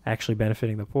actually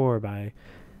benefiting the poor by,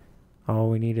 oh,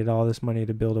 we needed all this money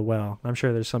to build a well. I'm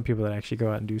sure there's some people that actually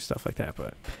go out and do stuff like that,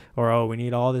 but, or, oh, we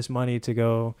need all this money to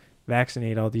go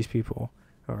vaccinate all these people,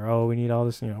 or, oh, we need all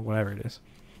this, whatever it is.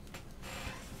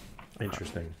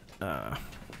 Interesting.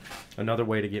 Another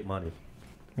way to get money.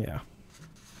 Yeah.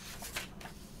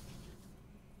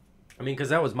 I mean, because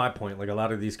that was my point. Like, a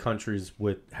lot of these countries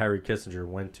with Harry Kissinger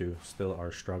went to still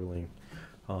are struggling.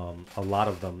 A lot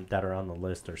of them that are on the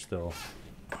list are still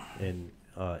in,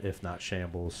 if not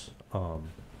shambles. Yeah,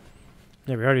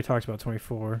 we already talked about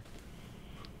 24.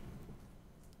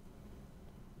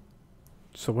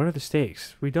 So what are the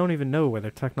stakes? We don't even know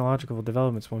whether technological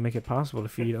developments will make it possible to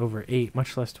feed over 8,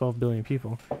 much less 12 billion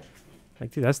people.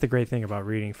 Like, dude, that's the great thing about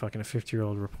reading fucking a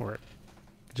 50-year-old report.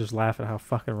 Just laugh at how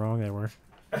fucking wrong they were.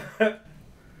 We're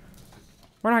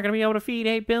not going to be able to feed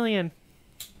 8 billion.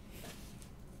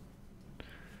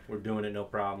 We're doing it, no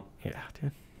problem. Yeah,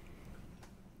 dude.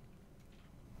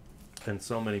 And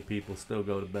so many people still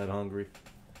go to bed hungry.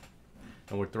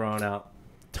 And we're throwing out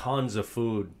tons of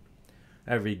food.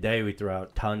 Every day we throw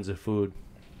out tons of food.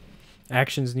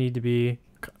 Actions need to be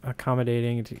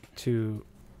accommodating to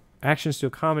actions to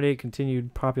accommodate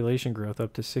continued population growth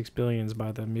up to 6 billion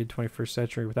by the mid-21st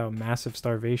century without massive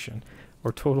starvation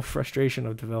or total frustration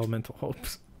of developmental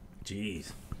hopes.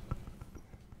 Jeez.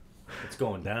 It's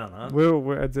going down,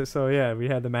 huh? So yeah, we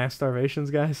had the mass starvations,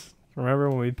 guys. Remember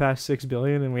when we passed 6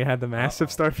 billion and we had the massive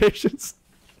starvations?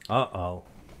 Uh-oh.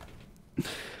 It's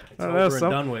I don't know, over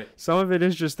and done with. Some of it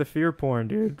is just the fear porn,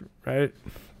 dude, right?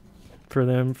 For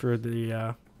them, for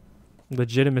the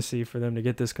legitimacy for them to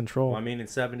get this control. Well, I mean, in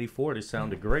 74, it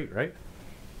sounded great, right?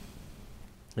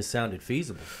 It sounded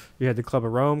feasible. You had the Club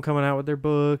of Rome coming out with their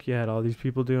book. You had all these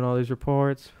people doing all these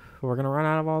reports. We're going to run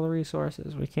out of all the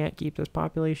resources. We can't keep this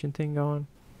population thing going.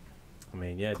 I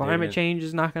mean, yeah. Climate change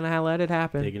is not going to let it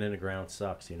happen. Digging in the ground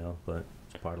sucks, but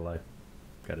it's part of life.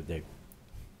 Got to dig.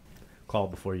 Call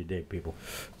before you dig, people.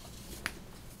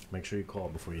 Make sure you call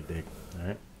before you dig, all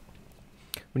right?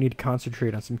 We need to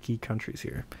concentrate on some key countries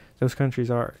here. Those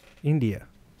countries are India,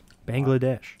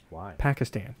 Bangladesh, Why?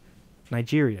 Pakistan,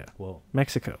 Nigeria, Whoa.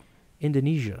 Mexico,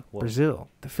 Indonesia, Whoa. Brazil,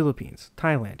 the Philippines,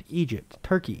 Thailand, Egypt,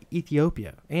 Turkey,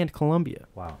 Ethiopia, and Colombia.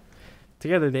 Wow.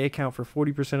 Together, they account for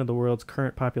 40% of the world's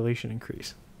current population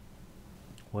increase.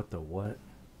 What the what?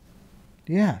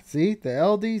 Yeah, see? The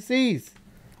LDCs.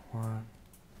 What?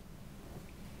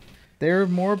 There are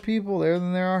more people there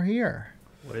than there are here.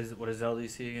 What is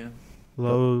LDC again?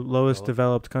 Lowest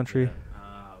developed country.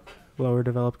 Ah, okay. Lower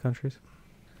developed countries.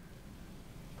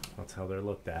 That's how they're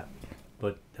looked at.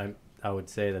 But I would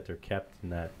say that they're kept in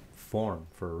that form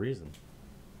for a reason.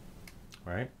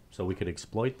 Right? So we could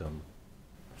exploit them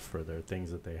for their things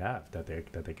that they have, that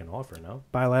they can offer, no?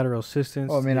 Bilateral assistance.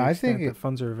 Well, I mean, to the I extent think that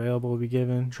funds are available will be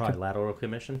given. Trilateral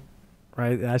commission?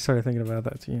 Right? I started thinking about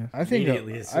that too. Yeah. I think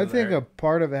Immediately as soon I as I think heard- a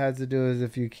part of it has to do is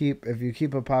if you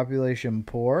keep a population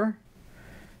poor,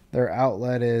 their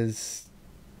outlet is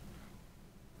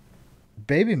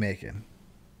baby making.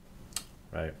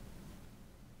 Right.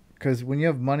 Because when you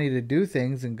have money to do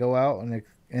things and go out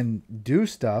and do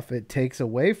stuff, it takes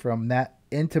away from that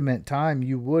intimate time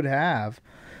you would have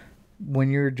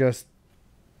when you're just,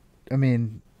 I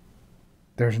mean,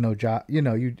 there's no job.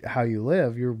 How you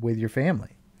live, you're with your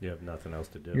family. You have nothing else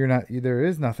to do. There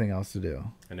is nothing else to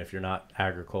do. And if you're not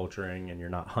agriculturing and you're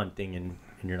not hunting and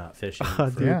you're not fishing.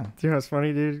 Dude, Yeah. do you know what's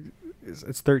funny, dude?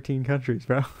 It's 13 countries,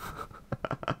 bro.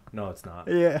 No, it's not.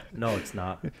 Yeah. No, it's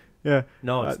not. Yeah.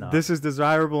 No, it's not. This is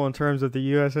desirable in terms of the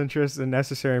U.S. interests and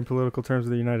necessary in political terms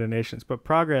of the United Nations. But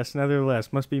progress,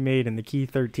 nevertheless, must be made in the key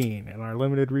 13, and our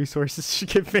limited resources should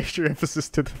give major emphasis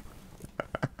to the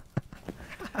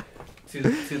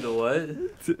To the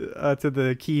what? to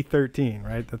the key 13,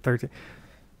 right? The 13.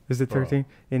 Is it 13?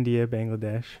 India,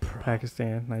 Bangladesh,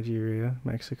 Pakistan, Nigeria,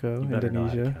 Mexico, You better know how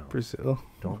to Indonesia, count. Brazil,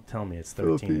 Don't tell me it's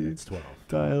 13 and Philippines, it's 12.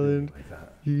 Thailand, Like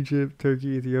that. Egypt, Turkey,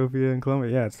 Ethiopia, and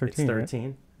Colombia. Yeah, it's 13. It's right?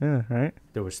 13. Yeah, right?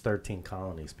 There was 13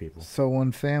 colonies, people. So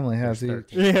one family has There's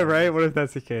 13 Yeah, right? colonies. What if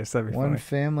that's the case? That'd be one funny.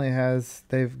 family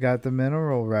they've got the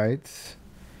mineral rights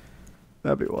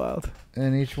That'd be wild.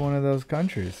 in each one of those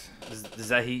countries. Does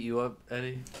that heat you up,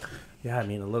 Eddie? Yeah, I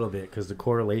mean, a little bit, because the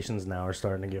correlations now are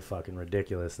starting to get fucking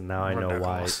ridiculous. And now I know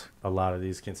why a lot of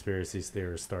these conspiracy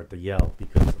theorists start to yell,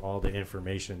 because all the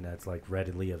information that's, like,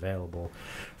 readily available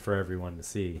for everyone to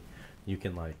see, you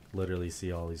can, like, literally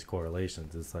see all these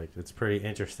correlations. It's, like, it's pretty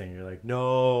interesting. You're like,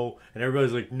 no. And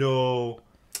everybody's like, no,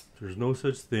 there's no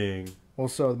such thing. Well,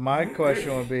 so my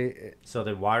question would be, So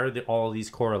then why are all these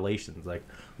correlations? Like,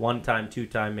 1 time, 2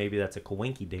 time, maybe that's a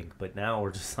coinky dink, but now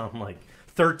we're just on, like,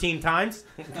 13 times.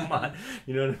 Come on,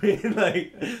 you know what I mean?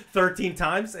 Like 13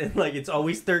 times, and like it's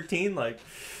always 13. Like,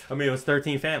 I mean, it was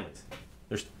 13 families.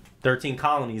 There's 13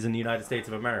 colonies in the United States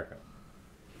of America.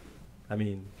 I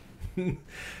mean,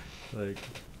 like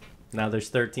now there's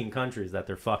 13 countries that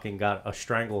they're fucking got a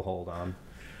stranglehold on.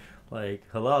 Like,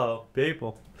 hello,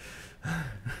 people.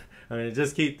 I mean,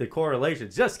 just keep the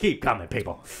correlations. Just keep coming,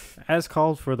 people. As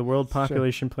called for the World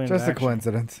Population Plan of Just a Action,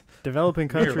 coincidence. developing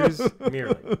countries,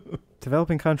 Merely.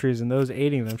 developing countries and those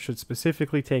aiding them should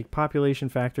specifically take population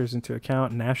factors into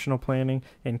account in national planning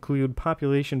and include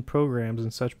population programs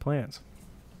in such plans.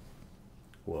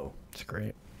 Whoa. It's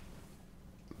great.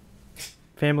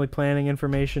 Family planning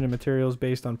information and materials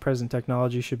based on present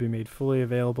technology should be made fully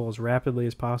available as rapidly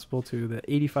as possible to the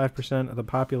 85% of the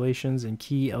populations in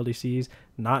key LDCs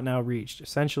not now reached,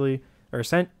 essentially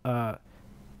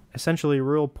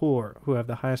rural poor who have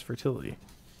the highest fertility.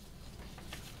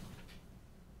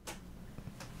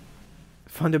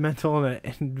 Fundamental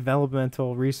and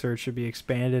developmental research should be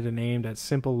expanded and aimed at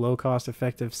simple, low-cost,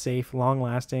 effective, safe,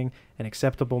 long-lasting, and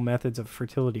acceptable methods of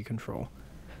fertility control.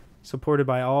 Supported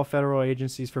by all federal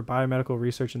agencies for biomedical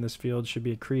research in this field should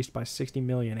be increased by $60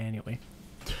 million annually.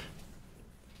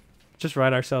 Just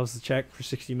write ourselves the check for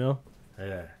 $60 million.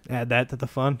 Yeah. Add that to the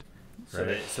fund. So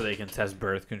they can test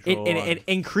birth control. It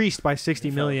increased by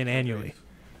 $60 million annually.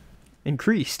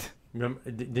 Increased. Remember,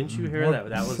 didn't you hear that?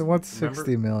 That was. So what's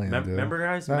 60 million? Remember,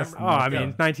 guys? That's Remember, I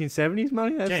mean, 1970s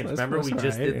money? James, remember we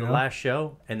just did the last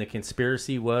show, and the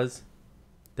conspiracy was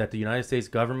that the United States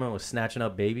government was snatching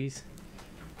up babies?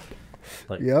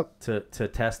 Like, Yep. To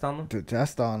test on them? To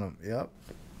test on them. Yep.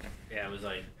 Yeah, it was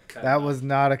like That was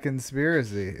not a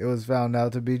conspiracy. It was found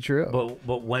out to be true.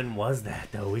 But when was that,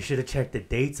 though? We should have checked the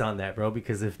dates on that, bro,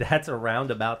 because if that's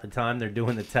around about the time they're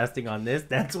doing the testing on this,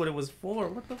 that's what it was for.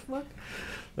 What the fuck?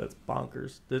 That's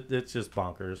bonkers. It's just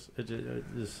bonkers.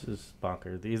 It's just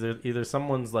bonkers. Either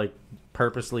someone's like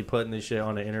purposely putting this shit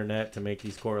on the internet to make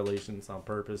these correlations on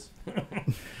purpose.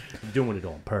 Doing it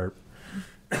on perp.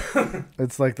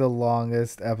 It's like the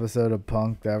longest episode of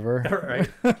Punk'd ever. Right.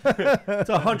 It's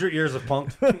 100 years of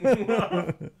Punk'd.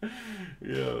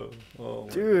 Yeah. Oh,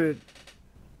 Dude,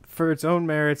 for its own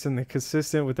merits and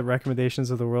consistent with the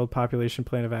recommendations of the World Population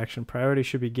Plan of Action, priority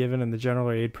should be given in the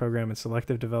General Aid Program and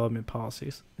selective development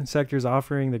policies in sectors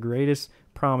offering the greatest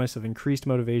promise of increased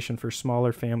motivation for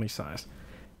smaller family size.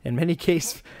 In many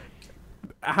cases,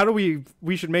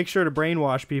 we should make sure to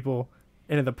brainwash people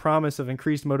into the promise of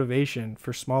increased motivation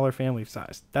for smaller family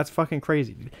size. That's fucking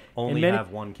crazy, dude. only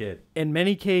have one kid. In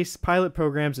many cases, pilot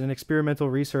programs and experimental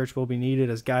research will be needed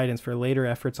as guidance for later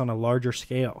efforts on a larger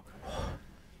scale.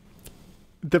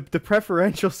 The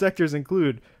preferential sectors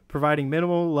include providing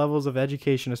minimal levels of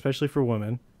education, especially for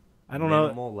women. I don't know.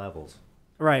 Minimal levels.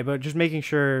 Right, but just making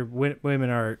sure women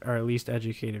are at least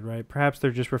educated, right? Perhaps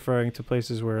they're just referring to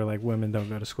places where like women don't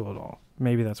go to school at all.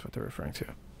 Maybe that's what they're referring to.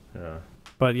 Yeah.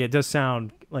 But yeah, it does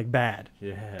sound like bad.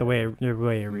 Yeah. The way it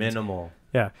reads. Minimal.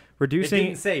 Yeah, It reducing.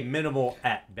 didn't say minimal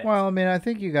at best. Well, I mean, I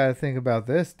think you got to think about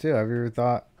this too. Have you ever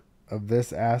thought of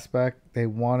this aspect? They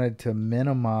wanted to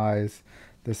minimize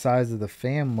the size of the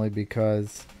family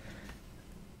because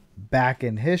back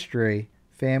in history,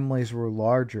 families were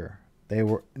larger. They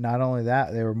were not only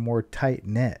that, they were more tight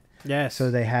knit. Yes. So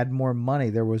they had more money.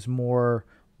 There was more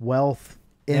wealth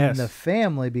in the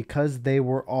family because they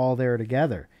were all there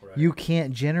together. Right. You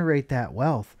can't generate that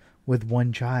wealth with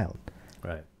one child.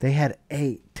 Right. They had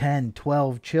 8, 10,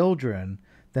 12 children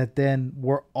that then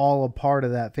were all a part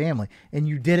of that family. And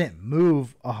you didn't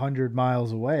move 100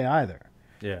 miles away either.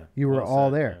 Yeah. You were all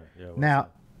said. there. Yeah, now,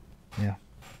 said. yeah.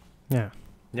 Yeah.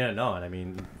 Yeah, no, and I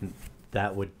mean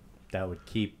that would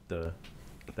keep the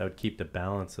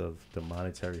balance of the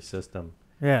monetary system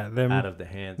them out of the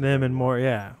hands of them and everyone. more.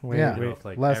 Yeah. Yeah. You know, if,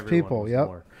 like, Less everyone people, was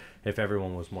yep. if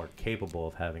everyone was more capable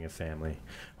of having a family.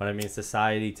 But I mean,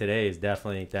 society today is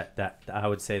definitely that I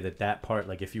would say that part,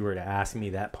 like if you were to ask me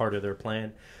that part of their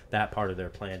plan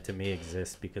to me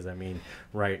exists because I mean,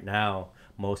 right now,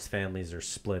 most families are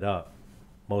split up.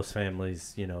 Most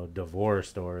families, you know,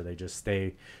 divorced or they just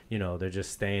stay, you know, they're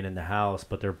just staying in the house,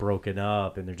 but they're broken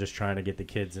up and they're just trying to get the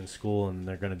kids in school and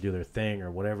they're going to do their thing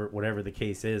or whatever the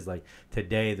case is. Like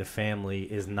today, the family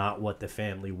is not what the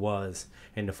family was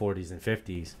in the 40s and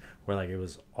 50s where like it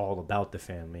was all about the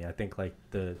family. I think like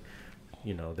the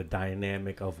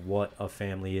dynamic of what a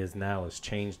family is now has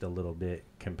changed a little bit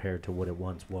compared to what it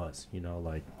once was, you know,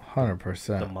 like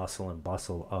 100%. the muscle and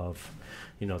bustle of,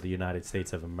 you know, the United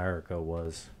States of America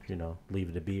was, you know, Leave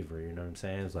It to Beaver, you know what I'm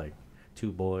saying? It's like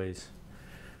 2 boys,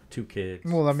 2 kids.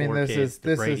 Well, I mean, 4 this kids, is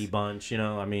the Brady Bunch, you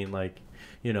know, I mean, like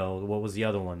You know, what was the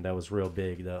other one that was real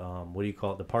big? The what do you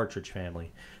call it? The Partridge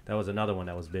Family. That was another one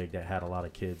that was big that had a lot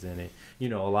of kids in it. You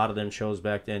know, a lot of them shows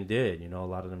back then did. You know, a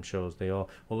lot of them shows they all.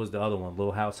 What was the other one?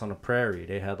 Little House on the Prairie.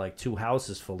 They had like 2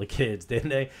 houses full of kids, didn't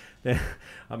they?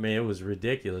 I mean, it was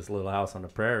ridiculous. Little House on the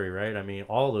Prairie, right? I mean,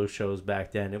 all those shows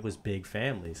back then, it was big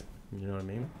families. You know what I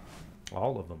mean?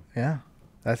 All of them. Yeah,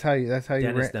 that's how you.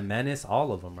 Dennis the Menace.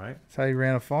 All of them, right? That's how you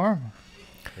ran a farm.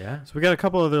 Yeah. So we got a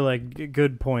couple other like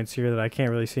good points here that I can't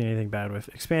really see anything bad with.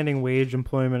 Expanding wage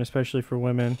employment, especially for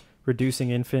women. Reducing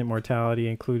infant mortality,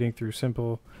 including through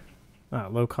simple,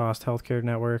 low-cost healthcare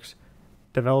networks.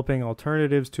 Developing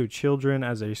alternatives to children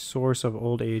as a source of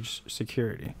old age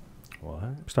security. What?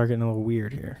 Start getting a little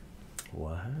weird here.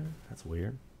 What? That's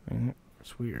weird.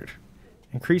 It's weird.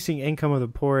 Increasing income of the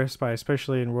poorest by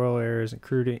especially in rural areas,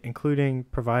 including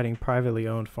providing privately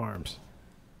owned farms.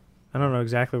 I don't know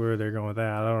exactly where they're going with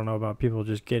that. I don't know about people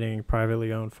just getting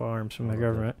privately owned farms from the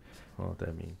government. I don't know what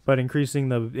that means. But increasing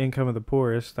the income of the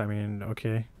poorest, I mean,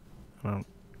 okay. The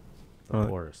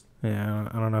poorest. Yeah,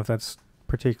 I don't know if that's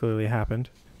particularly happened.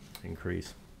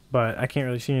 Increase. But I can't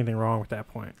really see anything wrong with that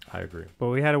point. I agree. But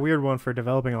we had a weird one for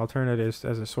developing alternatives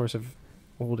as a source of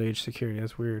old age security.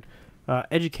 That's weird.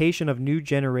 Education of new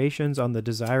generations on the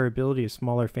desirability of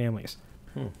smaller families.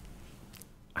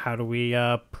 How do we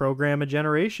program a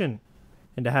generation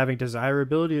into having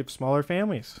desirability of smaller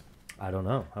families? I don't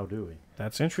know. How do we?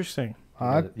 That's interesting.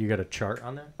 You got a chart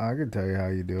on that? I can tell you how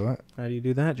you do it. How do you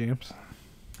do that, James?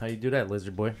 How you do that,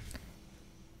 Lizard Boy?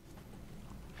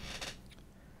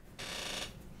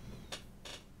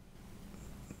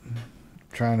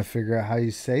 Trying to figure out how you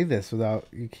say this without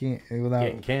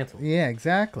Getting canceled. Yeah,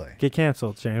 exactly. Get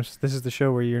canceled, James. This is the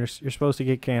show where you're supposed to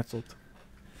get canceled.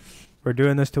 We're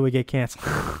doing this till we get canceled.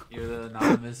 You're the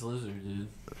anonymous lizard, dude.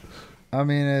 I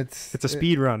mean, it's a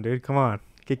speed run, dude. Come on.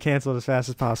 Get canceled as fast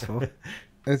as possible.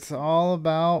 It's all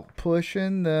about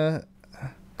pushing the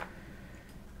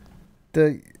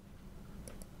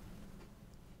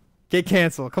Get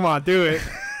canceled. Come on, do it.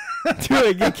 Do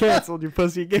it. Get canceled, you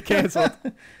pussy. Get canceled.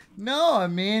 No, I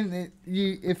mean,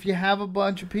 if you have a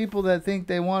bunch of people that think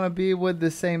they want to be with the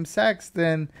same sex,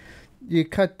 then you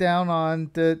cut down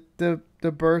on the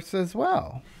births as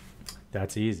well.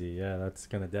 That's easy. Yeah, that's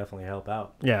gonna definitely help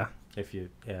out. Yeah. If you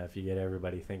get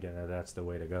everybody thinking that that's the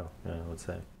way to go, I would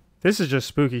say. This is just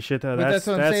spooky shit, though. But that's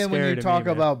what I'm saying when you talk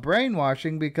me, about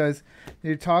brainwashing, because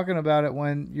you're talking about it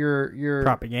when you're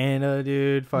propaganda,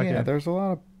 dude. Fucking. Yeah, there's a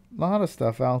lot of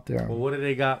stuff out there. Well, what do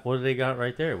they got? What do they got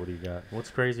right there? What do you got? What's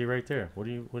crazy right there? What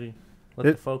do you let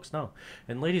the folks know?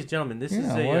 And ladies and gentlemen, this is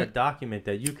a document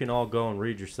that you can all go and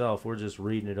read yourself. We're just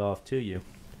reading it off to you.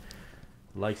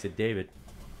 Likes it, David.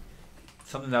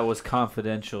 Something that was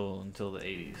confidential until the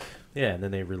 80s. Yeah, and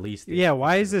then they released it. Yeah,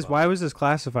 why was this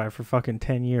classified for fucking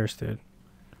 10 years, dude?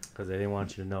 Because they didn't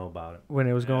want you to know about it. When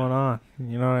it was going on.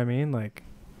 You know what I mean? Like,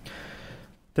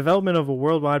 development of a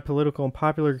worldwide political and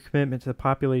popular commitment to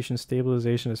population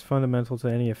stabilization is fundamental to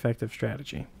any effective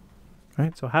strategy.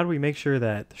 Right? So how do we make sure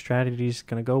that the strategy is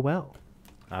going to go well?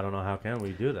 I don't know. How can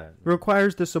we do that? It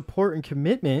requires the support and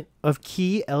commitment of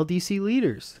key LDC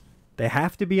leaders. They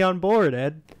have to be on board,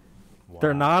 Ed. Wow.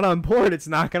 They're not on board. It's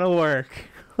not going to work.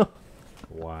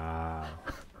 Wow.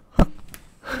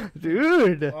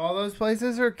 Dude. All those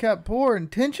places are kept poor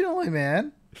intentionally,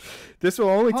 man. This will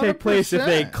only take place if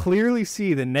they 100%. clearly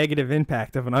see the negative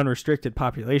impact of an unrestricted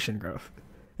population growth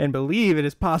and believe it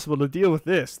is possible to deal with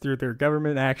this through their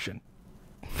government action.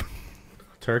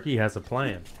 Turkey has a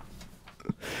plan.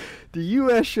 The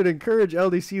U.S. should encourage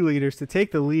LDC leaders to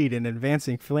take the lead in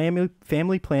advancing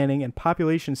family planning and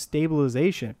population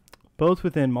stabilization, both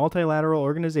within multilateral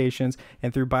organizations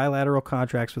and through bilateral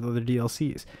contracts with other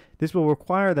DLCs. This will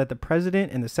require that the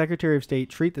President and the Secretary of State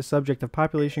treat the subject of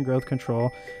population growth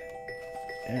control.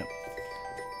 Damn.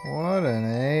 What an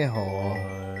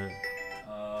a-hole.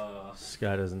 This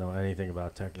guy doesn't know anything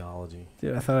about technology.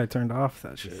 Dude, I thought I turned off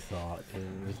that shit.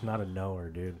 He's not a knower,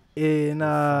 dude.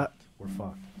 We're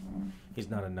fucked. He's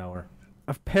not a knower.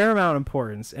 Of paramount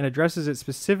importance and addresses it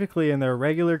specifically in their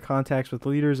regular contacts with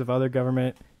leaders of other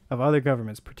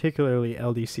governments, particularly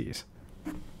LDCs.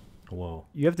 Whoa.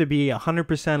 You have to be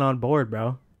 100% on board,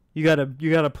 bro. You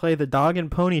gotta play the dog and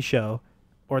pony show,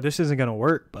 or this isn't gonna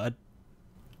work, bud.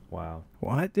 Wow.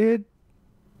 What, dude?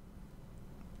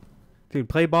 Dude,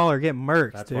 play ball or get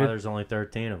murked, That's dude. why there's only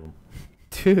 13 of them.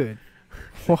 Dude,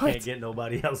 what? Can't get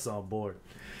nobody else on board.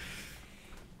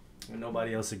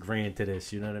 Nobody else agreeing to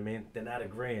this, you know what I mean? They're not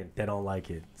agreeing. They don't like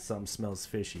it. Something smells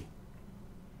fishy.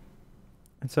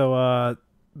 And so,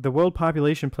 the World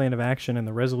Population Plan of Action and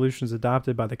the resolutions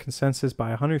adopted by the consensus by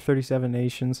 137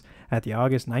 nations at the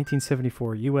August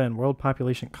 1974 UN World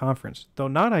Population Conference, though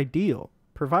not ideal,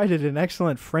 provided an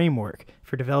excellent framework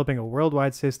for developing a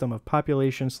worldwide system of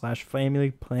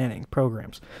population/family planning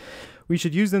programs. We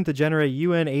should use them to generate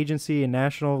UN agency and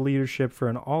national leadership for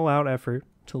an all-out effort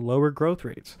to lower growth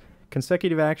rates.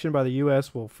 Consecutive action by the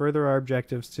U.S. will further our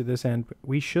objectives to this end.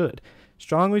 We should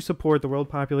strongly support the World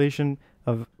Population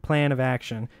Plan of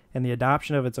Action and the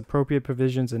adoption of its appropriate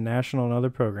provisions in national and other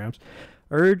programs.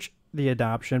 Urge the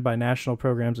adoption by national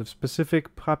programs of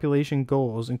specific population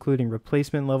goals, including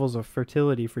replacement levels of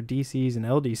fertility for DCs and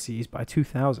LDCs by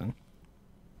 2000.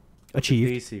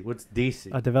 Achieved. DC. What's DC?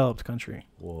 A developed country.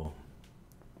 Whoa.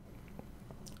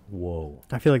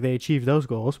 I feel like they achieved those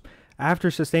goals. After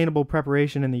sustainable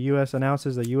preparation in the U.S.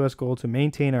 announces the U.S. goal to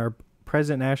maintain our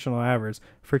present national average,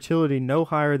 fertility no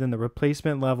higher than the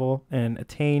replacement level, and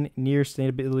attain near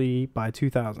stability by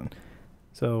 2000.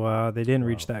 So they didn't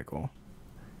reach that goal.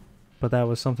 But that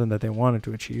was something that they wanted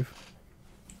to achieve.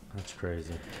 That's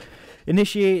crazy.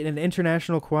 Initiate an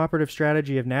international cooperative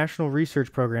strategy of national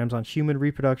research programs on human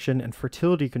reproduction and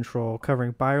fertility control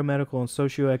covering biomedical and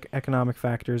socioeconomic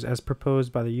factors as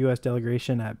proposed by the U.S.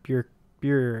 delegation at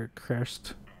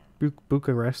Bucharest.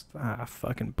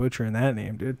 Fucking butchering that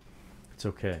name, dude. It's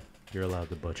okay. You're allowed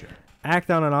to butcher.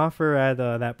 Act on an offer at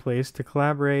that place to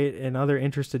collaborate and other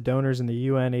interested donors in the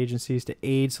UN agencies to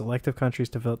aid selective countries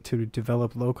to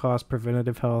develop low-cost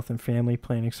preventative health and family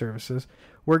planning services.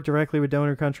 Work directly with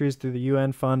donor countries through the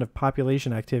UN Fund of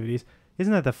Population Activities.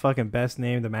 Isn't that the fucking best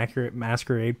name, the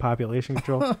masquerade population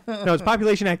control? No, it's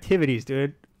population activities,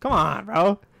 dude. Come on,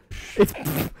 bro. It's...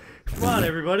 Come on,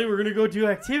 everybody. We're going to go do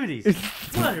activities.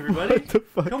 Come on, everybody.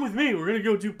 Come with me. We're going to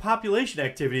go do population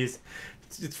activities.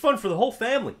 It's fun for the whole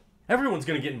family. Everyone's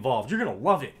going to get involved. You're going to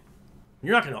love it.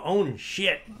 You're not going to own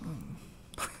shit.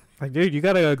 Like, dude, you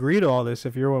got to agree to all this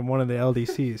if you're one of the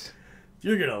LDCs.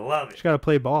 You're going to love it. You just got to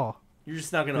play ball. You're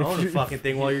just not going to own a fucking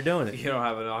thing while you're doing it. You don't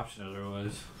have an option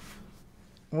otherwise.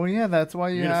 Well, yeah, that's why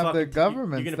you have the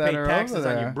governments you're that gonna are pay taxes over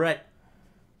there. on your breath.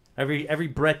 Every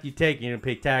breath you take, you're going to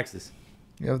pay taxes.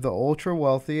 You have the ultra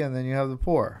wealthy, and then you have the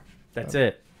poor. That's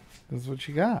it. That's what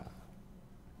you got.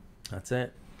 That's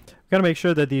it. Got to make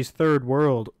sure that these third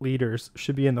world leaders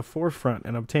should be in the forefront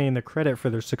and obtain the credit for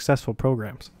their successful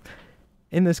programs.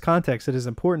 In this context, it is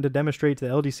important to demonstrate to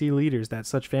the LDC leaders that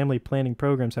such family planning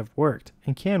programs have worked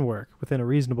and can work within a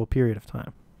reasonable period of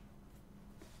time.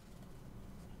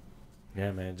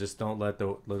 Yeah, man. Just don't let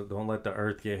the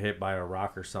earth get hit by a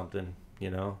rock or something,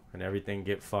 and everything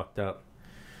get fucked up,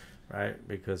 right?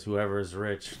 Because whoever is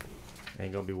rich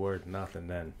ain't gonna be worth nothing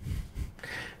then.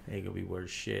 Ain't gonna be worth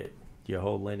shit. Your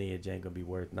whole lineage ain't gonna be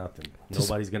worth nothing.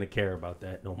 Nobody's gonna care about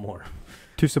that no more.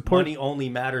 To support Money only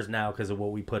matters now because of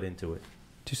what we put into it.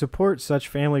 To support such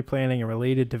family planning and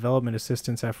related development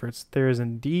assistance efforts, there is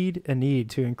indeed a need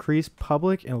to increase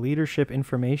public and leadership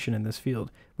information in this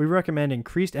field. We recommend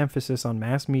increased emphasis on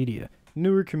mass media,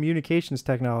 newer communications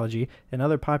technology, and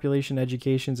other population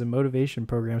educations and motivation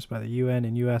programs by the UN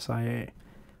and USIA.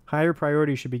 Higher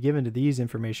priority should be given to these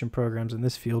information programs in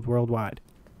this field worldwide.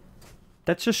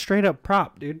 That's just straight up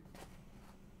prop, dude.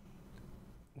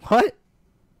 What?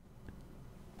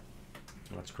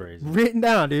 That's crazy. Written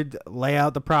down, dude. Lay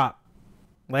out the prop.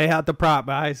 Lay out the prop,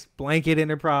 guys. Blanket in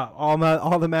the prop. All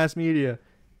the mass media.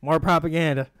 More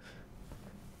propaganda.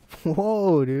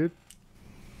 Whoa, dude.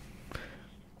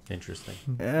 Interesting.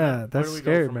 Yeah, that's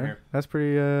scary, man. Here? That's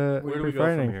pretty Where do we go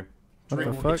frightening. from here? What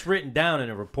the fuck? It's written down in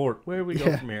a report. Where do we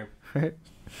go from here? Right?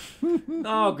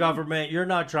 No, government, you're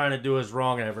not trying to do us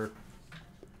wrong ever.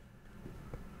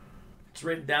 It's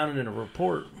written down in a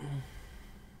report.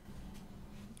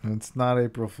 It's not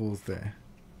April Fool's Day.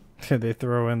 They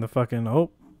throw in the fucking,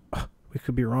 we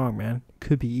could be wrong, man.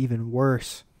 Could be even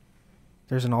worse.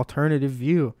 There's an alternative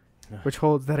view, which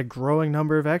holds that a growing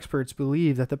number of experts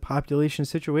believe that the population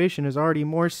situation is already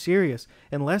more serious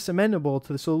and less amenable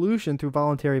to the solution through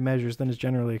voluntary measures than is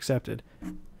generally accepted.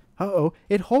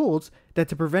 It holds that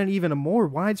to prevent even a more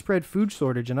widespread food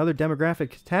shortage and other demographic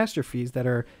catastrophes that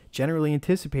are generally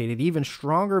anticipated, even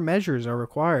stronger measures are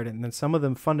required, and then some of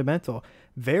them fundamental,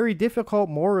 very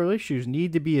difficult moral issues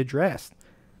need to be addressed.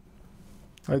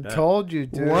 I told you,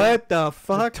 dude. What the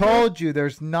fuck? I told you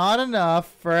there's not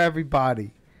enough for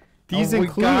everybody. These we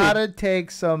include... gotta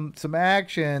take some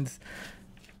actions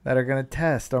that are going to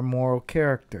test our moral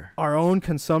character. Our own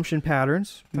consumption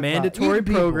patterns, mandatory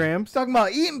people. programs, Talking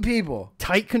about eating people.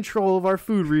 tight control of our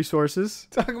food resources,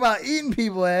 Talking about eating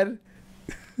people, Ed.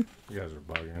 You guys are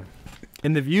bugging.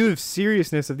 In the view of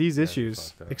seriousness of these issues,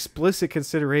 fucked up. explicit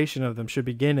consideration of them should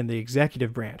begin in the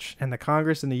executive branch and the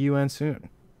Congress and the UN soon.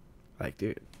 Like,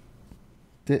 dude,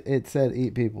 It said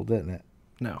eat people, didn't it?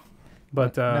 no.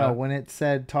 But no, when it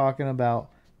said talking about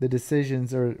the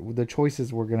decisions or the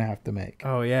choices we're gonna have to make.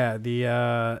 oh yeah,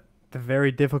 the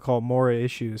very difficult moral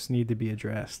issues need to be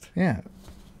addressed. Yeah.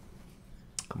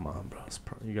 Come on, bro.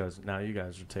 You guys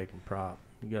are taking prop.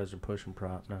 You guys are pushing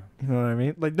prop now. You know what I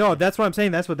mean? Like, no, that's what I'm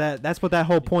saying. That's what that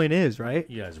whole point is, right?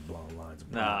 You guys are blowing lines.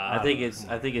 Nah, I think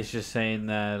it's just saying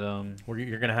that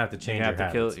You're gonna have to change you your have to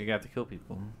habits. kill. You have to kill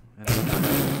people.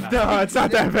 No, it's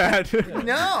not that bad.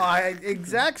 No,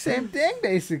 exact same thing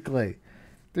basically.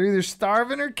 They're either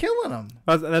starving or killing them.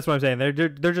 That's what I'm saying.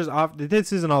 They're just off.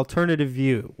 This is an alternative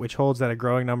view, which holds that a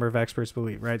growing number of experts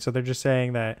believe, right? So they're just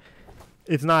saying that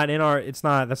it's not in our. It's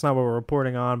not. That's not what we're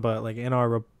reporting on. But like in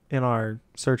our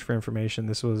search for information,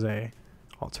 this was a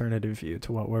alternative view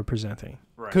to what we're presenting.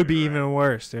 Right, Could be right. even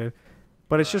worse, dude.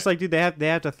 But it's just like, dude, they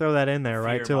have to throw that in there,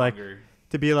 right? To like Fearmonger.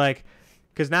 to be like,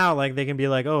 because now like they can be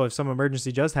like, oh, if some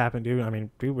emergency does happen, dude. I mean,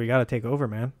 dude, we gotta take over,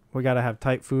 man. We gotta have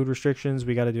tight food restrictions.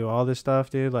 We gotta do all this stuff,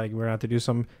 dude. Like we're gonna have to do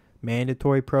some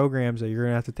mandatory programs that you're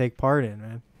gonna have to take part in,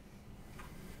 man.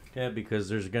 Yeah, because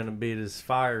there's gonna be this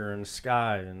fire in the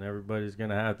sky, and everybody's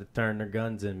gonna have to turn their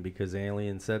guns in because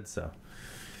aliens said so.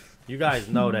 You guys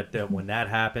know that when that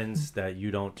happens, that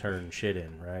you don't turn shit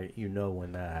in, right? You know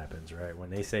when that happens, right?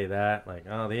 When they say that, like,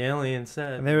 oh, the alien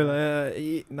said. And they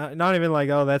were not even like,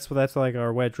 oh, that's like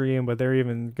our wet dream, but they're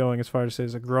even going as far as to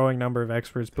say a growing number of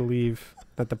experts believe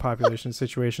that the population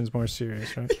situation is more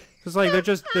serious, right? It's like they're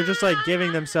just like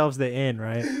giving themselves the in,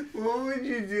 right? What would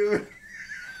you do?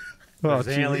 There's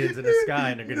aliens in the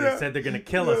sky, and they said they're gonna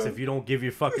kill us if you don't give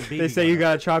your fucking beat. They say you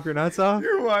gotta chop your nuts off.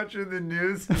 You're watching the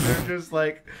news and they're just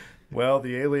like, well,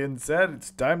 the alien said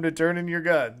it's time to turn in your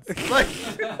guns. Like,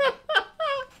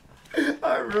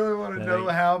 I really want to know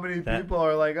how many people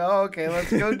are like, oh, okay,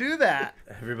 let's go do that.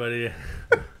 Everybody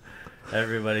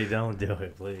don't do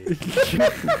it, please.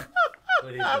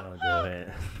 Please don't do it.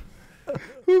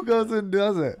 Who goes and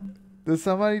does it? Does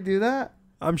somebody do that?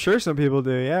 I'm sure some people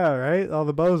do, yeah, right? All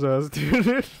the bozos,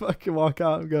 dude, fucking walk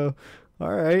out and go,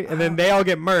 all right, and then they all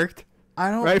get murked,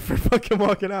 right, for fucking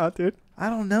walking out, dude. I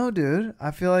don't know, dude.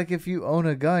 I feel like if you own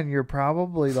a gun, you're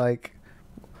probably like,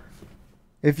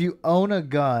 if you own a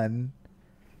gun,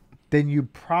 then you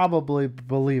probably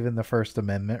believe in the First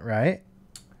Amendment, right?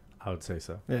 I would say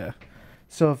so. Yeah.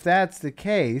 So if that's the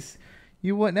case,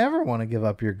 you wouldn't ever want to give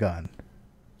up your gun.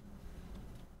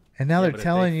 And now they're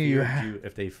telling you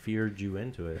if they feared you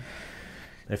into it,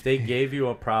 if they gave you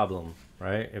a problem,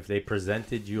 right? If they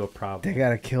presented you a problem, they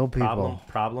gotta kill people.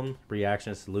 Problem,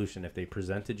 reaction, solution. If they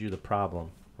presented you the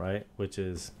problem, right, which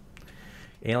is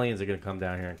aliens are gonna come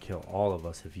down here and kill all of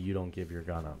us if you don't give your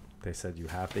gun up. They said you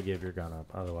have to give your gun up,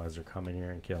 otherwise they're coming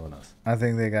here and killing us. I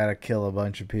think they gotta kill a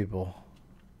bunch of people.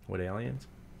 With aliens?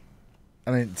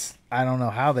 I mean, I don't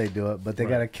know how they do it, but they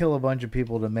gotta kill a bunch of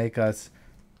people to make us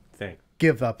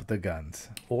give up the guns.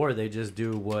 Or they just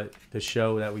do what the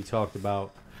show that we talked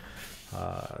about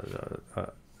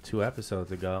 2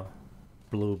 episodes ago,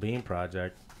 Blue Beam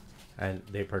Project, and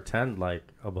they pretend like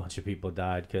a bunch of people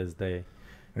died because they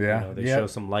show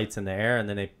some lights in the air, and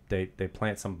then they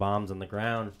plant some bombs on the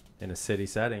ground in a city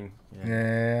setting.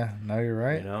 Yeah, no, you're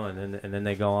right. You know, and then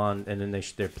they go on, and then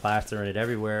they're plastering it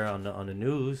everywhere on the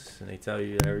news, and they tell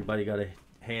you everybody got to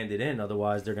hand it in,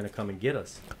 otherwise they're gonna come and get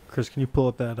us. Chris, can you pull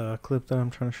up that clip that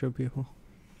I'm trying to show people?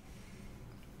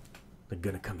 They're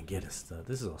gonna come and get us.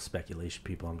 This is all speculation,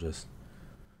 people.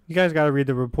 You guys got to read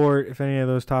the report. If any of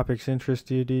those topics interest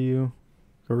you,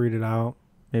 go read it out.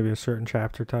 Maybe a certain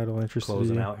chapter title interested you.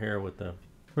 Closing out here with We're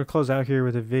gonna close out here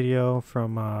with a video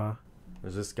from.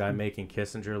 Is this guy making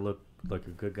Kissinger look like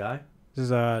a good guy? This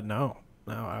is no,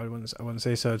 I wouldn't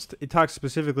say so. It talks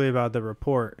specifically about the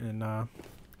report and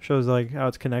shows like how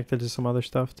it's connected to some other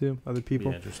stuff too, other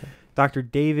people. Yeah, interesting. Dr.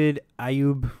 David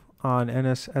Ayub on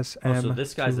NSSM. Oh, so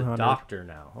this guy's 200. a doctor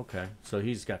now. Okay, so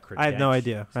he's got credentials. I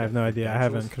have no idea. I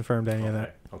haven't confirmed any of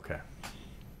that. Okay.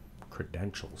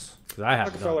 Credentials. I have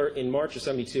Rockefeller in March of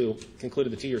 '72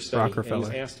 concluded the 2-year study and was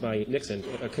asked by Nixon.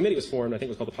 A committee was formed. I think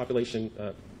it was called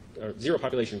the Zero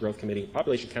Population Growth Committee.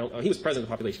 He was president of the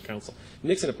Population Council.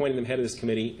 Nixon appointed him head of this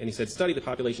committee, and he said, study the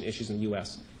population issues in the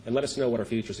U.S. and let us know what our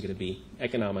futures are going to be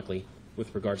economically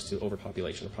with regards to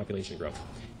overpopulation or population growth.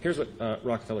 Here's what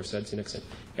Rockefeller said to Nixon.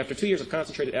 After 2 years of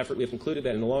concentrated effort, we have concluded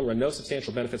that in the long run, no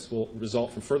substantial benefits will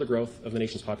result from further growth of the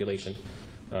nation's population.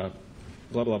 Blah,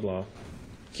 blah, blah.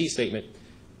 Key statement.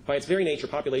 By its very nature,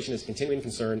 population is a continuing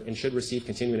concern and should receive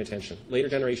continuing attention. Later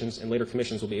generations and later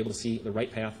commissions will be able to see the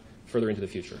right path further into the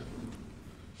future.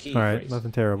 Key All right, phrase.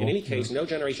 nothing terrible. In any case, no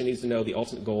generation needs to know the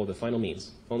ultimate goal or the final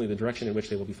means, only the direction in which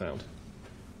they will be found.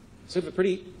 So we have a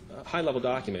pretty high-level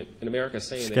document in America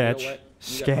saying that, you know what,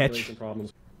 you got population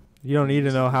problems. You don't need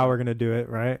to know how we're going to do it,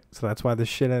 right? So that's why this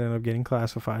shit ended up getting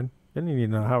classified. You don't need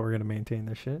to know how we're going to maintain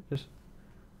this shit. Just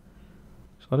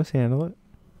let us handle it.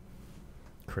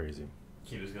 Crazy.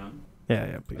 Keep us going.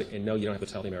 Yeah, please. And no, you don't have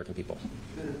to tell the American people.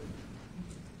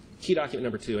 Key document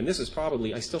number 2, and this is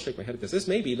probably, I still shake my head at this. This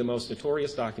may be the most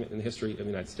notorious document in the history of the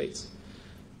United States.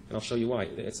 And I'll show you why.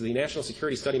 It's the National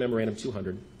Security Study Memorandum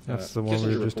 200. That's the one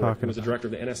we were just talking about. Was the director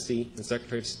of the NSC and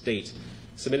Secretary of State.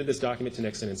 Submitted this document to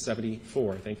Nixon in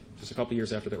 '74, I think, just a couple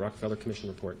years after the Rockefeller Commission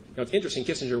report. Now, it's interesting,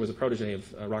 Kissinger was a protege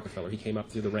of Rockefeller. He came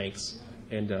up through the ranks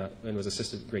and was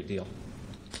assisted a great deal,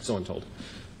 so I'm told.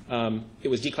 It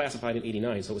was declassified in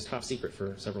 '89, so it was top secret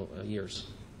for several years.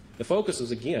 The focus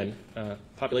was, again,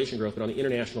 population growth, but on the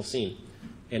international scene,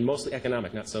 and mostly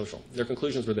economic, not social. Their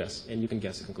conclusions were this, and you can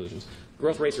guess the conclusions.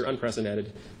 Growth rates are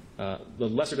unprecedented. The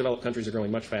lesser developed countries are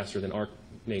growing much faster than our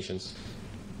nations.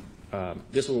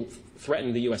 This will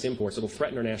threaten the U.S. imports. It will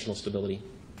threaten our national stability,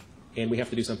 and we have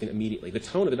to do something immediately. The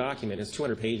tone of the document, is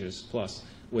 200 pages plus,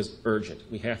 was urgent.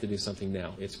 We have to do something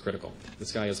now. It's critical. The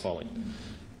sky is falling.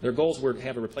 Their goals were to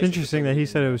have a replacement. It's interesting that he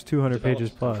said it was 200 pages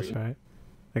plus, right?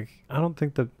 Like, I don't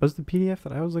think was the PDF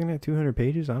that I was looking at 200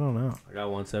 pages? I don't know. I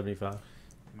got 175.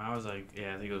 Mine was like,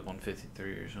 I think it was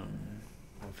 153 or something.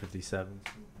 157.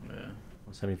 Yeah.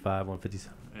 175,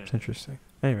 157. Yeah. It's interesting.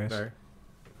 Anyways. Sorry.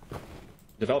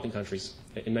 Developing countries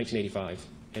in 1985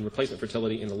 and replacement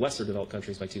fertility in the lesser developed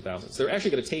countries by 2000. So they're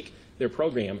actually going to take their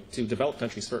program to developed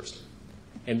countries first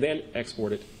and then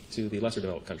export it to the lesser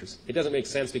developed countries. It doesn't make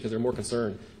sense because they're more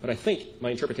concerned, but I think my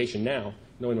interpretation now,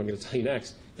 knowing what I'm going to tell you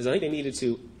next, is I think they needed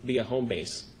to be a home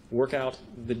base, work out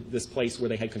this place where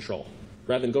they had control.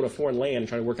 Rather than go to foreign land and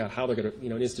try to work out how they're going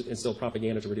to instill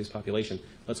propaganda to reduce population,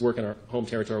 let's work in our home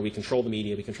territory. We control the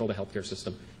media. We control the healthcare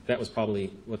system. That was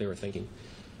probably what they were thinking.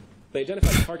 They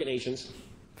identified target nations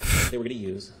they were going to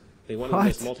use. They wanted to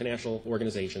list multinational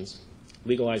organizations.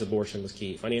 Legalize abortion was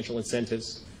key. Financial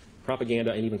incentives,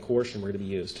 propaganda, and even coercion were going to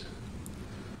be used.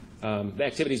 The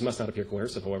activities must not appear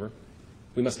coercive, however.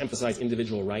 We must emphasize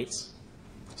individual rights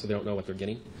so they don't know what they're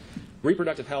getting.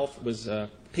 Reproductive health was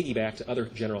piggybacked to other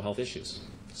general health issues.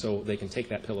 So they can take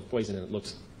that pill of poison and it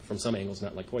looks, from some angles,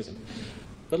 not like poison.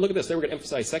 But look at this. They were going to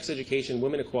emphasize sex education,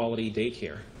 women equality,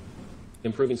 daycare,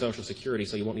 improving Social Security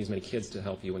so you won't need as many kids to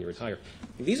help you when you retire.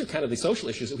 These are kind of the social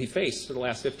issues that we faced for the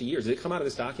last 50 years. Did it come out of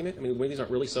this document? I mean, these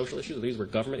aren't really social issues. These were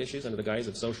government issues under the guise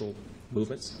of social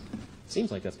movements.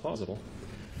 Seems like that's plausible.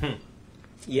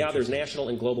 Yeah, there's national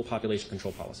and global population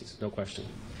control policies, no question.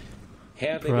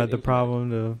 Have they provide the problem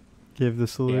to give the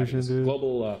solution, yeah, dude.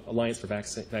 Global Alliance for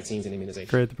Vaccines and Immunization.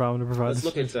 Create the problem to provide. Let's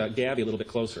look at Gavi a little bit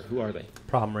closer. Who are they?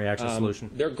 Problem, reaction, solution.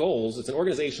 Their goals, it's an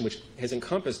organization which has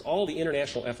encompassed all the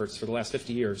international efforts for the last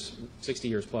 50 years, 60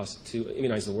 years plus, to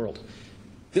immunize the world.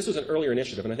 This was an earlier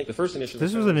initiative, and I think the first initiative...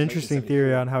 This was an interesting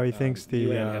theory on how he thinks the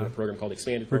UN had a program called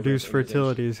Expanded Program reduced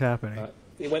fertility is happening.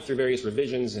 It went through various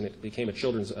revisions, and it became a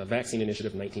children's vaccine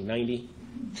initiative in 1990.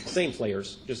 Same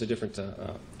players, just a different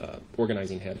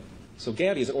organizing head. So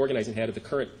Gavi is an organizing head of the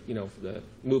current, the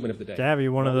movement of the day. Gavi,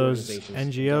 one of those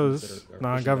NGOs,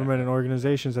 non-government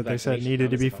organizations that they said needed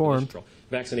to be formed.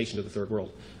 Vaccination to the third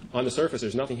world. On the surface,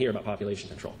 there's nothing here about population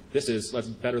control. This is, let's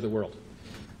better the world.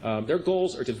 Their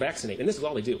goals are to vaccinate, and this is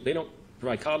all they do. They don't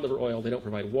provide cod liver oil. They don't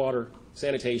provide water,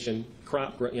 sanitation,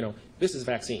 crop, this is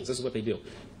vaccines. This is what they do.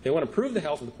 They want to improve the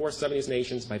health of the poorest 70s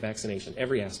nations by vaccination,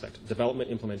 every aspect, development,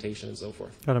 implementation, and so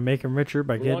forth. Got to make them richer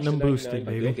by getting them boosted,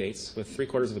 baby. Bill Gates with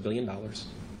 $750 million.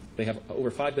 They have over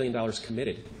 $5 billion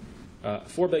committed.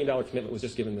 $4 billion commitment was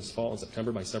just given this fall in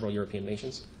September by several European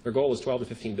nations. Their goal is $12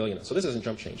 to $15 billion. So this isn't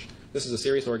jump change. This is a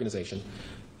serious organization.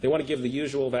 They want to give the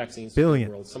usual vaccines to the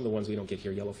world, some of the ones we don't get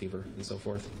here, yellow fever and so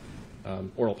forth,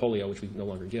 oral polio, which we no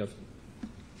longer give,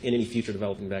 and any future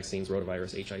developing vaccines,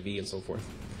 rotavirus, HIV, and so forth.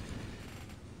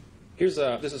 This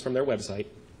is from their website.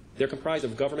 They're comprised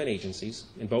of government agencies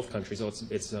in both countries, so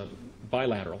it's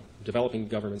bilateral, developing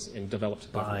governments and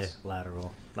developed governments.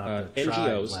 Bilateral.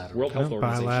 NGOs, World Health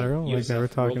Organization, bilateral, like they were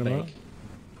talking World about. Bank,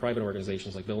 private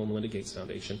organizations like Bill and Melinda Gates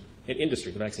Foundation, and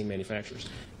industry, the vaccine manufacturers.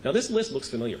 Now this list looks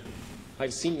familiar.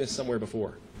 I've seen this somewhere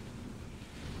before.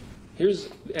 Here's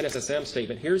the NSSM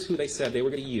statement. Here's who they said they were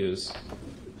going to use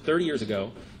 30 years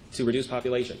ago to reduce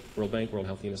population. World Bank, World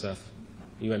Health, UNICEF,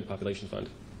 UN Population Fund,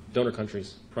 donor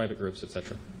countries, private groups,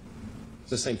 etc. It's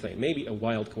the same thing. Maybe a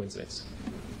wild coincidence.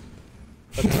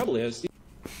 But the trouble is...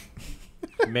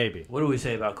 Maybe. What do we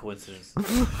say about coincidence?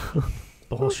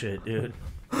 Bullshit, dude.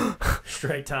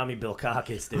 Straight Tommy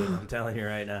Bilkakis, dude. I'm telling you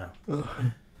right now.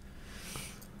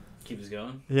 Keep us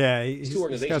going. Yeah, These he's two got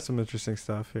organizations some interesting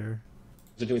stuff here.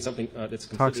 are doing something that's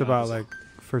completely Talks about opposite. like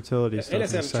fertility stuff. in a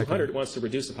NSM second. 200 wants to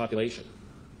reduce the population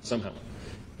somehow.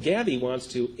 Gavi wants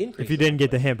to increase. If you didn't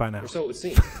get the hint by now. or so it would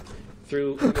seem.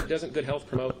 Through doesn't good health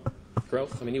promote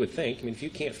growth? I mean, you would think. I mean, if you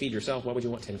can't feed yourself, why would you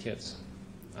want 10 kids?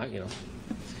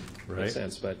 Makes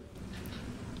sense. But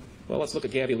well, let's look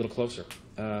at Gavi a little closer.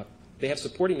 They have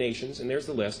supporting nations, and there's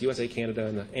the list: USA, Canada,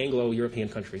 and the Anglo-European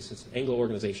countries. It's an Anglo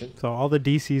organization. So all the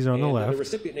DCs are on the And, left, the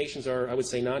recipient nations are, I would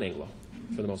say, non-Anglo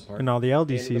for the most part. and all the And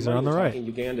LDCs are money on the we're right. talking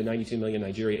Uganda, 92 million,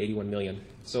 Nigeria, 81 million.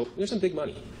 So there's some big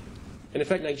money. And in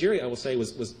fact, Nigeria, I will say,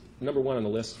 was number one on the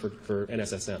list for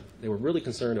NSSM. They were really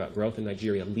concerned about growth in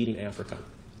Nigeria, leading Africa.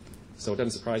 So it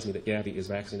doesn't surprise me that Gavi is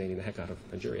vaccinating the heck out of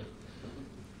Nigeria.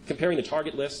 Comparing the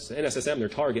target lists, NSSM, their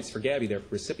targets, for Gavi, their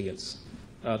recipients.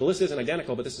 The list isn't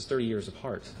identical, but this is 30 years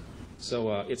apart.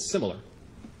 So it's similar.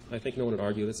 I think no one would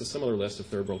argue. It's a similar list of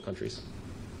third world countries.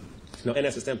 Now,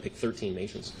 NSSM picked 13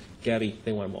 nations. Gavi,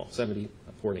 they want them all,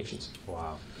 74 nations.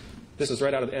 Wow. This is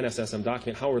right out of the NSSM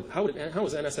document. How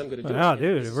is NSM going to do it? Wow,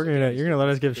 dude, you're gonna let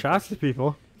us give shots to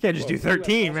people. You can't just do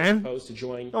 13, man. To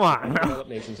join Come on. developed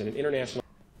nations in an international.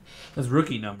 Those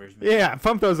rookie numbers, man. Yeah,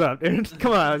 pump those up, dude.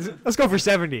 Come on, let's go for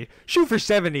 70. Shoot for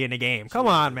 70 in a game. Come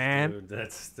on, man. Dude,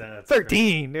 that's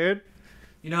 13, dude.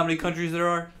 You know how many countries there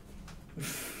are?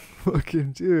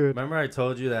 Fucking dude. Remember I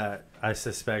told you that I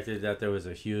suspected that there was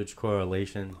a huge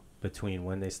correlation between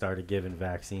when they started giving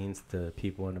vaccines to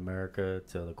people in America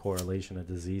to the correlation of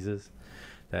diseases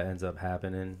that ends up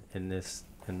happening in this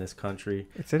country.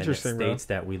 It's interesting, and it states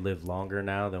bro. that we live longer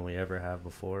now than we ever have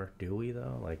before. Do we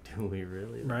though? Like, do we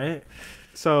really? Right.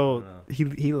 So he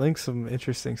links some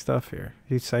interesting stuff here.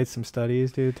 He cites some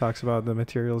studies, dude. Talks about the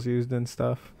materials used and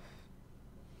stuff.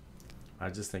 I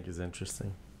just think it's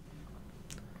interesting.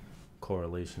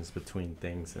 Correlations between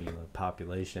things and the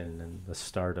population and the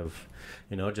start of,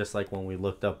 just like when we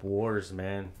looked up wars,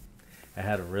 man, it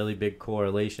had a really big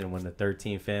correlation when the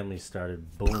 13 families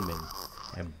started booming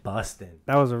and busting.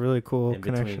 That was a really cool in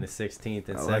connection. between the 16th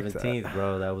and I like 17th, that.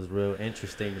 bro. That was real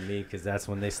interesting to me because that's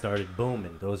when they started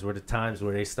booming. Those were the times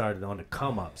where they started on the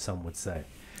come up, some would say.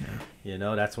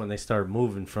 Yeah. That's when they started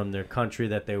moving from their country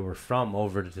that they were from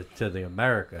over to the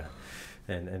America.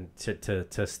 And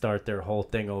to start their whole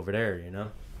thing over there,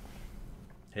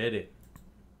 Hit it.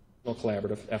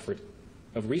 Collaborative effort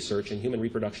of research in human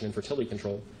reproduction and fertility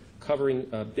control,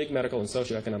 covering big medical and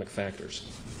socioeconomic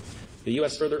factors. The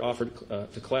U.S. further offered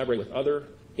to collaborate with other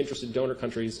interested donor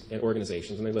countries and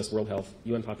organizations, and they list World Health,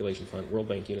 UN Population Fund, World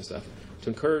Bank, UNICEF, to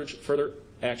encourage further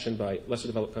action by lesser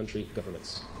developed country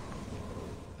governments.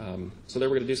 So they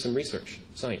were going to do some research,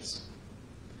 science.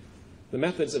 The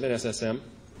methods of NSSM.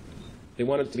 They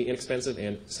wanted it to be inexpensive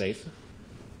and safe.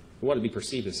 They wanted it to be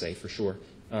perceived as safe, for sure.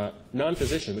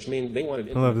 Non-physician, which means they wanted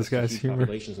I love this guy's huge humor.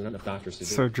 populations and not enough doctors to do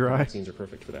So it. dry. Vaccines are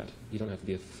perfect for that. You don't have to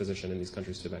be a physician in these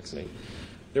countries to vaccinate.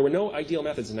 There were no ideal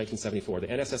methods in 1974. The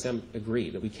NSSM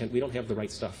agreed that we don't have the right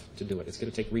stuff to do it. It's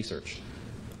going to take research.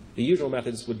 The usual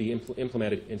methods would be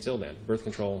implemented until then: birth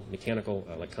control, mechanical,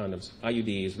 like condoms,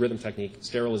 IUDs, rhythm technique,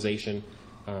 sterilization,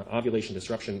 ovulation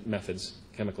disruption methods,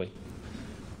 chemically.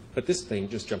 But this thing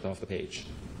just jumped off the page.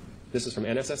 This is from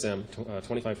NSSM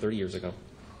 25, 30 years ago.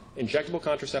 Injectable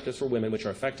contraceptives for women which are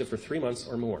effective for 3 months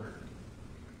or more.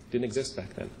 Didn't exist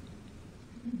back then.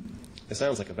 It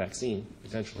sounds like a vaccine,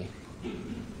 potentially.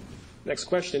 Next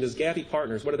question is Gavi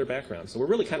partners. What are their backgrounds? So we're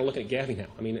really kind of looking at Gavi now.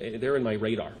 I mean, they're in my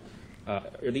radar.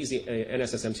 Are these the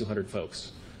NSSM 200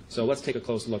 folks? So let's take a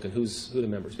close look at who the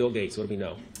members. Bill Gates, what do we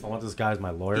know? I want this guy as my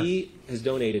lawyer. He has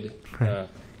donated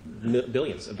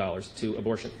billions of dollars to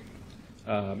abortion.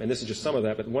 And this is just some of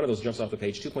that, but one of those jumps off the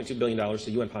page, $2.2 billion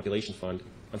to UN Population Fund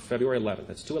on February 11th.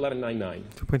 That's 21199.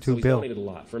 2.2 so he's bill. donated a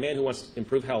lot. For a man who wants to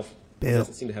improve health, he Bill.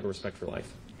 doesn't seem to have a respect for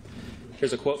life.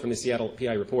 Here's a quote from the Seattle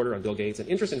PI reporter on Bill Gates. An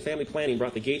interest in family planning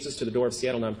brought the Gateses to the door of a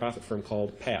Seattle nonprofit firm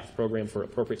called PATH, Program for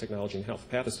Appropriate Technology and Health.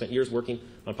 PATH has spent years working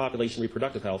on population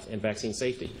reproductive health and vaccine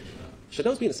safety. Should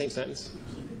those be in the same sentence?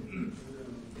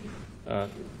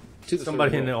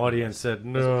 Somebody in the audience said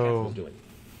no.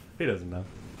 He doesn't know.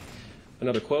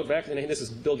 Another quote, and this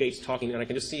is Bill Gates talking, and I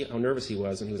can just see how nervous he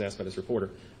was when he was asked by this reporter.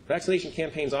 Vaccination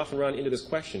campaigns often run into this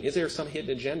question: is there some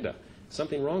hidden agenda,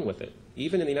 something wrong with it?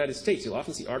 Even in the United States, you'll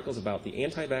often see articles about the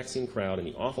anti-vaccine crowd, and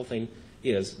the awful thing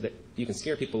is that you can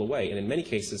scare people away, and in many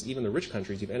cases, even the rich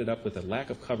countries, you've ended up with a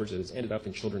lack of coverage that has ended up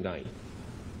in children dying.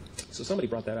 So somebody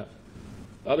brought that up.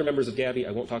 Other members of Gavi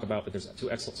I won't talk about, but there's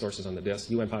two excellent sources on the disc: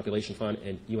 UN Population Fund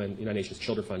and United Nations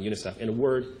Children Fund, UNICEF. In a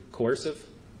word, coercive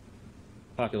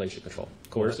population control,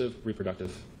 coercive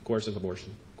reproductive, coercive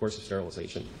abortion, coercive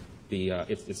sterilization.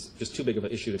 It's just too big of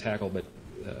an issue to tackle, but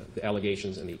the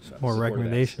allegations and the More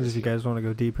recommendations if you guys want to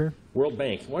go deeper. World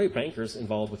Bank. Why are bankers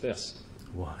involved with this?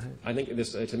 What? I think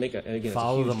this to make a, and again,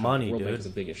 Follow it's a the huge money, topic. World dude. Bank is a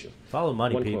big issue. Follow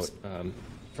money, One peeps. quote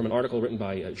from an article written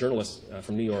by a journalist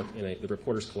from New York in the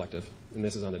Reporters Collective, and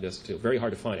this is on the disc too. Very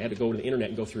hard to find. I had to go to the internet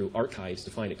and go through archives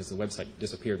to find it because the website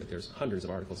disappeared, but there's hundreds of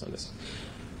articles on this.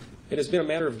 It has been a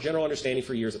matter of general understanding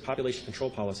for years that population control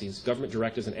policies, government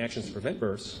directives, and actions to prevent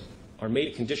births are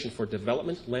made a condition for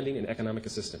development, lending, and economic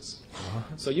assistance.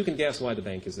 So you can guess why the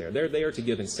bank is there. They're there to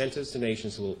give incentives to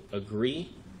nations who will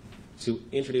agree to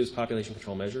introduce population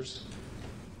control measures,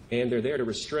 and they're there to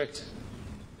restrict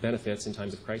benefits in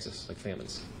times of crisis, like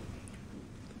famines.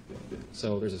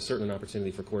 So there's a certain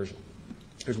opportunity for coercion.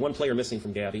 There's one player missing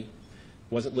from Gavi.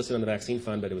 Wasn't listed on the vaccine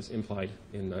fund, but it was implied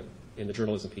in the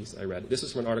journalism piece I read. This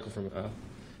is from an article from,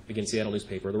 again, Seattle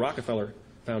newspaper. The Rockefeller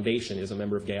Foundation is a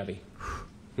member of Gavi.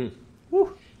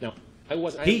 Now, I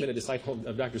haven't been a disciple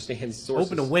of Dr. Stan's sources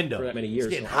Open a window. for that many years.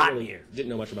 It's getting so hot I really here. didn't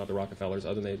know much about the Rockefellers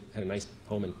other than they had a nice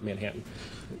home in Manhattan.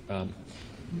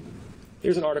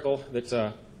 Here's an article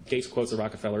that Gates quotes the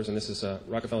Rockefellers, and this is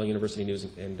Rockefeller University News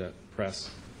and Press.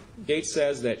 Gates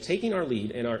says that taking our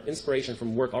lead and our inspiration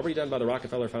from work already done by the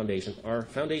Rockefeller Foundation, our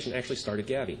foundation actually started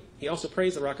Gavi. He also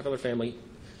praised the Rockefeller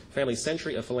family's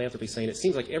century of philanthropy, saying it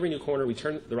seems like every new corner we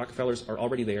turn, the Rockefellers are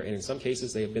already there, and in some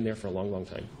cases they have been there for a long, long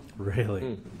time.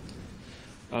 Really?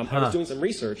 I was doing some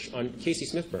research on Casey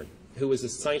Smithburn, who was the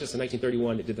scientist in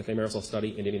 1931 that did the thimerosal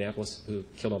study in Indianapolis who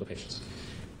killed all the patients.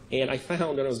 And I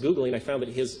found, when I was Googling, I found that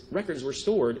his records were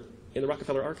stored in the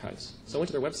Rockefeller archives. So I went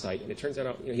to their website, and it turns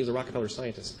out he was a Rockefeller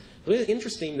scientist. But it's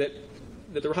interesting that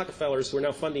the Rockefellers, who are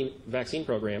now funding vaccine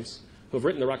programs, who have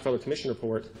written the Rockefeller Commission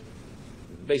report,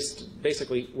 they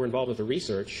basically were involved with the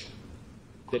research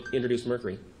that introduced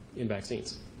mercury in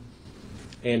vaccines.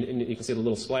 And you can see the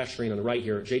little splash screen on the right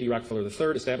here. J.D. Rockefeller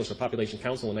III established a population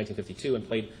council in 1952 and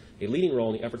played a leading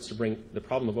role in the efforts to bring the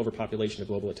problem of overpopulation to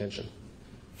global attention.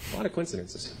 A lot of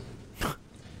coincidences.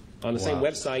 On the same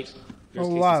website, there's A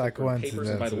lot of papers.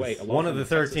 And by the way, One of the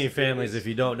 13 families, if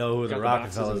you don't know who the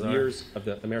Rockefellers are. Years of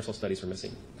the thimerosal studies are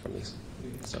missing from these.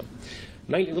 So,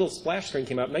 a little splash screen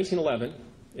came out in 1911.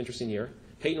 Interesting year.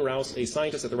 Peyton Rouse, a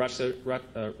scientist at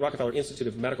the Rockefeller Institute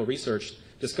of Medical Research,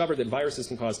 discovered that viruses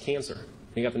can cause cancer.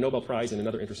 He got the Nobel Prize in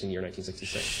another interesting year,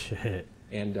 1966. Shit.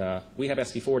 And we have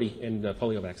SV40 and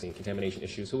polio vaccine contamination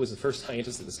issues. Who was the first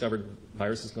scientist that discovered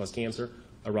viruses can cause cancer?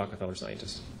 A Rockefeller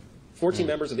scientist. 14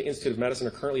 members of the Institute of Medicine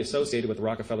are currently associated with the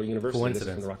Rockefeller University. This is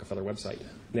from the Rockefeller website.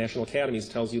 National Academies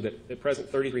tells you that at present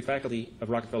 33 faculty of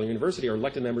Rockefeller University are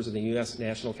elected members of the U.S.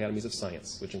 National Academies of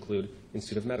Science, which include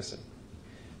Institute of Medicine.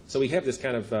 So we have this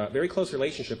kind of very close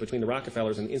relationship between the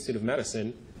Rockefellers and the Institute of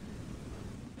Medicine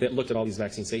that looked at all these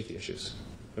vaccine safety issues.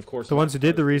 Of course, The ones who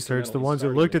did the research, the ones who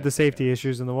looked at the safety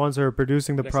issues, and the ones who are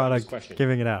producing the product,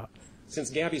 giving it out. Since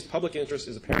Gavi's public interest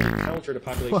is apparently counter to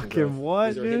population growth, what,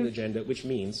 is there a hidden agenda, which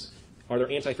means, are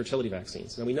there anti-fertility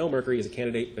vaccines? Now, we know mercury is a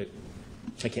candidate, but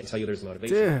I can't tell you there's a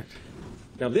motivation. Dude.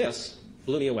 Now, this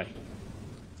blew me away.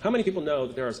 How many people know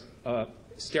that there are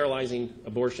sterilizing,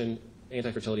 abortion,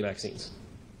 anti-fertility vaccines?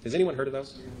 Has anyone heard of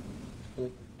those?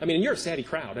 I mean, and you're a savvy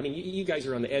crowd. I mean, you guys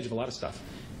are on the edge of a lot of stuff.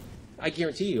 I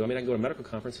guarantee you, I mean, I can go to a medical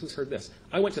conference. Who's heard this?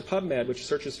 I went to PubMed, which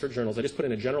searches for journals. I just put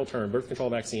in a general term, birth control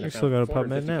vaccine. I I still go found to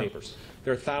PubMed 450 now. papers.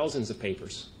 There are thousands of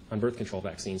papers on birth control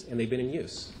vaccines, and they've been in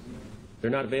use. They're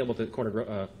not available at the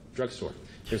corner drugstore.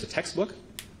 There's a textbook,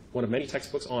 one of many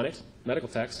textbooks on it, medical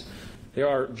text. There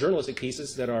are journalistic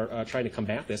pieces that are trying to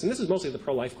combat this. And this is mostly the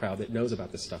pro-life crowd that knows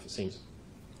about this stuff, it seems.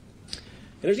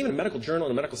 And there's even a medical journal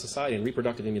and a medical society in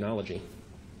reproductive immunology.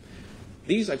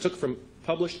 These I took from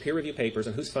published peer-reviewed papers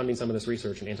on who's funding some of this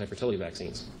research in anti-fertility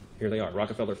vaccines. Here they are: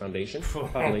 Rockefeller Foundation,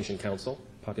 Population Council.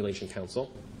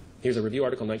 Here's a review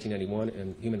article in 1991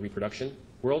 in Human Reproduction.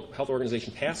 World Health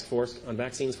Organization Task Force on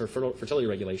Vaccines for Fertility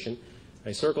Regulation.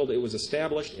 I circled it was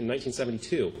established in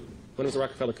 1972. When was the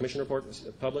Rockefeller Commission report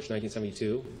published?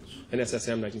 1972.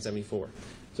 NSSM, 1974.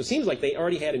 So it seems like they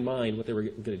already had in mind what they were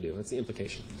going to do. That's the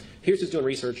implication. Here's who's doing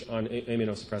research on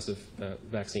immunosuppressive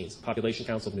vaccines. Population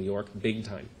Council of New York, big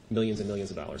time, millions and millions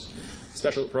of dollars.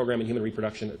 Special program in human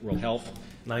reproduction at World Health.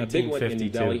 A big one in New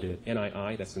Delhi,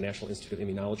 NII, that's the National Institute of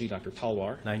Immunology, Dr.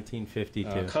 Talwar.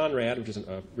 1952. Conrad, which is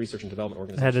a research and development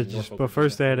organization. But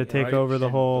first they had to take over the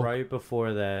whole. Right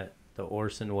before that, the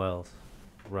Orson Welles.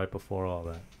 Right before all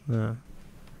that. Yeah.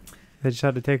 They just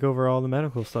had to take over all the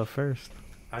medical stuff first.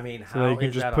 I mean, so they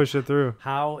can just push it through.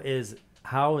 How is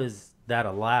that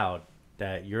allowed?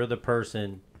 That you're the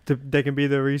person. They can be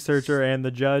the researcher and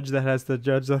the judge that has to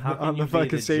judge on the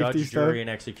fucking safety judge, stuff. Jury, and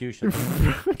execution.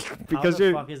 Because how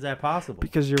the fuck is that possible?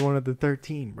 Because you're one of the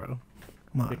 13, bro.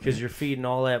 Because you're feeding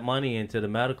all that money into the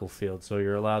medical field, so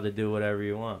you're allowed to do whatever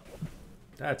you want.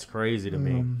 That's crazy to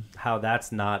me, how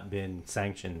that's not been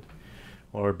sanctioned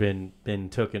or been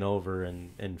taken over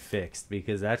and fixed,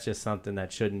 because that's just something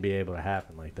that shouldn't be able to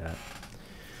happen like that.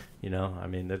 You know, I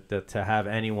mean, to have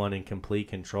anyone in complete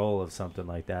control of something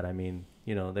like that, I mean,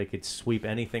 you know, they could sweep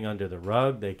anything under the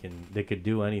rug. They could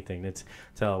do anything. It's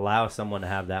to allow someone to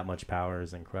have that much power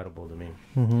is incredible to me.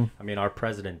 Mm-hmm. I mean, our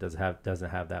president doesn't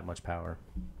have that much power.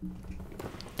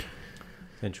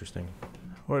 Interesting.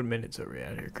 What minutes are we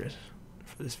at here, Chris,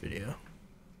 for this video?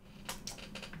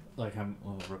 Like I'm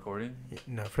recording?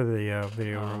 No, for the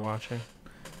video we're watching.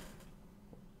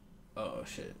 Oh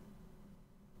shit!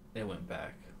 It went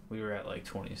back. We were at like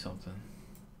 20 something.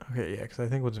 Okay, yeah, because I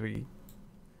think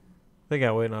they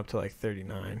got waiting up to like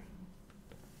 39,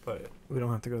 but we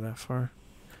don't have to go that far.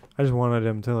 I just wanted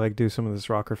him to like do some of this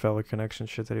Rockefeller connection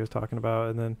shit that he was talking about,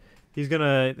 and then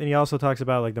he also talks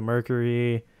about like the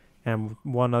mercury and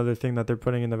one other thing that they're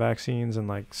putting in the vaccines and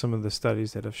like some of the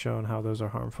studies that have shown how those are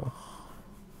harmful.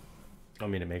 I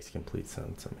mean, it makes complete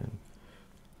sense. I mean,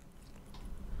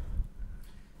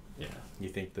 yeah, you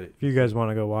think that if you guys want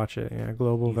to go watch it, yeah,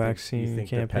 global vaccine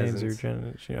campaigns, you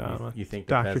think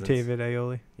Dr. David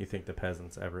Aioli. You think the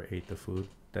peasants ever ate the food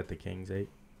that the kings ate?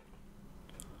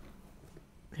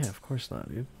 Yeah, of course not,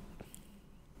 dude.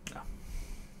 No.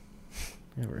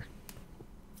 Never.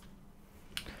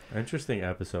 Interesting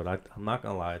episode. I'm not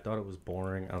gonna lie, I thought it was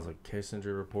boring. I was like,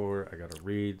 Kissinger report, I gotta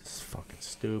read, this is fucking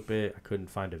stupid. I couldn't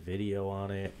find a video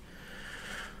on it.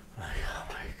 Like, oh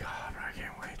my god, I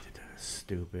can't wait to do this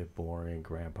stupid, boring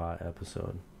grandpa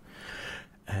episode.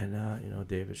 And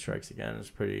David Strikes Again is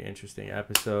a pretty interesting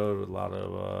episode with a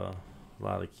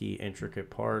lot of key intricate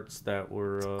parts that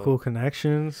were cool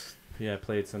connections. Yeah, I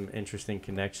played some interesting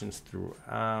connections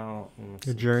throughout.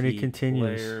 The journey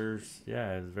continues. Players.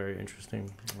 Yeah, it's very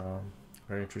interesting.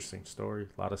 Very interesting story.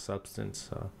 A lot of substance,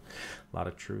 a lot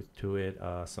of truth to it,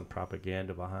 some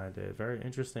propaganda behind it. Very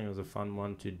interesting. It was a fun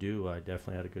one to do. I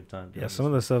definitely had a good time doing some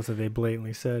of the stuff that they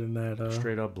blatantly said in that.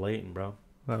 Straight up blatant, bro.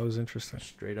 That was interesting.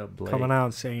 Straight up blatant. Coming out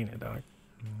and saying it, dog.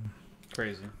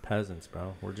 Crazy. Peasants,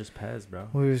 bro. We're just pez, bro.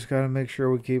 We just got to make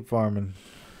sure we keep farming.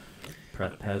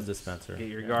 Pez dispenser. Get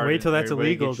your garden. Wait till that's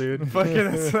illegal, dude.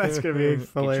 Fucking that's gonna be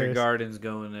hilarious. Get your gardens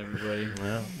going, everybody.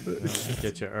 Yeah.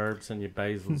 Get your herbs and your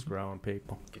basils growing,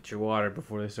 people. Get your water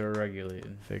before they start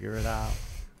regulating. Figure it out.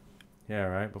 Yeah,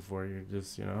 right. Before you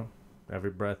just,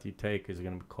 every breath you take is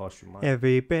gonna cost you money.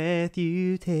 Every breath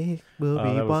you take will be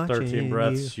that was watching 13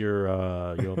 breaths. You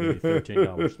owe me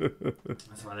 $13.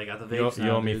 That's why they got the vapes. You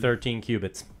owe me 13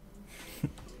 cubits.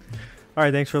 All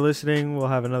right, thanks for listening. We'll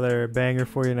have another banger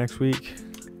for you next week.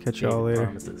 Catch y'all later.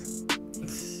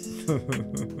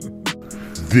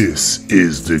 This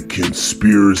is the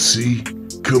Conspiracy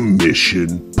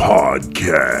Commission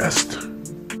Podcast.